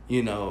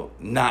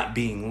 not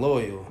being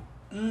loyal?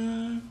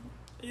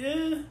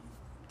 Yeah,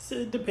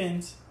 it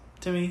depends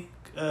to me.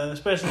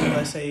 Especially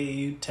let's say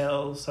you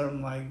tell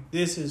something like,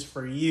 this is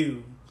for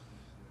you.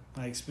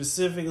 Like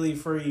specifically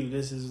for you.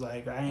 This is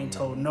like, I ain't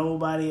told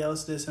nobody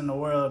else this in the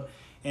world.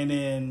 And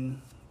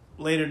then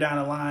later down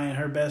the line,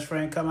 her best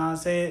friend come out and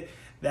say it.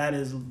 That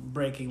is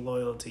breaking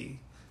loyalty.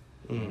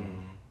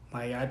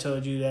 Like I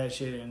told you that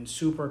shit in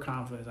super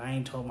confidence. I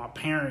ain't told my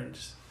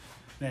parents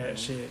that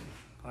shit.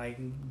 Like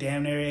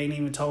damn near ain't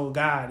even told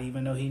God,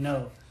 even though he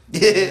know.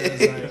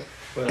 Like,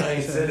 but I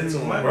ain't said it to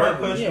my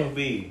question would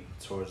be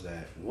towards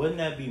that. Wouldn't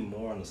that be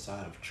more on the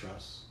side of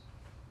trust?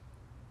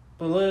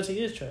 But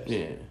loyalty is trust.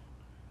 Yeah.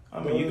 I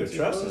mean, you could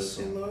trust us.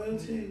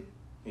 Loyalty.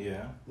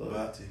 Yeah.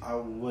 Loyalty. But I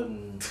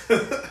wouldn't,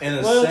 in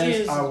a Loyalty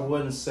sense, I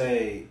wouldn't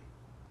say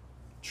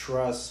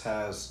trust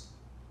has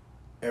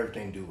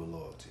everything to do with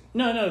loyalty.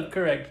 No,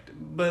 correct.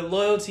 But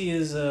loyalty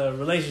is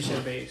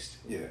relationship based.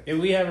 Yeah. If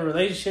we have a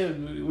relationship,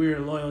 we're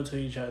loyal to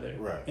each other.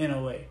 Right. In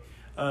a way.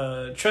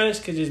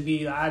 Trust could just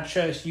be, I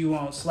trust you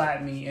won't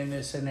slap me in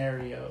this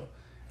scenario.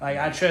 Like,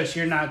 I trust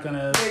you're not going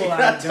to pull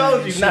out I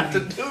told you not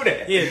to do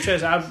that. Yeah,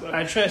 trust.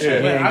 I trust you,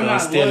 but I'm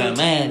not loyal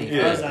to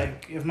you. I was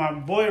like, if my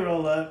boy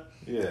roll up,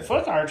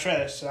 fuck our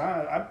trust. So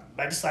I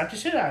just slap the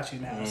shit out you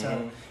now.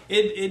 So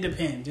it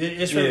depends.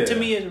 It's to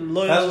me, it's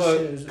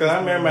loyalty. Because I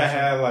remember I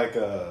had like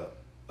a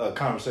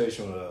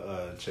conversation with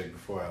a chick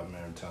before. I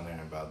remember telling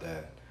her about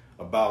that,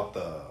 about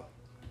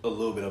a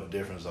little bit of a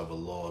difference of a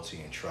loyalty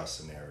and trust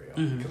scenario.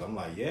 Because I'm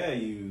like,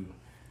 you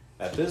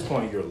at this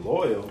point you're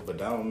loyal, but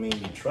that don't mean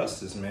you trust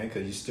this man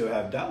because you still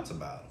have doubts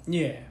about him.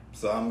 Yeah.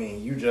 So I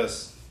mean, you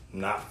just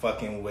not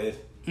fucking with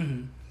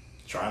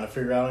trying to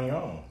figure out on your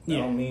own. That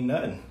don't mean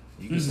nothing.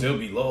 You can still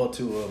be loyal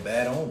to a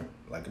bad owner,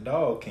 like a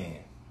dog can.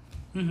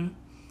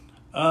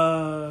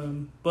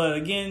 But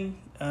again,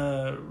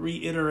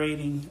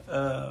 reiterating,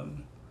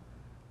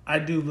 I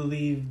do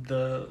believe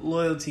the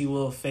loyalty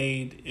will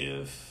fade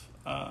if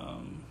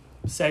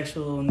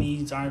sexual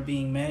needs aren't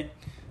being met.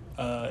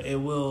 It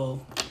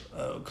will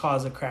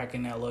cause a crack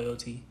in that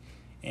loyalty,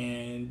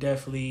 and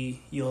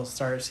definitely you'll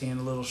start seeing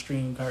a little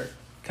stream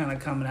kind of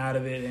coming out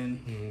of it,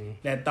 and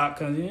that thought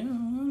comes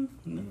in.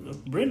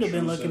 Brenda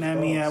been looking at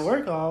me at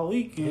work all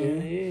week,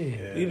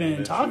 and we've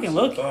been talking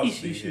low key.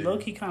 She low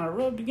key kind of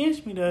rubbed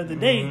against me the other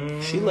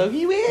day. She low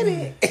key with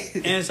it,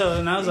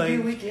 and I was like,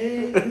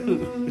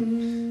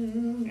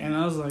 and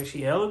I was like,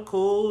 she hella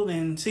cool.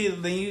 And see,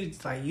 then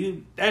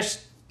you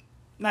that's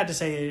not to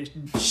say it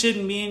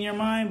shouldn't be in your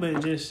mind, but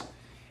it just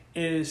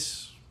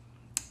is.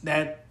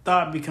 That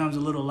thought becomes a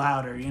little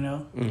louder,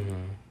 Yeah.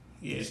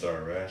 You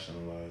start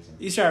rationalizing.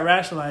 You start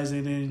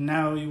rationalizing, and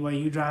now when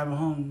you driving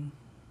home,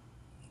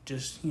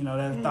 just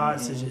that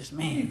thoughts is just,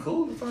 man.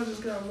 Cool if I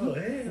just got a little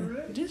head,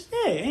 right? Just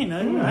ain't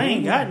nothing. I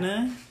ain't got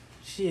none.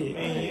 Shit,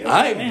 man,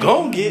 I ain't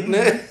gonna get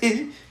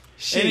nothing.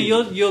 Shit. And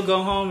then you'll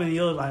go home and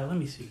you'll like, let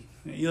me see.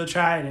 You'll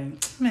try it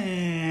and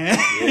man,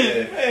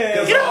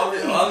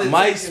 all it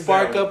might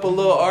spark up a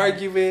little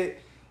argument.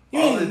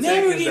 All it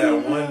takes is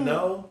that one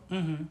no,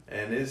 and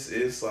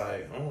it's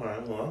like, all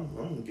right, well, I'm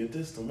gonna get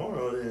this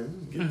tomorrow.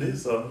 Then get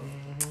this up.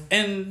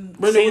 And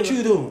Brenda, what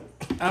you doing?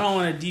 I don't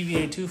want to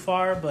deviate too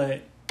far,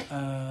 but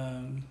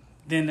then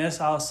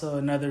that's also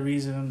another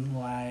reason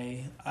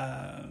why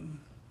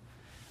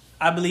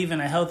I believe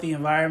in a healthy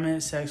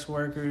environment, sex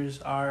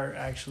workers are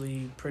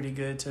actually pretty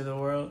good to the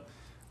world.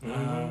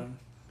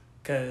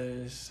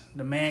 Because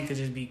the man could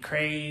just be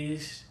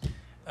crazed.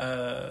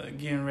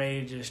 getting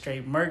ready to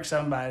straight murk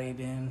somebody,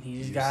 then he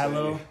just You got a say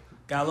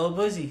little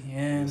pussy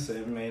and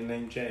Said man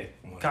named Jay.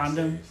 calmed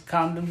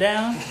him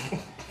down.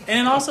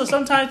 And also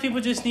sometimes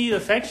people just need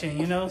affection,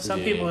 you know.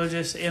 Some people are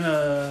just in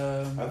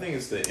I think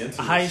it's the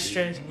intimacy. high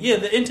stress. Yeah,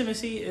 the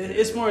intimacy.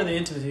 It's more of the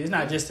intimacy. It's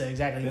not just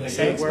exactly the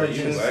sex. We're But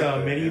in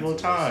some medieval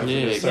times.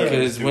 Yeah, for certain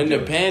because when the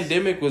due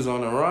pandemic was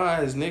on the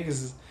rise, niggas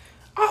is,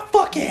 I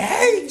fucking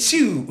hate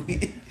you.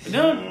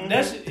 no,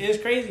 it's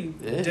crazy.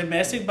 Yeah.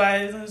 Domestic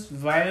violence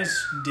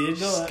did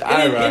go up.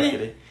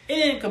 Skyrocketed. It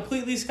didn't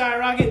completely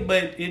skyrocket,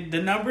 but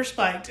the numbers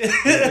spiked.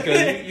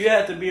 because you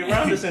have to be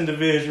around this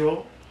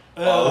individual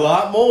a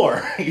lot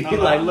more. You're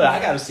like, look, I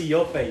got to see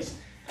your face.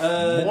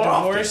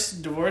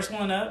 Divorce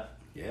went up.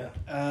 Yeah.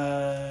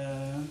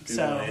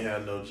 People ain't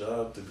had no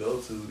job to go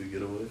to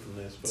get away from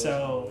this.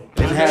 So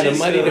Didn't have the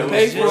money to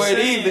pay for it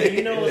saying, either.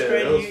 You know what's Yeah,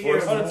 crazy? that was You hear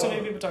forced. Hold on, too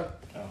many people talk.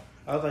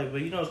 I was like,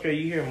 but you know what's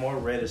crazy? You hear more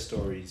Reddit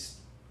stories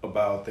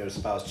about their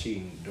spouse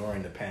cheating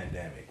during the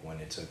pandemic when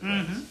it took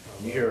place.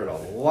 Mm-hmm. You hear it a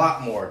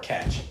lot more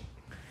catching.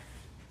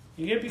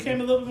 You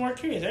became a little bit more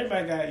curious.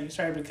 You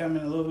started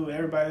becoming a little bit.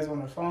 Everybody's on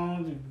their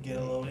phones. You get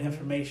a little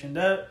information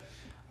up.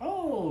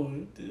 Oh,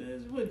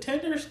 what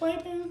Tinder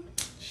swiping?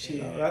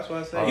 Shit. That's what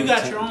I say. You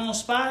got your own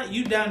spot.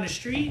 You down the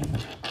street.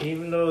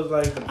 Even though it's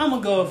like, I'm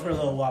gonna go for a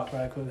little walk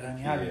right quick,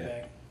 honey. I'll be Yeah.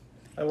 back.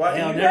 why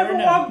Hell, you never never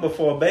know. walked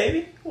before,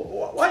 baby?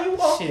 Why you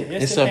walking? Shit,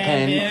 It's the a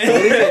pan.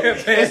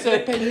 pandemic. It's a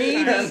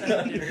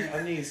panini.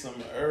 I need some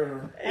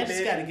herb. I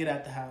just gotta get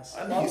out the house.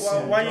 I Why, need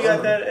some why you got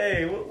herb. that?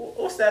 Hey,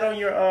 what's that on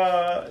your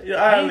I ain't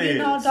eyelids?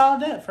 getting all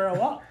dolled up for a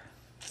walk.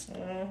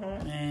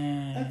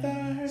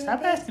 Man,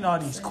 stop asking all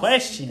these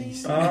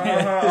questions.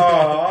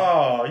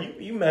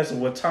 You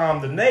messing with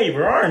Tom the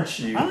neighbor, aren't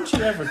you? Why don't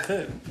you ever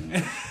cook?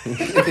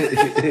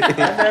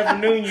 I never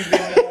knew you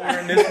been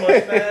ordering this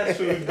much fast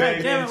food,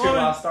 baby, Damn it, until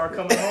woman. I start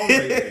coming home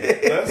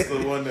lately. That's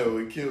the one that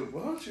would kill.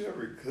 Why don't you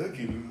ever cook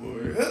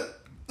anymore?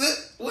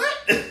 What?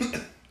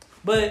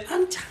 But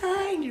I'm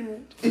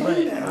tired.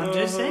 But I'm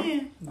just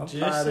saying. I'm just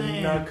tired of you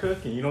saying. not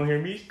cooking. You don't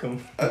hear me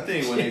come. I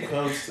think when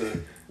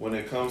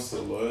it comes to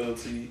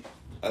loyalty,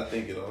 I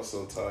think it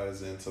also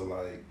ties into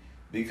like,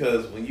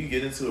 because when you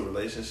get into a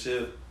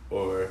relationship,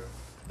 or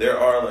there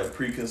are like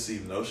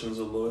preconceived notions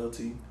of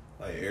loyalty,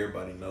 like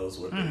everybody knows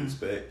what they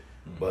expect,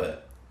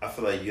 but I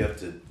feel like you have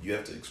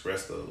to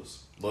express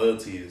those.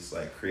 Loyalty is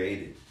like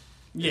created.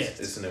 Yes.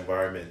 It's an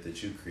environment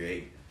that you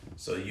create.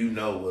 So you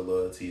know what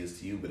loyalty is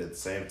to you, but at the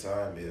same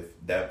time, if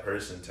that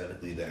person,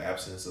 technically the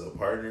absence of a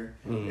partner,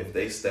 if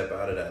they step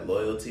out of that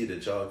loyalty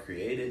that y'all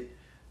created,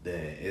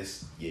 then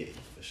it's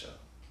for sure.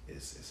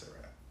 It's a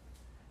wrap.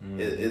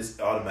 It's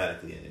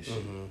automatically an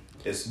issue.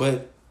 It's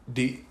But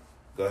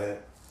go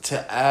ahead.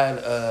 to add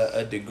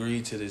a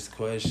degree to this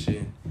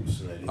question,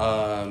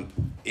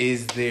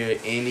 is there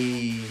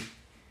any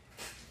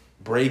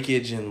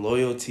breakage in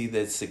loyalty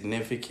that's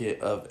significant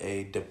of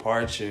a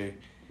departure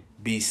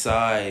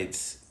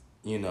besides,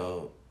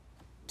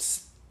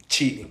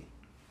 cheating?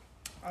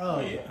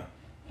 Oh yeah.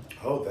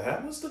 Oh,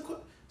 that was the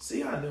question.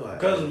 See, I knew I.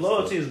 Because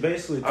loyalty is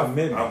basically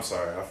commitment. I'm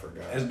sorry, I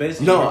forgot. It's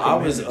basically No, your I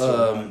was, commitment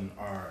to one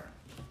or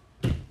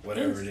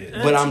whatever it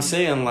is. But I'm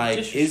saying,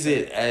 like, is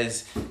it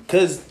as...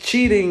 Because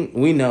cheating,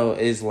 we know,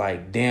 is,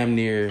 like, damn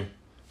near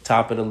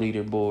top of the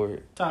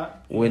leaderboard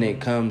Top. when it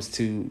comes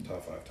to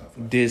Top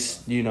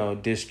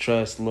five.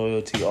 distrust,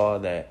 loyalty, all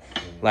that.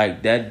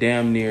 Like, that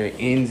damn near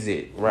ends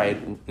it, right?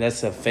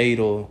 That's a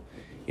fatal,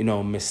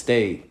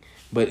 mistake.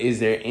 But is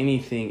there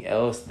anything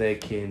else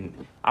that can,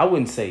 I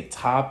wouldn't say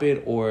top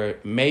it, or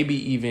maybe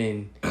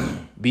even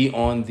be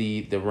on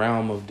the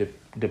realm of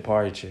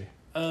departure?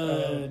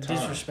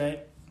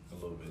 Disrespect. A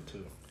little bit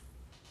too.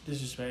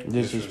 Disrespect.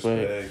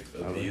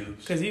 Abuse.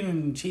 Because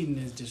even cheating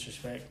is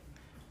disrespect.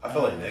 I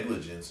feel like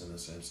negligence in a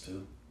sense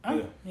too.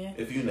 Oh, yeah.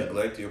 If you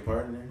neglect your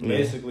partner,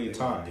 Basically, they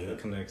time won't do it.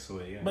 connects to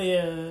it. Yeah. But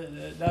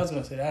yeah, I was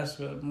gonna say that's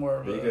more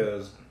of a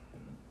Because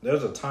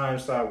there's a time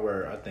slot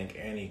where I think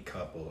any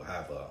couple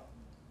have a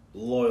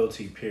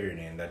loyalty period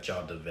in that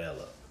y'all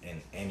develop in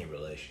any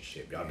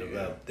relationship. Y'all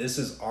develop, this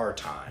is our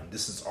time,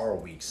 this is our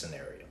weak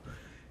scenario.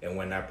 And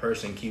when that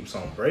person keeps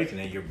on breaking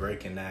it, you're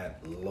breaking that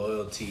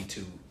loyalty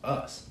to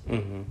us.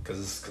 Because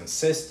it's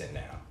consistent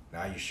now.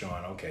 Now you're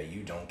showing, okay,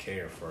 you don't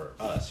care for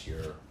us.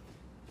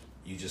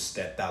 You just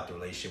stepped out the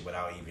relationship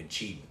without even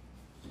cheating.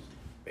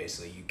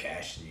 Basically,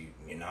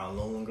 you're no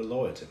longer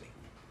loyal to me.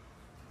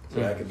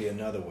 So that could be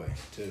another way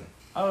too.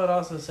 I would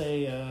also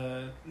say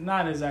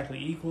not exactly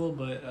equal,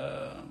 but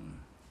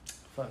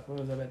what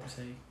was I about to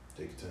say?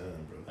 Take your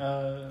time,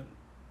 bro.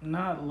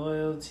 Not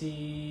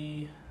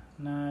loyalty,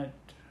 not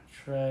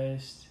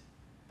trust.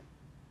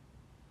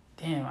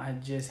 Damn, I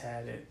just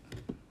had it.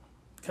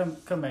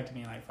 Come back to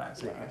me in like 5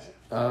 seconds.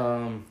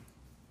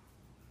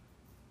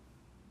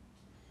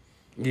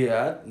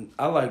 Yeah,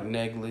 I like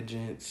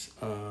negligence,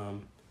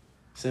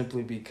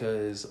 simply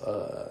because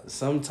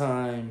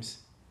sometimes,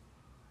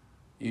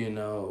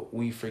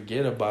 we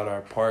forget about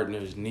our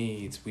partner's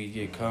needs. We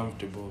get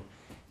comfortable.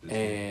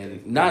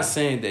 And not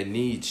saying that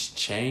needs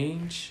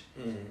change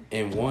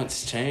and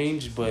wants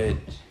change, but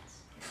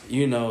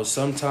you know,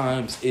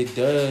 sometimes it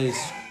does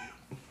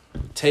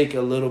take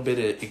a little bit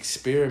of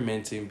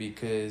experimenting,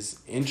 because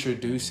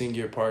introducing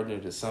your partner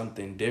to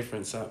something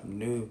different, something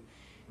new,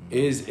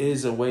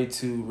 is a way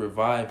to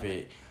revive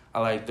it. I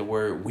like the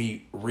word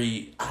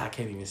I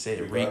can't even say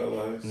it.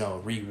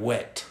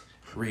 Re-wet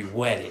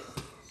it.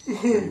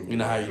 You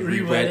know how you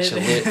re-wet your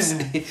lips?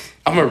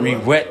 I'm gonna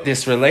re-wet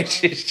this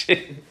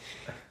relationship.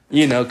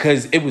 You know,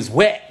 because it was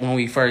wet when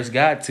we first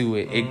got to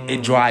it.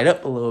 It dried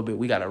up a little bit.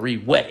 We gotta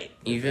re-wet it.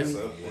 You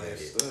feel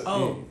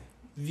me?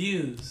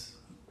 Views.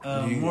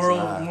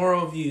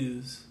 Moral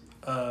views.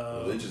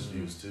 Religious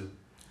views too.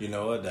 You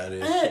know what that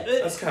is?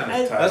 That's kind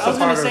of. I was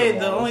gonna say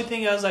the only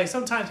thing I was like,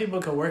 sometimes people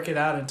could work it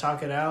out and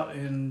talk it out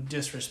and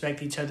just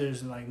respect each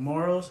other's like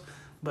morals.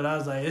 But I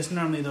was like, it's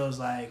normally those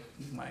like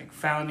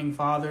founding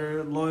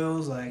father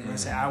loyals. Like,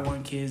 let's say I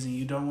want kids and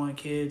you don't want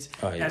kids.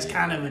 That's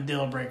kind of a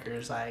deal breaker.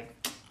 It's like,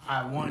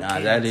 I want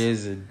kids. That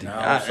is a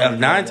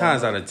 9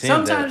 times out of 10.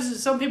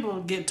 Sometimes some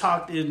people get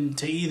talked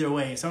into either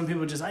way. Some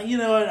people just like, you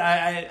know what,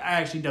 I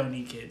actually don't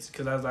need kids,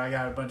 because I was like, I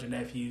got a bunch of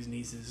nephews,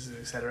 nieces,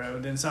 etc.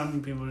 But then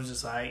some people are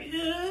just like,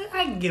 yeah,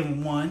 I can give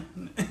them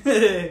one.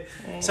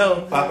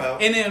 So Pop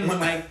out. And then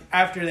like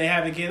after they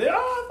have a kid, they're,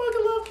 I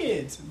fucking love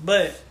kids.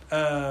 But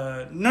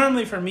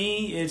normally for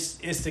me, it's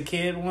the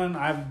kid one.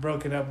 I've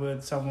broken up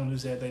with someone who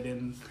said they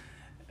didn't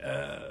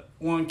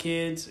want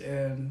kids,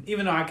 and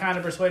even though I kind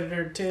of persuaded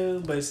her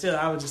to, but still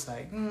I was just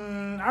like,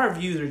 our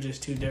views are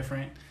just too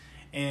different,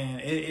 and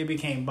it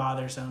became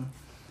bothersome.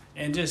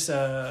 And just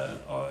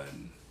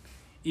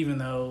even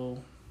though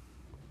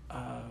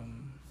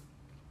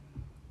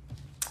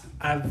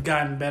I've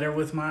gotten better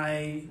with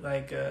my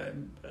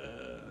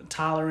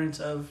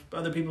tolerance of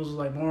other people's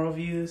like moral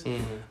views,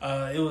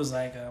 it was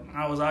like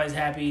I was always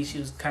happy. She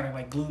was kind of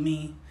like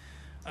gloomy,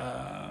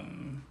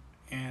 and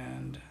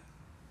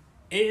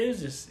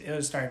it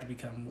was starting to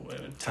become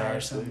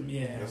tiresome.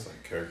 Yeah, That's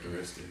like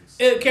characteristics.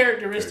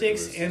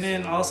 Characteristics, and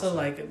then also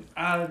like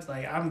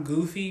I'm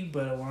goofy,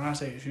 but when I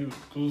say she was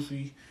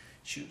goofy,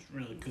 she was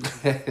really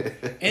goofy.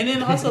 And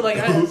then also like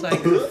I was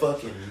like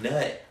fucking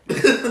nut.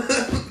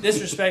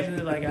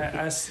 disrespecting, like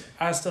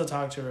I still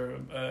talk to her.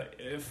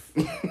 If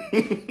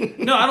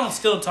no, I don't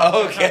still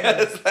talk. To her.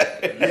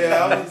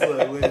 Yeah, I was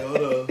like, wait,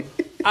 hold on.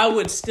 I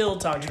would still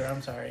talk to her.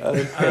 I'm sorry.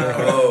 Okay.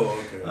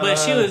 But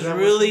she was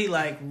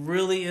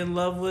really in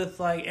love with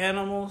like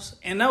animals,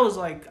 and that was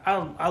like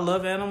I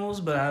love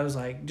animals, but I was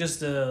like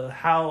just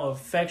how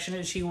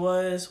affectionate she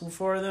was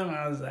for them.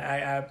 I was like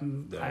I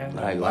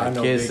like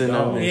kissing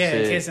them. And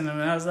shit. Kissing them,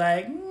 and I was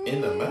like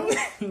In the mouth.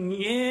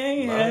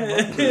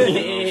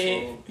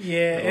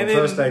 yeah. And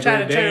then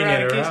trying to turn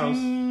around and kiss me.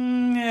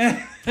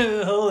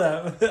 Hold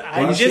up!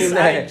 I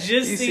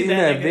just seen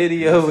that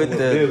video with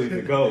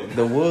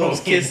the wolves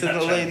kissing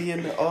the lady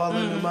in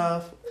the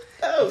mouth.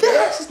 Oh,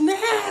 that's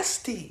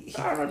nasty.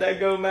 I heard that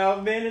go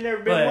mouth been and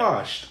never been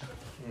washed.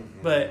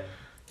 But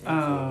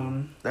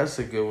that's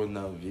a good one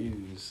though.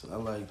 Views, I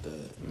like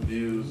that.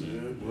 Views,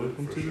 yeah.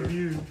 Welcome to the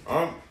view.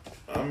 I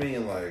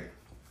mean, like,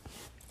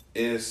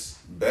 it's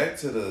back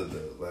to the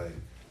like,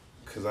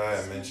 because I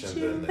had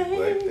mentioned the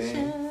neglect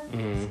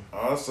thing. I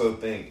also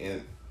think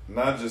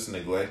not just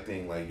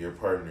neglecting like your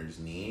partner's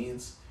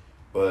needs,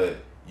 but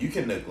you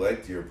can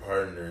neglect your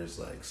partner's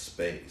like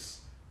space.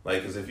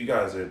 Like, because if you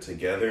guys are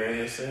together in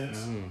a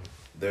sense,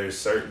 there's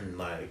certain,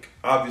 like,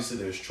 obviously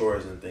there's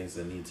chores and things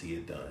that need to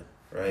get done,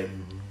 right?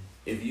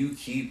 If you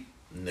keep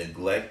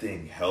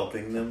neglecting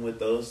helping them with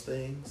those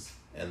things,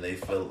 and they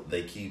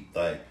keep,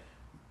 like,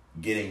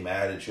 getting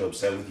mad at you,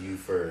 upset with you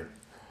for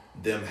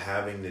them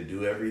having to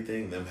do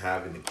everything, them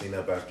having to clean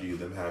up after you,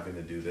 them having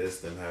to do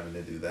this, them having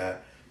to do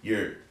that,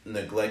 you're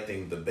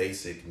neglecting the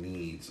basic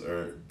needs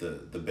or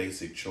the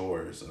basic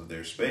chores of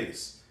their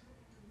space.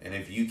 And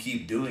if you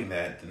keep doing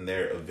that, then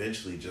they're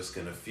eventually just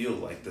going to feel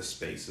like the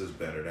space is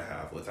better to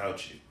have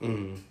without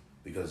you.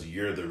 Because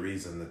you're the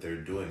reason that they're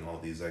doing all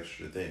these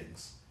extra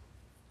things.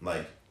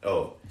 Like,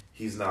 for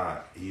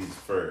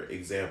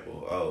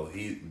example,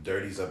 he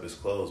dirties up his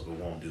clothes but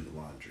won't do the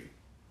laundry.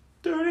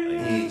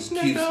 He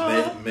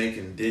keeps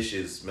making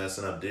dishes,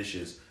 messing up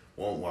dishes,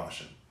 won't wash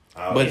them.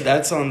 But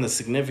that's on the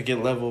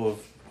significant level of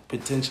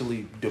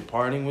potentially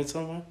departing with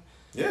someone?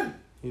 Yeah.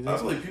 I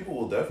feel like people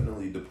will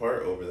definitely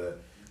depart over that.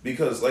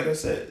 Because, like I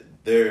said,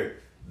 they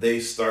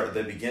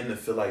begin to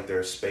feel like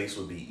their space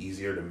would be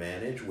easier to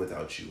manage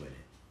without you in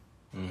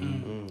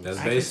it. That's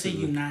I can see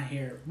you not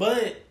here,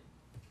 but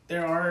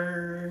there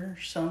are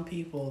some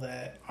people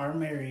that are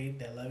married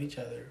that love each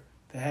other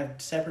that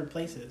have separate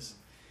places.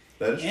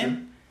 That is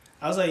true.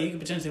 I was like, you could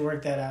potentially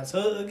work that out.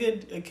 So a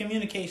good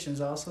communications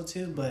also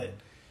too. But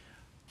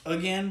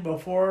again,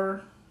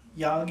 before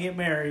y'all get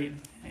married,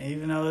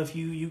 even though if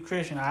you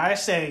Christian, I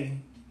say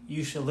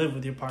you should live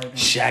with your partner.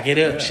 Shag it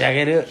up.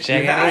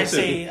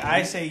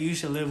 I say you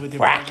should live with your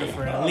partner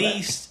for at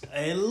least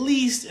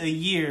a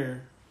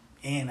year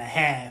and a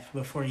half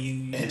before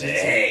you.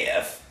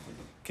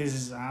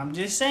 Because I'm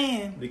just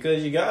saying.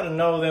 Because you got to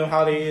know them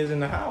how they is in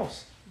the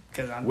house.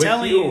 Because I'm With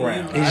telling you you,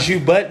 around. Is you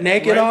butt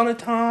naked Right. all the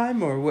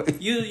time, or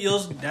what? you'll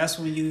that's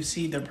when you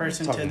see the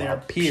person to talking their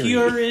about period.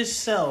 purest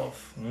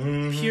self.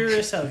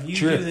 Purest self. You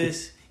True. do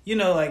this. You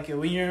know, like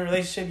when you're in a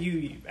relationship,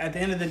 you at the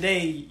end of the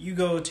day, you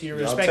go to your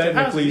Y'all respective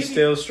technically houses.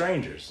 still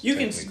strangers. You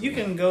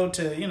can go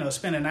to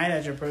spend a night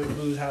at your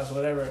boo's house or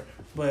whatever.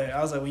 But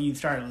I was like, when you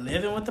start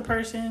living with the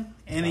person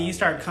and then you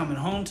start coming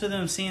home to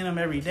them, seeing them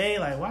every day,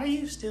 like why are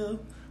you still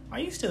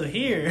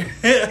here?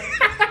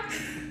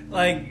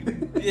 Like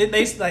you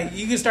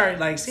can start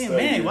like seeing,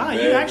 man, wow,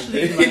 you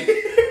actually like.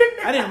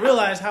 I didn't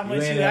realize how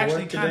much ain't you at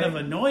actually work kind of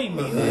today? annoyed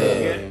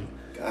me.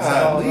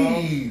 God,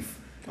 leave.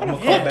 I'm gonna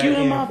Fuck back you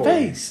in in my for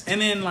face.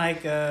 And then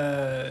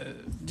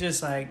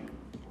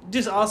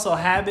just also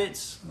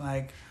habits.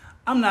 Like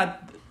I'm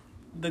not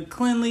the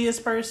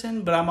cleanliest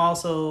person, but I'm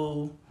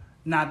also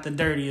not the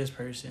dirtiest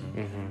person.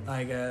 Mm-hmm.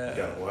 Like You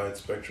got a wide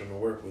spectrum to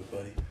work with,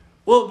 buddy.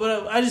 well,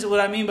 but what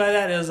I mean by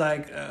that is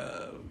like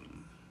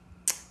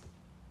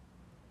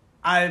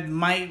I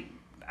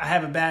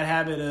have a bad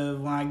habit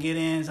of when I get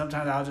in,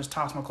 sometimes I'll just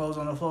toss my clothes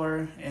on the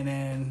floor and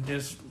then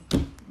just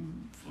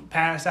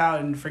pass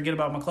out and forget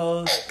about my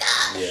clothes.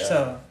 Yeah.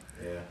 So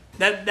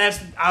Yeah.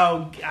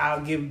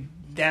 I'll give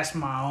that's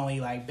my only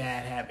like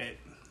bad habit.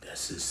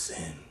 That's a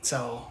sin.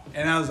 So,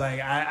 and I was like,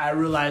 I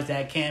realized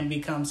that can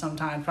become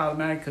sometimes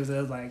problematic because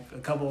there's like a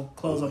couple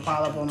clothes will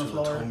pile up on the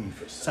floor.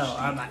 So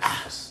I'm like,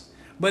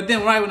 But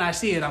then right when I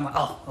see it, I'm like,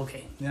 oh,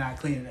 okay. Then I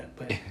clean it up.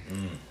 But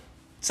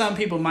some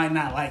people might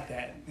not like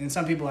that. And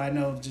some people I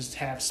know just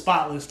have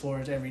spotless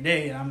floors every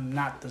day. And I'm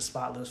not the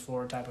spotless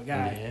floor type of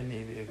guy. Yeah,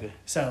 neither.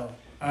 So,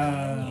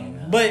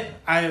 but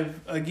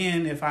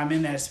if I'm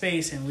in that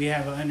space and we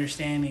have an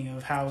understanding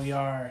of how we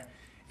are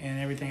and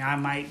everything, I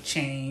might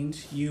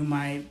change. You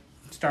might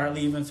start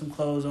leaving some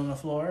clothes on the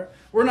floor.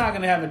 We're not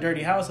going to have a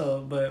dirty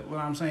household, but what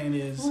I'm saying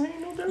is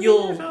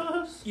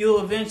you'll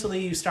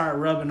eventually start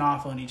rubbing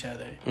off on each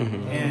other.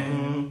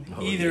 And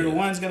either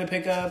one's going to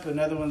pick up,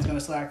 another one's going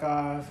to slack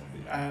off.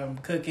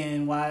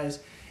 Cooking wise,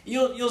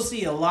 you'll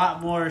see a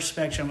lot more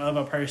spectrum of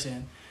a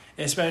person,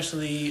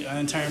 especially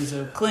in terms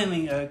of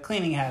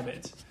cleaning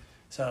habits.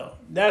 So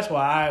that's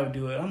why I would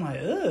do it. I'm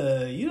like,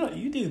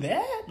 you do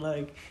that?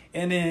 Like,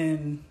 and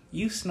then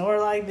you snore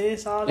like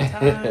this all the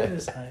time.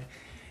 It's like,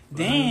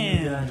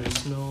 damn.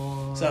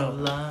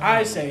 So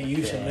I say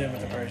you should live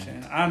with a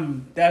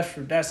person.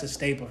 That's a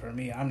staple for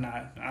me. I'm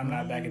not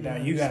backing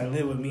down. You gotta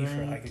live with me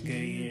for like a good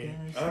year.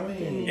 I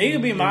mean, It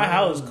could be my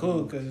house,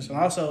 cool. Cause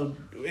also,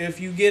 if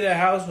you get a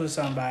house with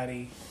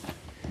somebody,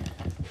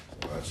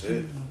 watch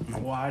it.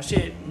 watch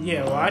it.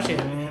 Yeah, watch it.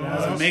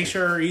 Man. Make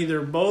sure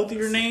either both of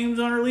your names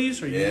on the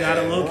lease, or you got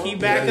a low key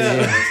back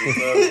up.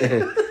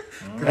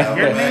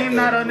 Your name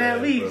not on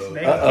that lease,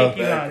 they can kick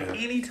you out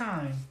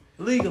anytime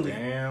legally.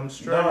 Damn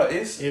straight. No,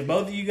 it's If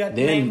both of you got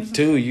the Then names,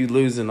 too, you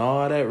losing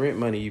all that rent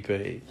money you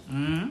paid.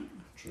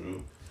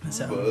 true.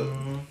 So,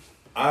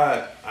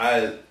 But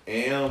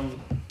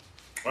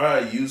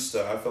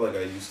I feel like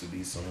I used to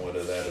be somewhat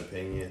of that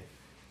opinion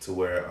to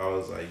where I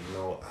was like,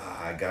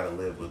 I gotta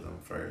live with them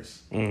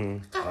first.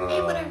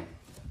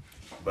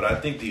 But I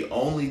think the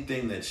only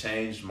thing that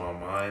changed my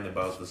mind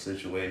about the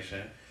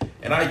situation,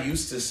 and I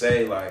used to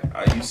say,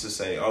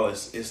 oh,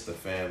 it's the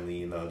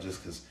family,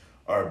 just because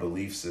our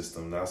belief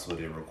system, that's what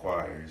it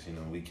requires.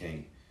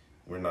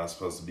 We're not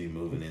supposed to be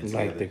moving in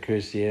together. Like the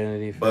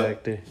Christianity But-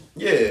 factor.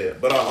 Yeah,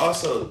 but I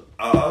also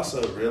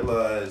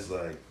realized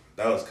like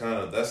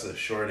that's a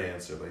short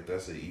answer. Like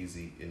that's an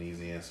easy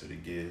answer to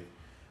give.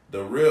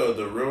 The real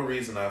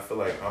reason I feel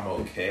like I'm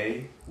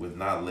okay with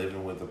not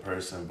living with a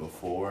person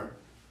before,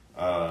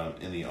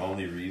 and the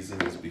only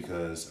reason is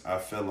because I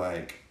feel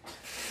like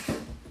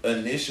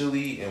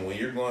initially, and when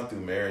you're going through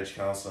marriage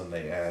counseling,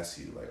 they ask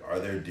you like, are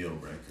there deal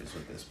breakers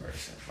with this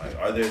person? Like,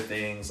 are there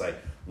things like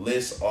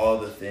list all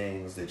the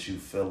things that you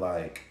feel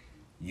like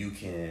you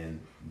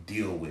can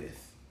deal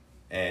with,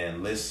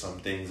 and list some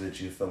things that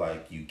you feel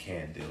like you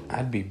can't deal with.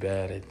 I'd be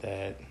bad at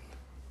that.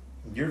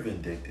 You're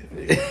vindictive,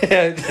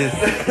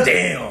 nigga.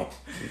 Damn.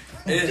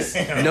 It's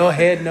No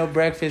head, no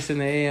breakfast in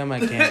the AM. I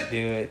can't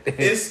do it.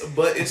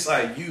 it's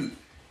like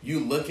you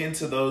look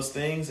into those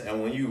things,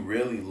 and when you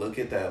really look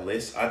at that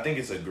list, I think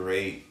it's a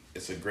great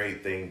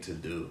thing to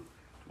do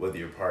with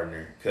your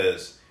partner,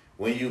 because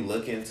when you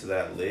look into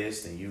that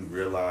list and you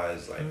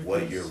realize like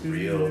what you're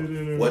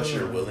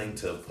willing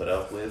to put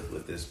up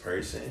with this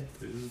person,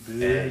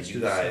 and you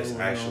guys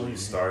actually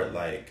start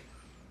like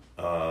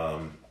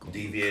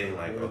deviating,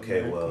 like,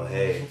 okay, well,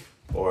 hey,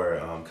 or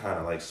kind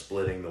of like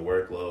splitting the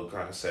workload,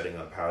 kind of setting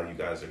up how you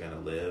guys are going to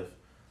live.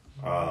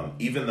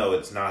 Even though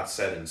it's not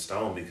set in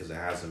stone because it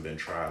hasn't been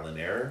trial and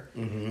error,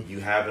 you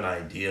have an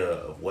idea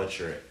of what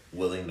you're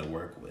willing to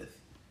work with.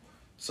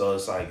 So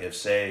it's like, if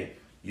say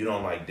you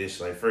don't like dish,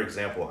 like for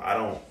example, I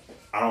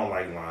don't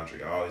like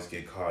laundry. I always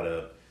get caught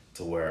up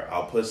to where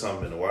I'll put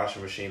something in the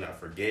washing machine, I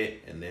forget,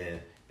 and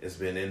then it's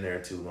been in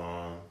there too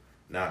long.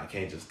 Now I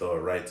can't just throw it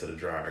right to the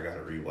dryer. I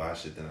gotta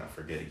rewash it, then I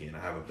forget again. I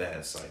have a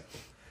bad cycle.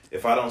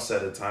 If I don't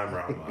set a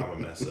timer, I'm a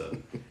mess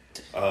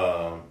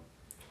up.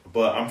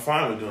 But I'm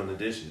fine with doing the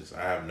dishes.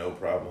 I have no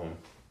problem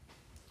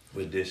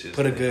with dishes.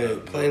 Put a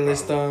good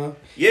playlist on.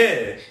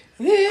 Yeah.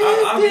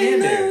 I'm in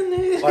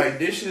there. Like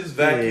dishes,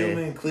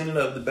 vacuuming, cleaning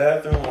up the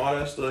bathroom, all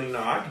that stuff.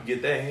 I could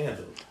get that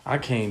handled. I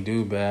can't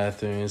do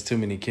bathrooms. Too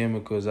many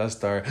chemicals. I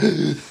start.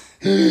 Now,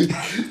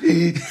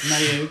 yeah,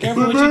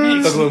 careful what you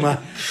mix.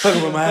 Fuck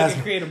with my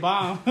ass. Create a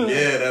bomb.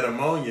 Yeah, that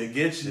ammonia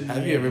gets you.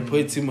 Have you ever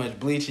put too much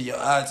bleach in your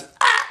eyes?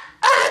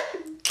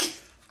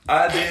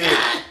 I did.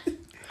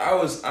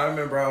 I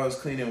remember I was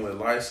cleaning with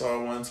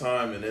Lysol one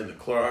time, and then the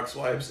Clorox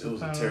wipes. It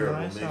was a terrible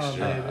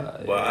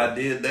mixture. But I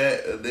did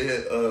that. And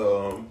then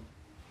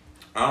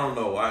I don't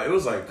know why. It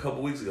was like a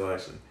couple weeks ago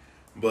actually.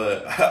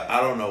 But I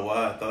don't know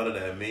why I thought of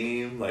that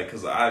meme. Like,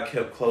 cause I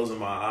kept closing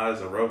my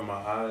eyes and rubbing my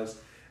eyes,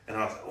 and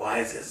I was like, "Why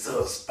is it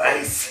so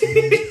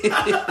spicy?"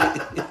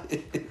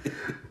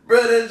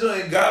 Bro, that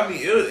joint got me.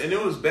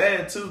 It was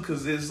bad too,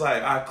 cause it's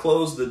like I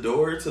closed the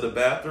door to the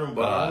bathroom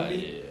behind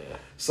me. Yeah.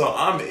 So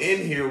I'm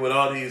in here with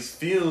all these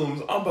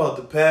fumes. I'm about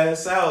to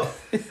pass out.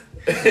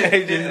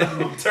 And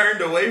I'm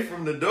turned away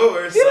from the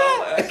door, so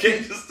I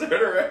can't just turn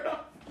around.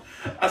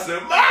 I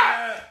said,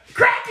 "Ma,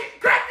 crack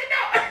it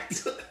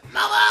no."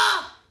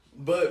 Mama.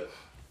 But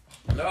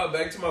no,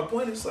 back to my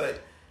point. It's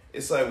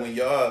like when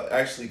y'all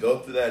actually go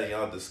through that and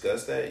y'all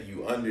discuss that,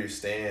 you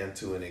understand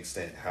to an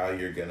extent how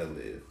you're gonna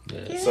live.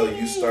 Yeah. So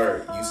you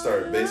start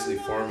basically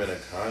forming a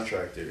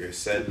contract, or you're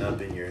setting up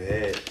in your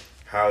head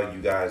how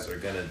you guys are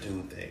gonna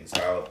do things,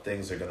 how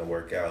things are gonna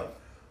work out,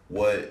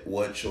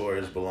 what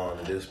chores belong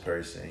to this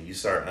person. You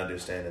start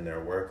understanding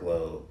their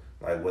workload,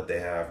 like what they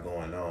have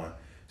going on.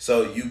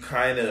 So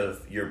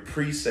you're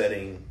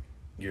presetting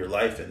your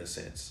life in a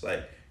sense.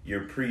 Like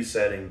you're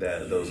presetting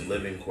those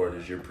living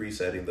quarters, you're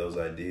presetting those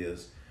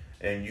ideas.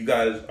 And you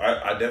guys,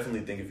 I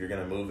definitely think if you're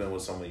gonna move in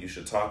with someone, you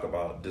should talk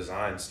about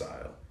design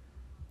style.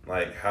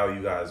 Like how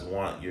you guys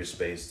want your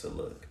space to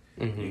look.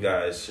 Mm-hmm. You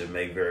guys should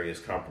make various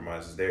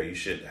compromises there. You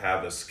should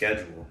have a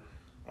schedule,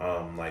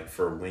 like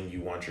for when you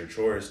want your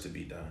chores to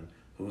be done,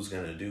 who's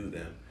gonna do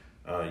them.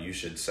 You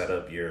should set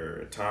up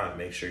your time.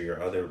 Make sure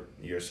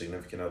your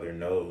significant other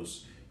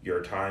knows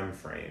your time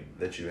frame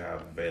that you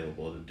have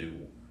available to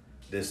do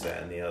this,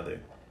 that, and the other.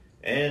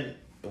 And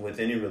with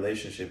any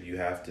relationship, you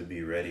have to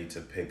be ready to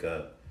pick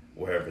up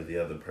wherever the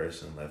other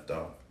person left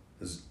off.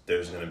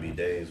 There's gonna be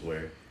days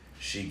where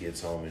she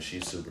gets home and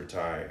she's super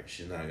tired.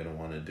 She's not gonna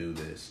want to do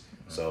this.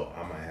 So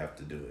I might have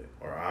to do it.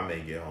 Or I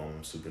may get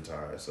home super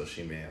tired, so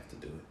she may have to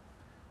do it.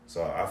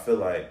 So I feel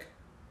like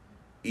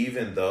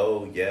even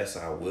though, yes,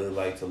 I would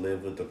like to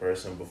live with the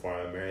person before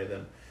I marry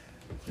them,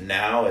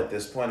 now at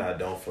this point I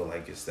don't feel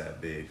like it's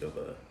that big of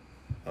a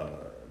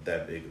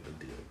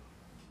deal.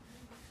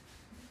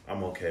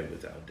 I'm okay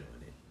without doing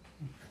it.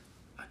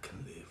 I can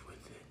live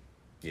with it.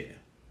 Yeah.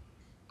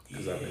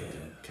 Because I've been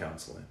in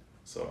counseling.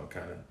 So I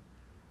kind of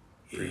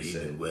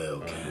preset.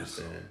 Well,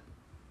 understand.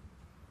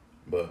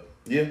 But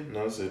yeah,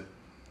 no, that's it.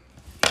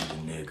 He's a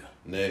nigga.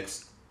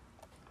 Next.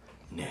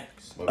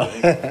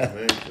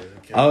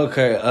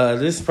 Okay,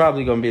 this is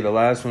probably gonna be the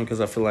last one because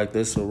I feel like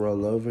this will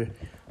roll over.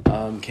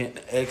 Can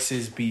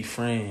exes be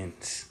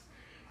friends?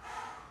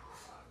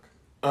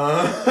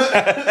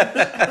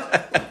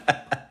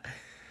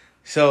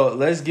 So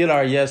let's get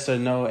our yes or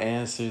no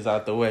answers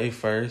out the way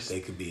first. They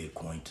could be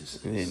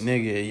acquaintances.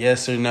 Nigga,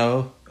 yes or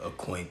no?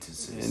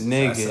 Acquaintances.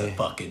 Nigga. I said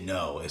fucking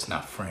no. It's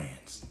not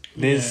friends.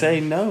 Then say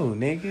no,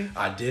 nigga.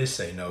 I did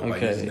say no by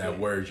using that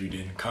word you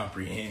didn't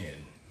comprehend.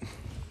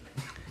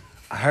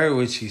 I heard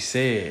what you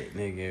said,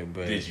 nigga,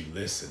 but... Did you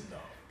listen, though?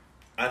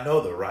 I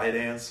know the right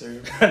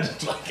answer.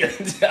 Just like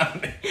it down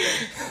there.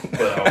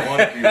 But I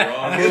want to be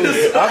wrong.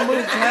 I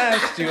moved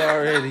past you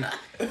already.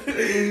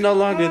 No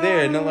longer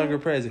there, no longer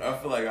present. I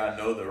feel like I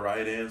know the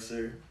right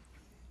answer.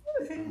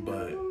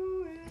 But,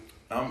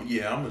 I'm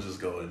going to just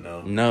go with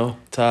no. No.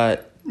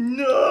 Todd?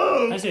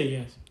 No! I say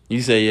yes.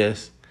 You say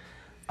yes.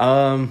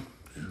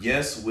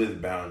 Yes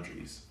with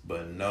boundaries,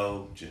 but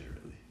no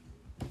generally.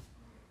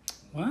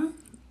 What?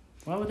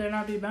 Why would there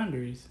not be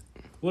boundaries?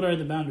 What are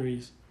the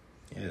boundaries?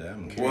 Yeah,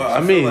 I'm curious. Well,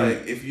 I feel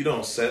like if you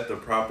don't set the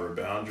proper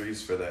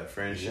boundaries for that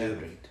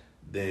friendship,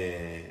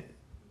 then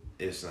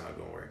it's not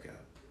going to work out.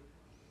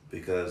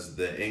 Because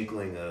the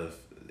inkling of,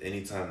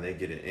 anytime they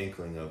get an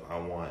inkling of, I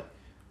want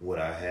what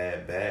I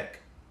had back,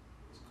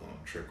 it's going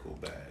to trickle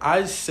back.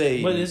 I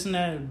say... But isn't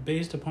that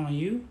based upon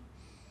you?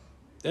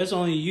 That's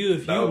only you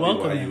if that you would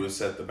welcome be why it. you would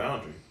set the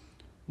boundary.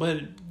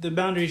 But the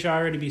boundary should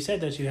already be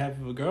set that you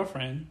have a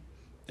girlfriend.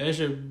 That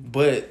should.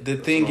 But the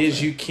thing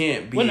is, you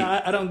can't be... Well,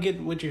 no, I don't get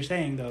what you're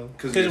saying, though.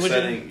 Because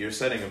you're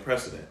setting a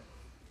precedent.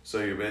 So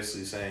you're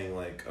basically saying,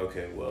 like,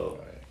 okay, well,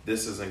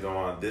 this isn't going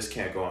on, this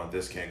can't go on,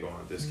 this can't go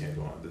on, this can't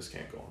go on, this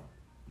can't go on.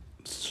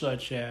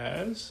 Such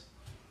as?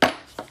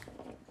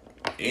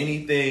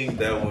 Anything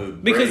that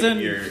would break because then,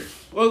 your...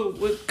 Well,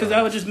 because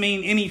that would just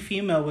mean any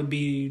female would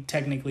be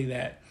technically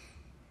that.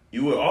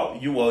 You're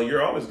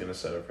always going to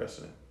set a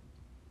precedent.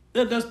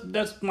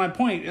 That's my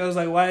point. I was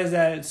like, why is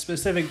that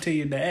specific to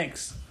you, the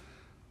ex?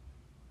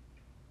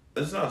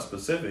 It's not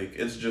specific.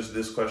 It's just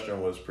this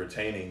question was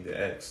pertaining to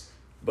X.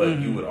 But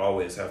you would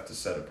always have to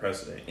set a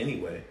precedent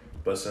anyway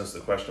But since the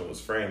question was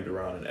framed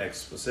around an ex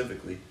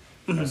specifically,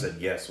 I said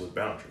yes with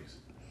boundaries.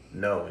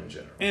 No in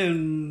general.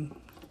 And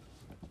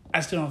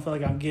I still don't feel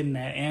like I'm getting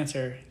that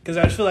answer because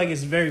I just feel like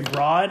it's very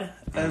broad.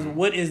 As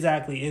what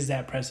exactly is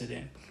that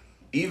precedent?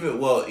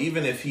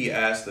 Even if he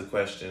asked the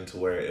question to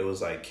where it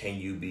was like, can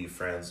you be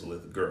friends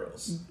with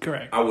girls?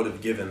 Correct. I would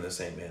have given the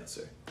same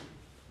answer.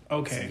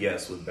 Okay. It's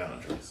yes with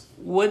boundaries.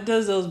 What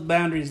does those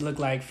boundaries look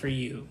like for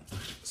you?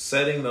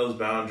 Setting those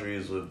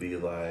boundaries would be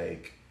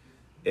like,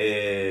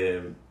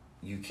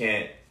 you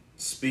can't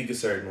speak a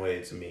certain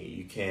way to me.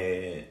 You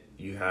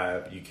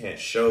can't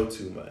show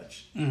too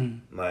much.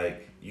 Mm-hmm.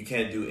 Like, you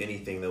can't do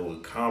anything that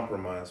would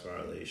compromise my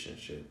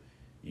relationship.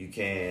 You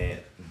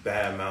can't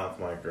badmouth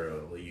my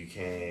girl. You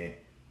can't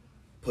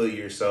put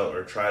yourself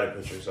or try to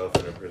put yourself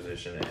in a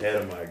position ahead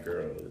of my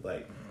girl.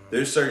 Like,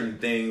 there's certain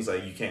things,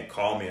 like, you can't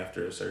call me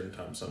after a certain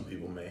time. Some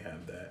people may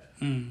have that.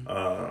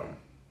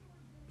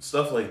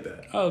 Stuff like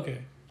that. Oh, okay.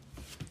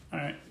 All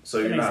right. So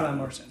that you're makes not, a lot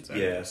more sense.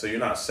 Yeah, so you're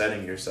not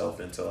setting yourself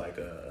into like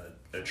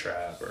a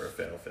trap or a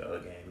fail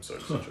game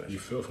sort of situation. You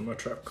fell for my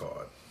trap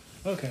card.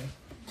 Okay.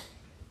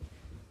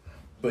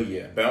 But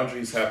yeah,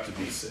 boundaries have to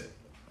be set.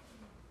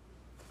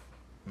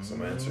 So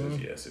my answer is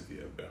yes if you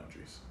have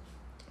boundaries.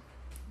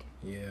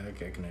 Yeah, I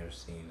can never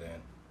see that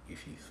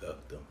if you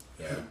fucked them.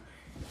 Yeah.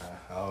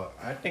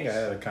 I think I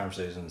had a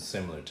conversation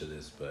similar to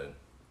this, but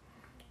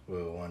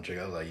with one chick,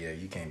 I was like, yeah,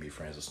 you can't be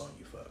friends with someone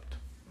you fucked.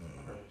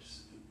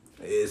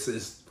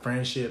 It's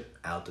friendship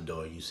out the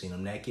door. You seen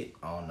them naked?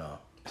 Oh no,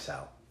 it's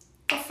out.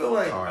 I feel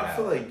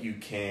like you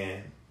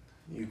can.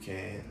 You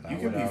can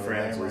be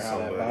friends with how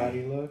somebody. that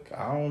body look.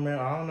 I don't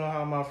know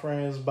how my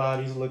friends'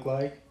 bodies look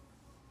like.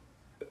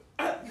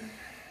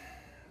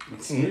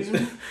 Excuse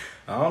me?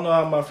 I don't know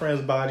how my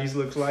friends' bodies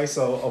look like,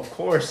 so of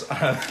course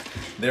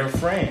they're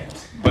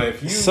friends. But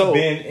if you've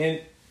been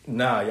in,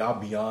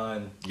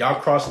 y'all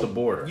crossed the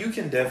border. You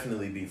can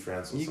definitely be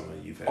friends with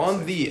someone you've had on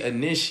sex the with.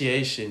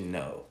 initiation,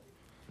 no.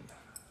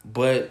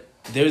 But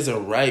there's a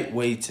right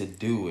way to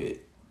do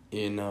it.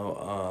 You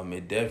know,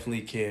 it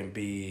definitely can't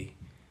be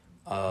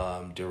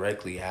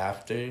directly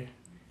after.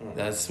 Mm-hmm.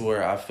 That's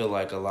where I feel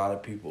like a lot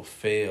of people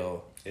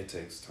fail. It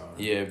takes time.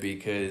 Yeah,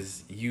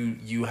 because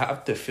you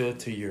have to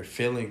filter your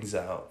feelings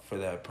out for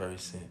that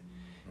person.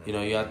 Mm-hmm. You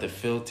know, you have to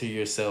filter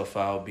yourself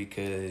out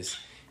because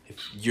if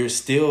you're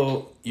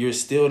still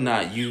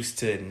not used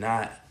to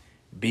not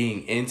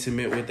being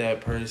intimate with that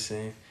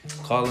person,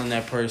 calling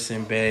that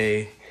person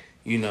bae,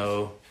 you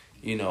know,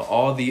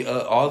 all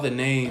the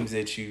names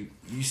that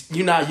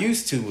you're not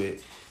used to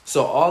it.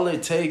 So all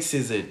it takes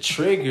is a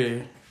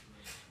trigger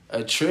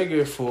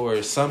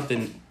for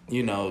something,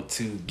 you know,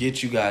 to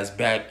get you guys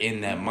back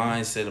in that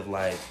mindset of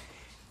like,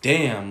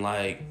 damn,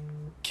 like,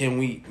 can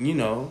we, you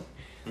know,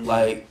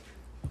 like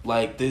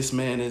this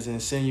man is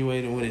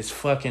insinuating with his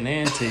fucking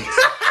antics.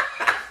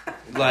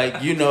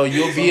 Like, you know,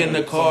 you'll be in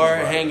the car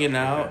hanging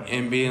out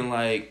and being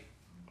like,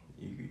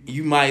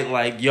 you might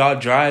like y'all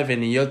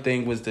driving and your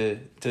thing was to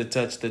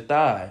touch the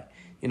thigh,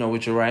 you know,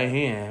 with your right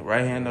hand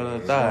on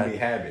the thigh. Gonna be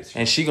habits.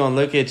 And she gonna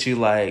look at you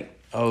like,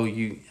 oh,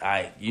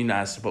 we're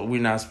not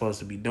supposed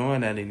to be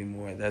doing that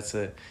anymore.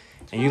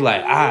 And you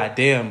like,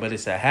 damn, but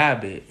it's a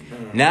habit.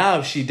 Now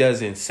if she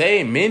doesn't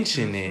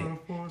mention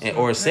it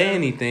or say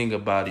anything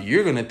about it,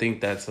 you're gonna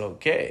think that's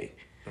okay.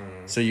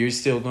 So you're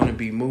still gonna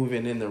be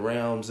moving in the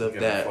realms of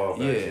that,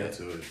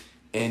 into it.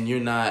 And you're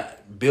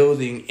not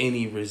building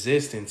any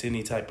resistance,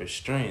 any type of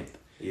strength.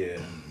 Yeah.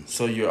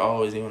 So you're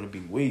always going to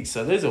be weak.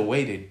 So there's a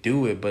way to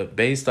do it, but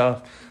based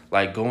off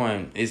like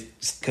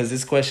it's because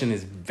this question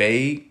is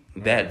vague,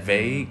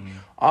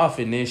 off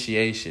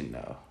initiation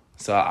though.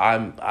 So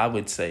I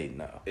would say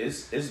no.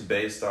 It's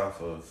based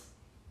off of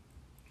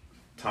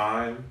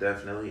time,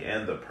 definitely,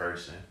 and the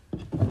person,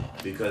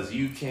 because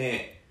you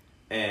can't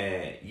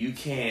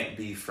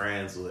be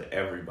friends with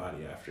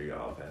everybody after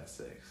y'all have had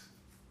sex.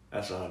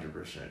 That's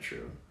 100%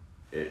 true.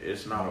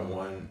 It's not a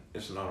one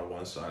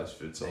size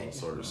fits all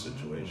sort of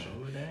situation.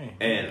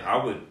 And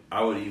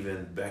I would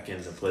even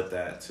beckon to put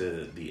that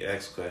to the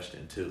X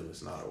question too.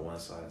 It's not a one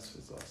size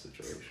fits all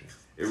situation.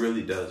 It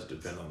really does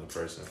depend on the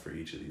person for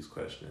each of these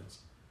questions.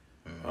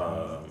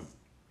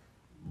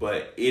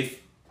 But if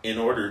in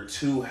order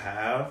to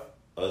have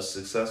a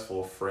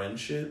successful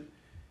friendship,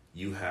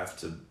 you have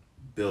to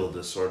build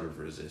a sort of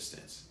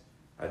resistance.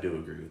 I do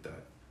agree with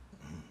that.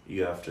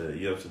 You have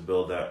to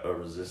build a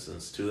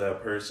resistance to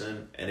that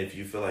person, and if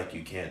you feel like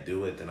you can't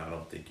do it, then I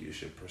don't think you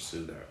should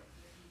pursue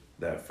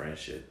that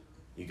friendship.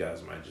 You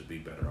guys might just be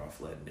better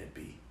off letting it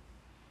be.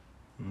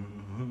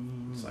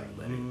 It's like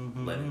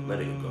let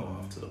it go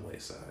off to the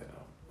wayside.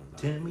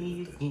 Tell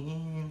me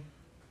again.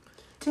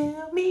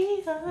 Tell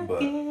me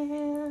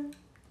again.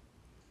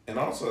 And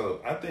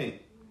also, I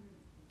think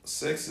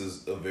sex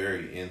is a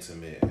very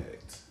intimate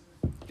act.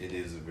 It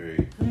is a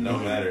very, no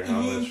matter how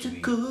much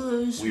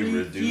we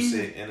reduce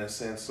it in a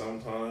sense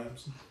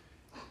sometimes,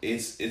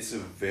 it's a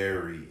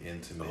very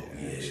intimate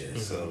action.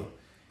 So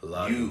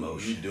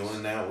you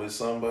doing that with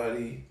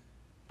somebody,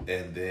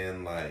 and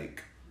then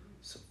like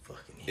some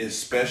fucking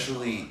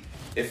especially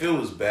if it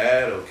was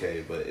bad,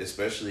 okay, but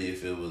especially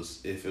if it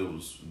was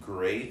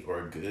great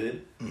or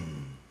good,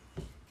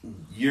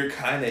 you're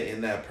kind of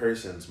in that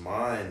person's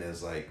mind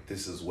as like,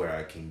 this is where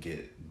I can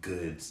get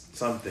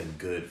something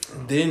good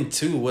from. Then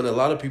too, what a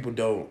lot of people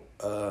don't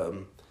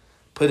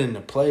put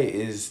into play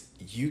is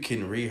you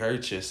can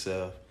re-hurt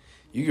yourself.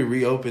 You can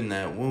reopen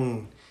that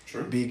wound.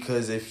 True.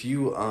 Because if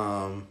you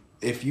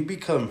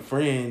become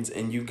friends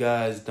and you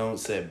guys don't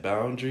set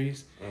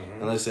boundaries,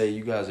 and let's say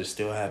you guys are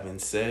still having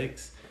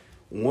sex,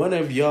 one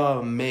of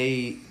y'all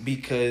may,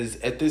 because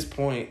at this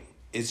point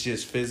it's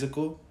just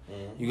physical,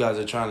 you guys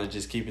are trying to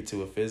just keep it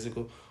to a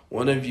physical,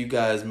 one of you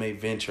guys may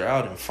venture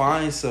out and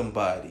find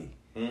somebody,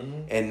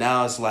 and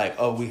now it's like,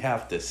 oh, we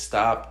have to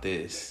stop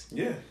this.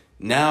 Yeah.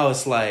 Now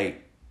it's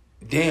like,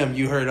 damn,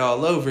 you hurt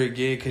all over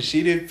again because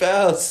she didn't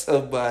found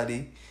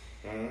somebody.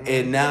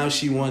 And now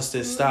she wants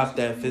to stop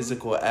that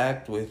physical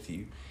act with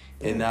you.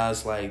 And now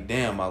it's like,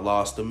 damn, I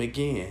lost them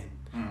again.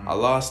 I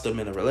lost them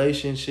in a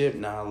relationship.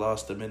 Now I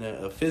lost them in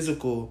a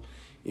physical,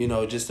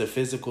 just a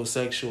physical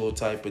sexual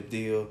type of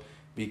deal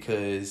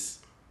because,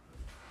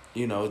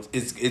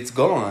 it's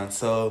gone.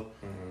 So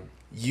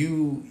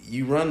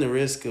you run the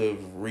risk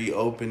of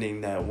reopening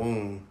that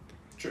wound.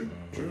 True.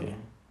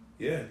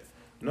 Yeah.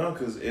 No,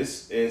 because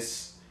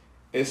it's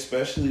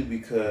especially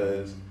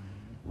because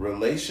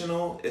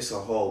relational, it's a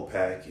whole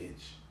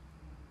package.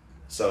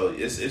 So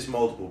it's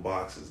multiple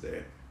boxes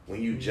there.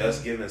 When you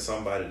just giving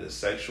somebody the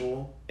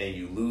sexual and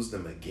you lose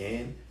them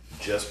again,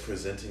 just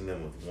presenting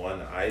them with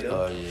one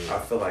item, I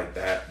feel like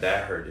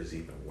that hurt is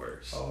even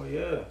worse. Oh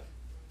yeah.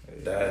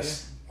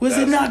 Was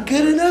it not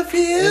good enough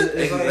here?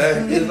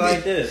 It's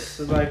like this.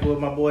 It's like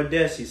what my boy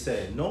Desi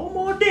said. No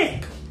more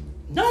dick.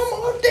 No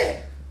more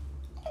dick.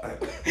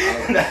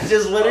 That's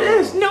just what it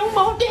is. No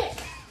more dick.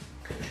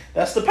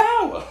 That's the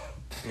power.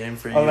 And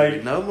for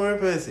you, no more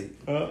pussy.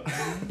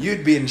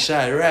 You'd be in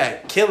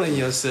Chirac, killing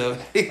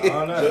yourself. I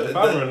don't know. If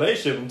I'm in a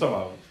relationship, I'm talking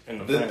about in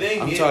the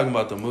thing. I'm talking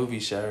about the movie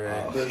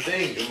Chirac. The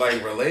thing,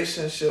 like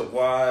relationship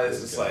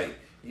wise, it's like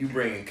you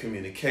bringing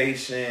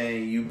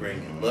communication, you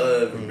bringing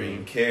love, you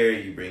bringing care,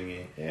 you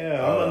bringing I'm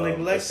gonna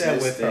neglect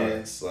that with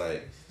her.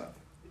 Like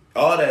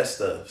all that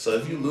stuff. So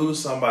if you lose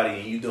somebody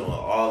and you doing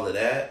all of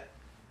that,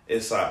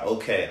 it's like,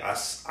 okay, I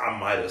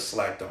might have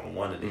slacked on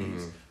one of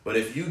these. But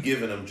if you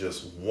giving them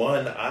just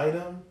one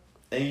item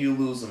and you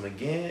lose them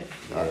again,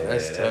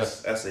 that's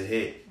tough. That's a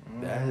hit.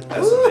 That's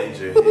a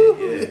major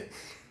hit.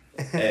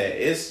 Yeah. And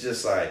it's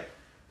just like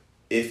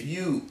if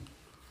you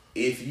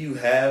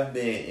have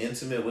been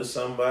intimate with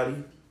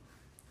somebody,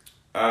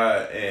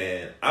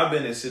 and I've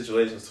been in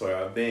situations where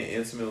I've been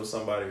intimate with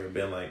somebody or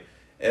been like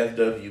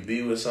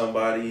FWB with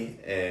somebody,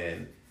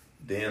 and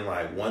then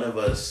like one of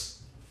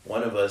us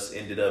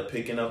ended up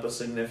picking up a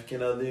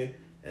significant other.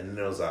 And then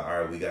it was like,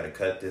 all right, we got to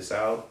cut this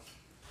out.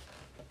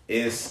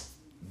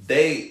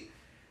 They're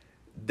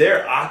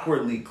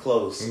awkwardly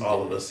close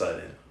all of a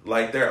sudden.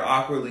 Like, they're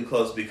awkwardly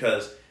close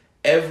because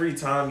every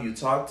time you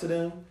talk to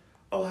them,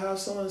 oh,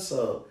 how's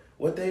so-and-so?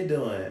 What they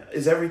doing?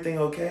 Is everything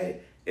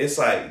okay? It's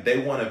like they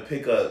want to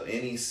pick up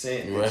any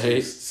scent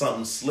that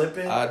something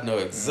slipping. I know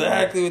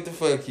exactly what the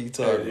fuck you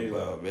talking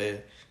about,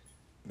 man.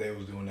 They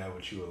was doing that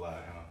with you a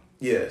lot, huh?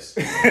 Yes.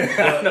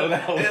 I know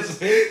that was...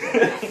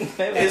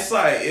 It's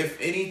like,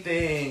 if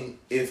anything,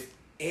 and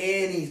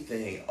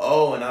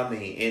I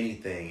mean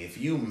anything, if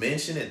you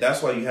mention it,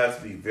 that's why you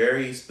have to be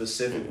very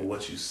specific with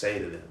what you say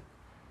to them.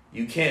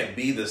 You can't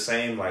be the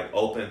same, like,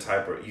 open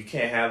type of... You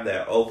can't have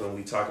that open,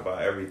 we talk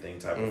about everything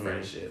type of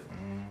friendship.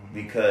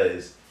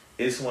 Because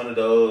it's one of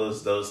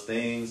those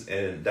things,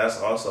 and that's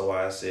also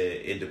why I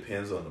said it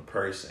depends on the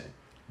person.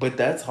 But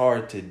that's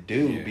hard to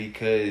do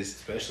because...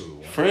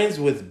 Especially friends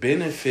with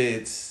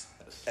benefits...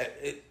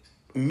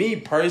 me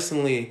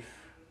personally,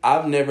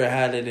 I've never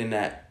had it in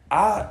that.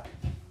 Never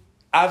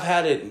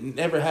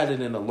had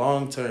it in a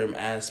long-term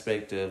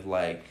aspect of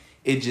like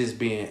it just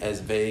being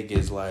as vague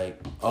as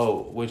like,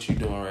 oh, what you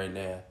doing right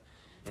now?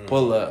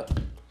 Pull up.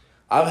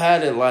 I've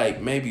had it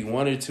like maybe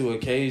one or two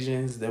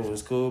occasions that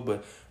was cool,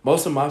 but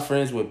most of my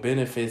friends with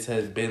benefits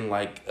has been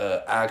like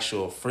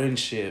actual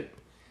friendship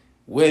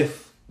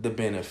with the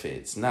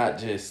benefits, not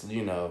just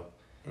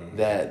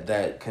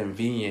that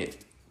convenient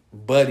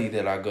buddy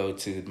that I go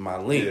to, my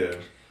link. Yeah.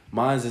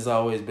 Mine's has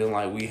always been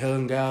like we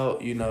hung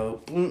out,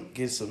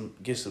 get some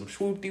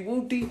swoopty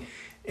whoopty,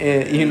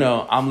 and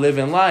I'm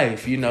living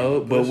life,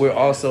 but we're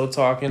also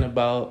talking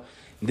about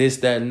this,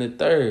 that, and the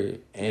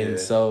third, and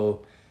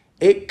so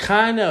it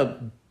kind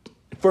of,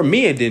 for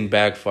me, it didn't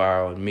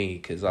backfire on me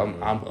because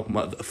I'm a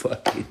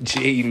motherfucking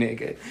G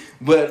nigga,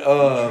 but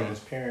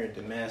transparent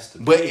and master.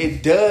 But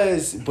it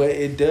does,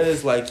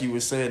 like you were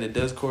saying, it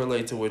does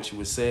correlate to what you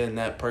were saying.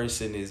 That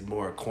person is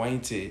more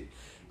acquainted,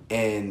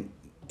 and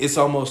it's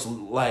almost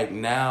like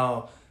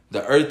now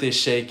the earth is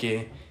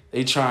shaking.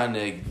 They trying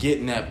to get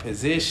in that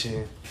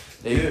position.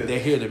 They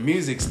hear the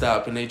music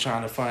stop and they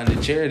trying to find a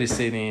chair to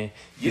sit in.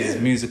 These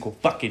musical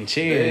fucking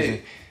chairs.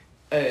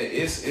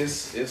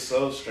 It's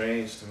so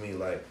strange to me.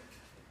 Like,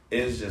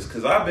 it's just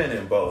because I've been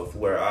in both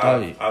where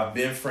I've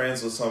been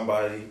friends with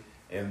somebody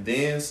and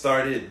then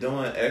started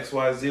doing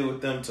XYZ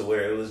with them to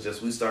where it was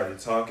just we started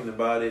talking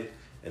about it,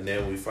 and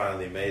then we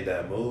finally made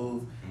that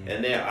move.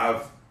 And then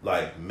I've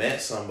like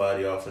met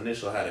somebody off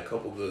initial, had a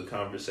couple good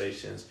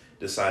conversations,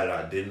 decided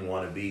I didn't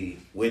want to be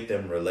with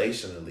them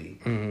relationally,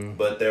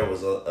 but there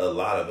was a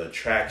lot of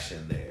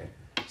attraction there.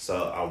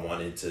 So I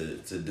wanted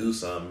to do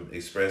something,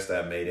 express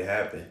that, made it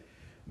happen.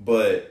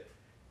 But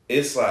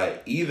it's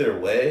like either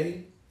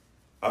way,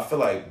 I feel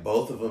like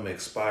both of them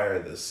expire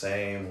the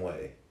same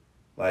way.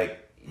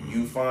 Like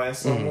you find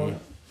someone,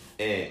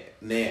 and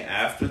then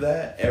after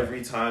that,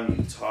 every time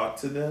you talk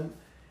to them,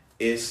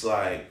 it's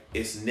like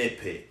it's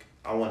nitpick.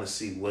 I want to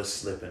see what's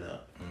slipping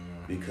up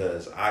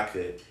because I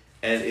could,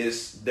 and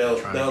it's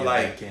they'll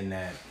like in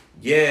that.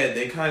 Yeah,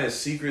 they kind of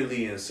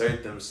secretly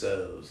insert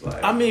themselves.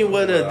 Like I mean,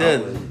 what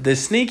the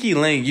sneaky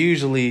link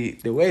usually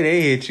the way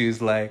they hit you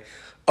is like,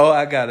 oh,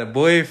 I got a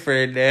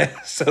boyfriend now,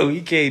 so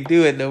he can't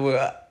do it no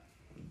more.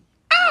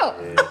 Oh,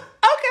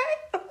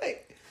 okay.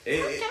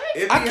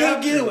 It I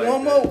can't get it like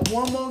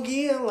one more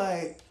again.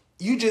 Like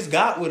you just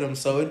got with him,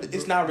 so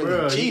it's not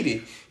really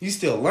cheating. You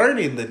still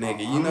learning the nigga,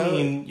 you know. I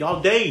mean,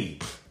 y'all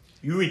date.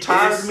 You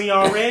retired me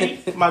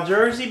already? My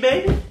jersey,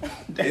 baby?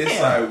 Damn.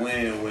 It's like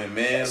when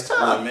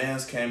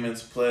mans came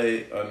into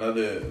play,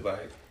 another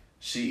like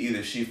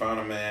she found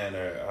a man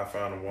or I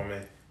found a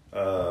woman.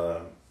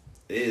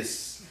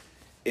 It's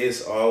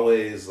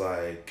always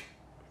like,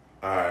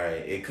 all right,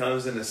 it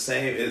comes in the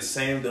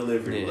same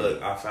delivery. Yeah.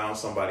 Look, I found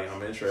somebody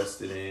I'm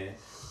interested in.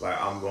 Like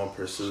I'm gonna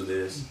pursue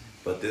this,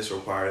 but this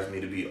requires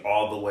me to be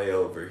all the way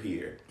over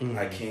here.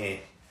 I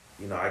can't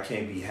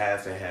be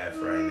half and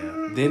half right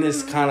now. Then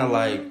it's kind of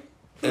like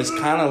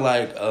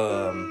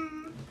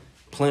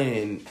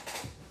playing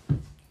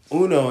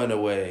Uno in a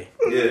way.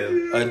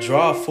 Yeah. A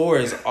draw 4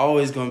 is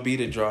always going to be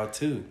the draw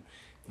 2.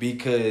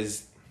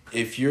 Because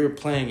if you're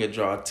playing a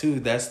draw 2,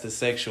 that's the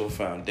sexual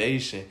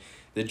foundation.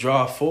 The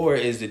draw 4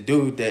 is the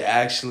dude that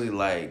actually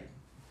like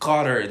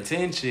caught her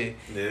attention.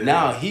 Yeah.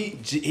 Now he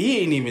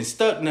ain't even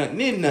stuck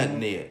nothing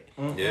yet.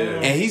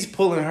 Yeah. And he's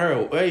pulling her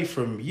away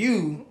from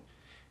you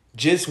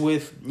just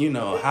with,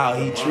 how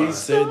he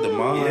treats her, the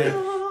mind,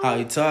 how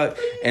he talk.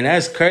 And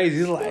that's crazy.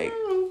 He's like,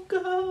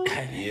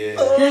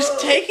 you're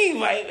taking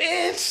my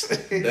bitch.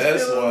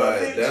 That's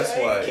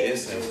why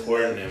it's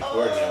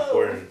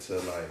important to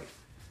like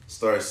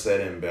start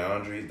setting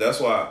boundaries. That's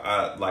why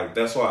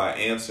I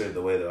answered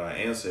the way that I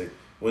answered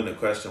when the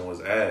question was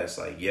asked,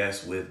 like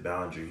yes, with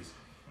boundaries.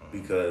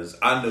 Because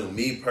I knew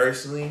me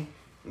personally,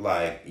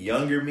 like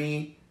younger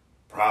me,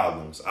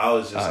 problems. I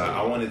was just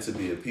I wanted to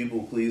be a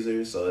people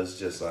pleaser, so it's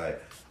just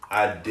like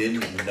I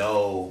didn't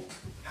know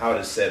how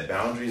to set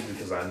boundaries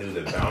because I knew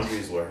that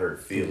boundaries would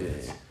hurt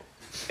feelings. Yeah.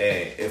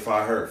 And if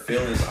I hurt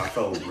feelings, I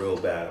felt real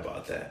bad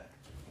about that.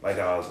 Like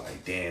I was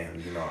like,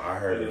 damn, I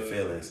hurt their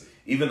feelings.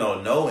 Even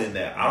though knowing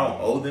that I don't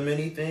owe them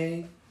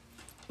anything,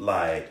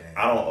 I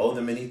don't owe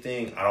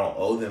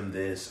them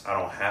this, I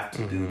don't have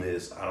to do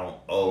this,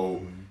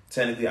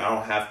 technically I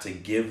don't have to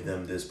give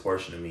them this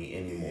portion of me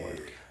anymore.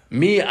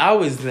 Me, I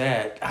was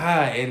that.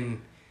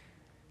 And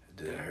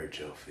did it hurt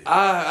your feelings?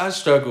 I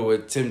struggle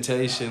with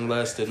temptation,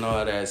 lust, and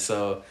all that.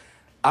 So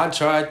I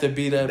tried to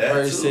be that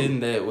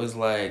person that was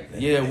like,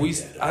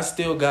 I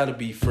still got to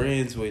be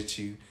friends with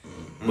you.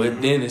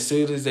 But then as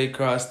soon as they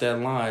cross that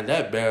line,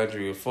 that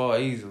boundary will fall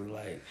easily.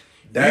 Like,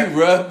 you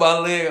rub my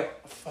leg.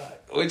 Fuck.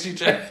 What you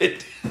trying to do?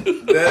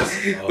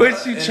 That's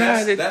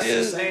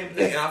the same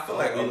thing. I feel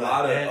like a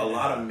lot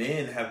of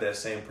men have that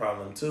same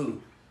problem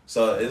too.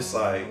 So it's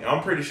like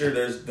I'm pretty sure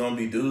there's gonna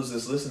be dudes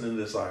that's listening to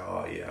this like,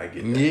 oh yeah, I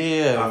get that.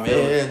 Yeah, I feel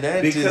man.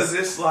 That because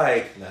it's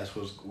like that's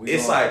what's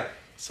it's like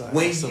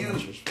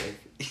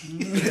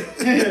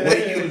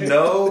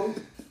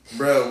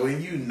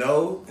when you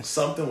know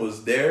something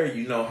was there,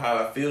 you know how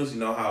it feels, you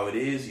know how it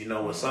is, you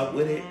know what's up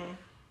with it.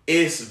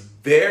 It's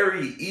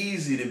very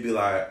easy to be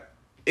like.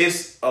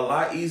 It's a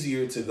lot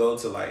easier to go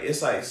to like.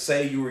 It's like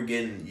say you're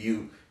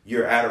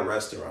at a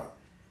restaurant.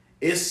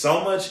 It's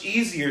so much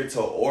easier to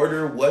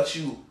order what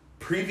you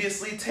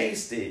previously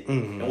tasted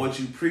and what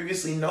you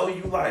previously know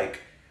you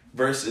like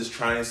versus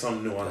trying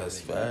something new on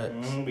this fact.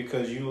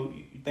 Because you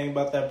think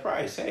about that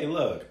price. Hey,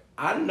 look,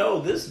 I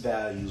know this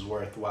value is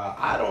worthwhile.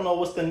 I don't know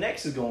what's the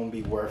next is going to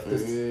be worth.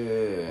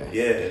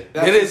 Yeah.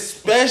 And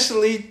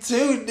especially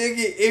too,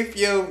 nigga, if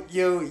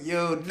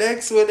your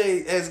next one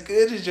ain't as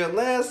good as your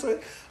last one.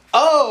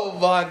 Oh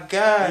my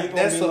God,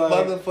 that's a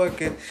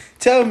motherfucking.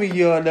 Tell me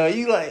you don't know.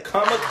 You like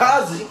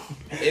kamikaze.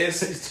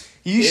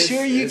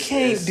 You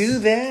can't do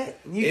that?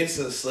 It's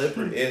a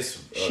slippery.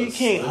 She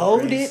can't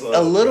hold it slope,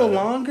 a little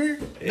longer.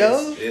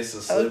 No, it's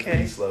a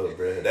slippery slope,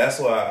 bro.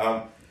 That's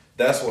why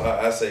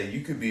I say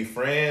you could be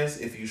friends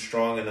if you're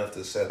strong enough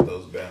to set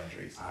those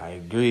boundaries. I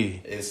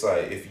agree. It's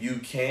like if you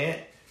can't.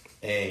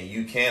 And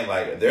you can't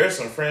there's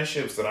some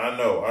friendships that I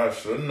know I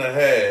shouldn't have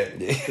had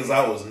because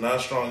I was not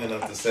strong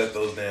enough to set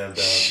those damn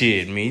boundaries.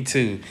 Shit, me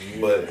too.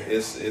 But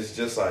it's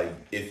just like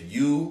if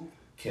you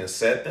can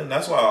set them.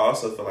 That's why I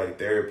also feel like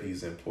therapy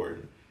is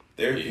important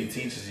Therapy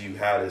teaches you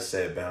how to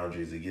set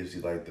boundaries. It gives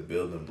you like the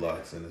building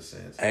blocks in a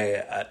sense.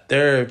 Hey,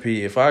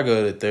 therapy. If I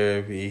go to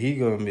therapy, he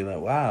gonna be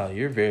like, "Wow,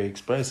 you're very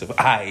expressive."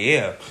 I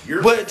am.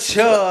 But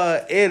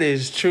it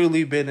has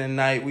truly been a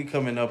night. We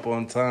coming up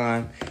on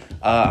time.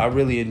 I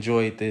really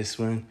enjoyed this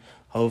one.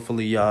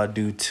 Hopefully y'all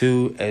do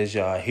too as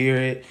y'all hear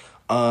it.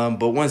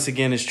 But once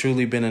again, it's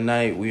truly been a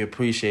night. We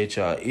appreciate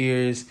y'all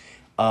ears.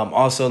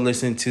 Also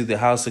listen to the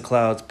House of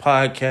Clouds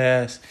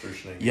podcast.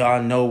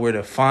 Y'all know where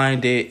to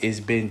find it. It's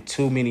been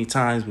too many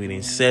times we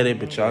didn't said it,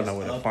 but y'all know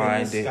where to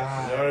find it.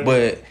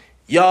 But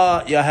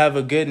y'all have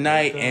a good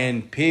night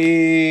and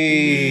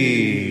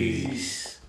peace.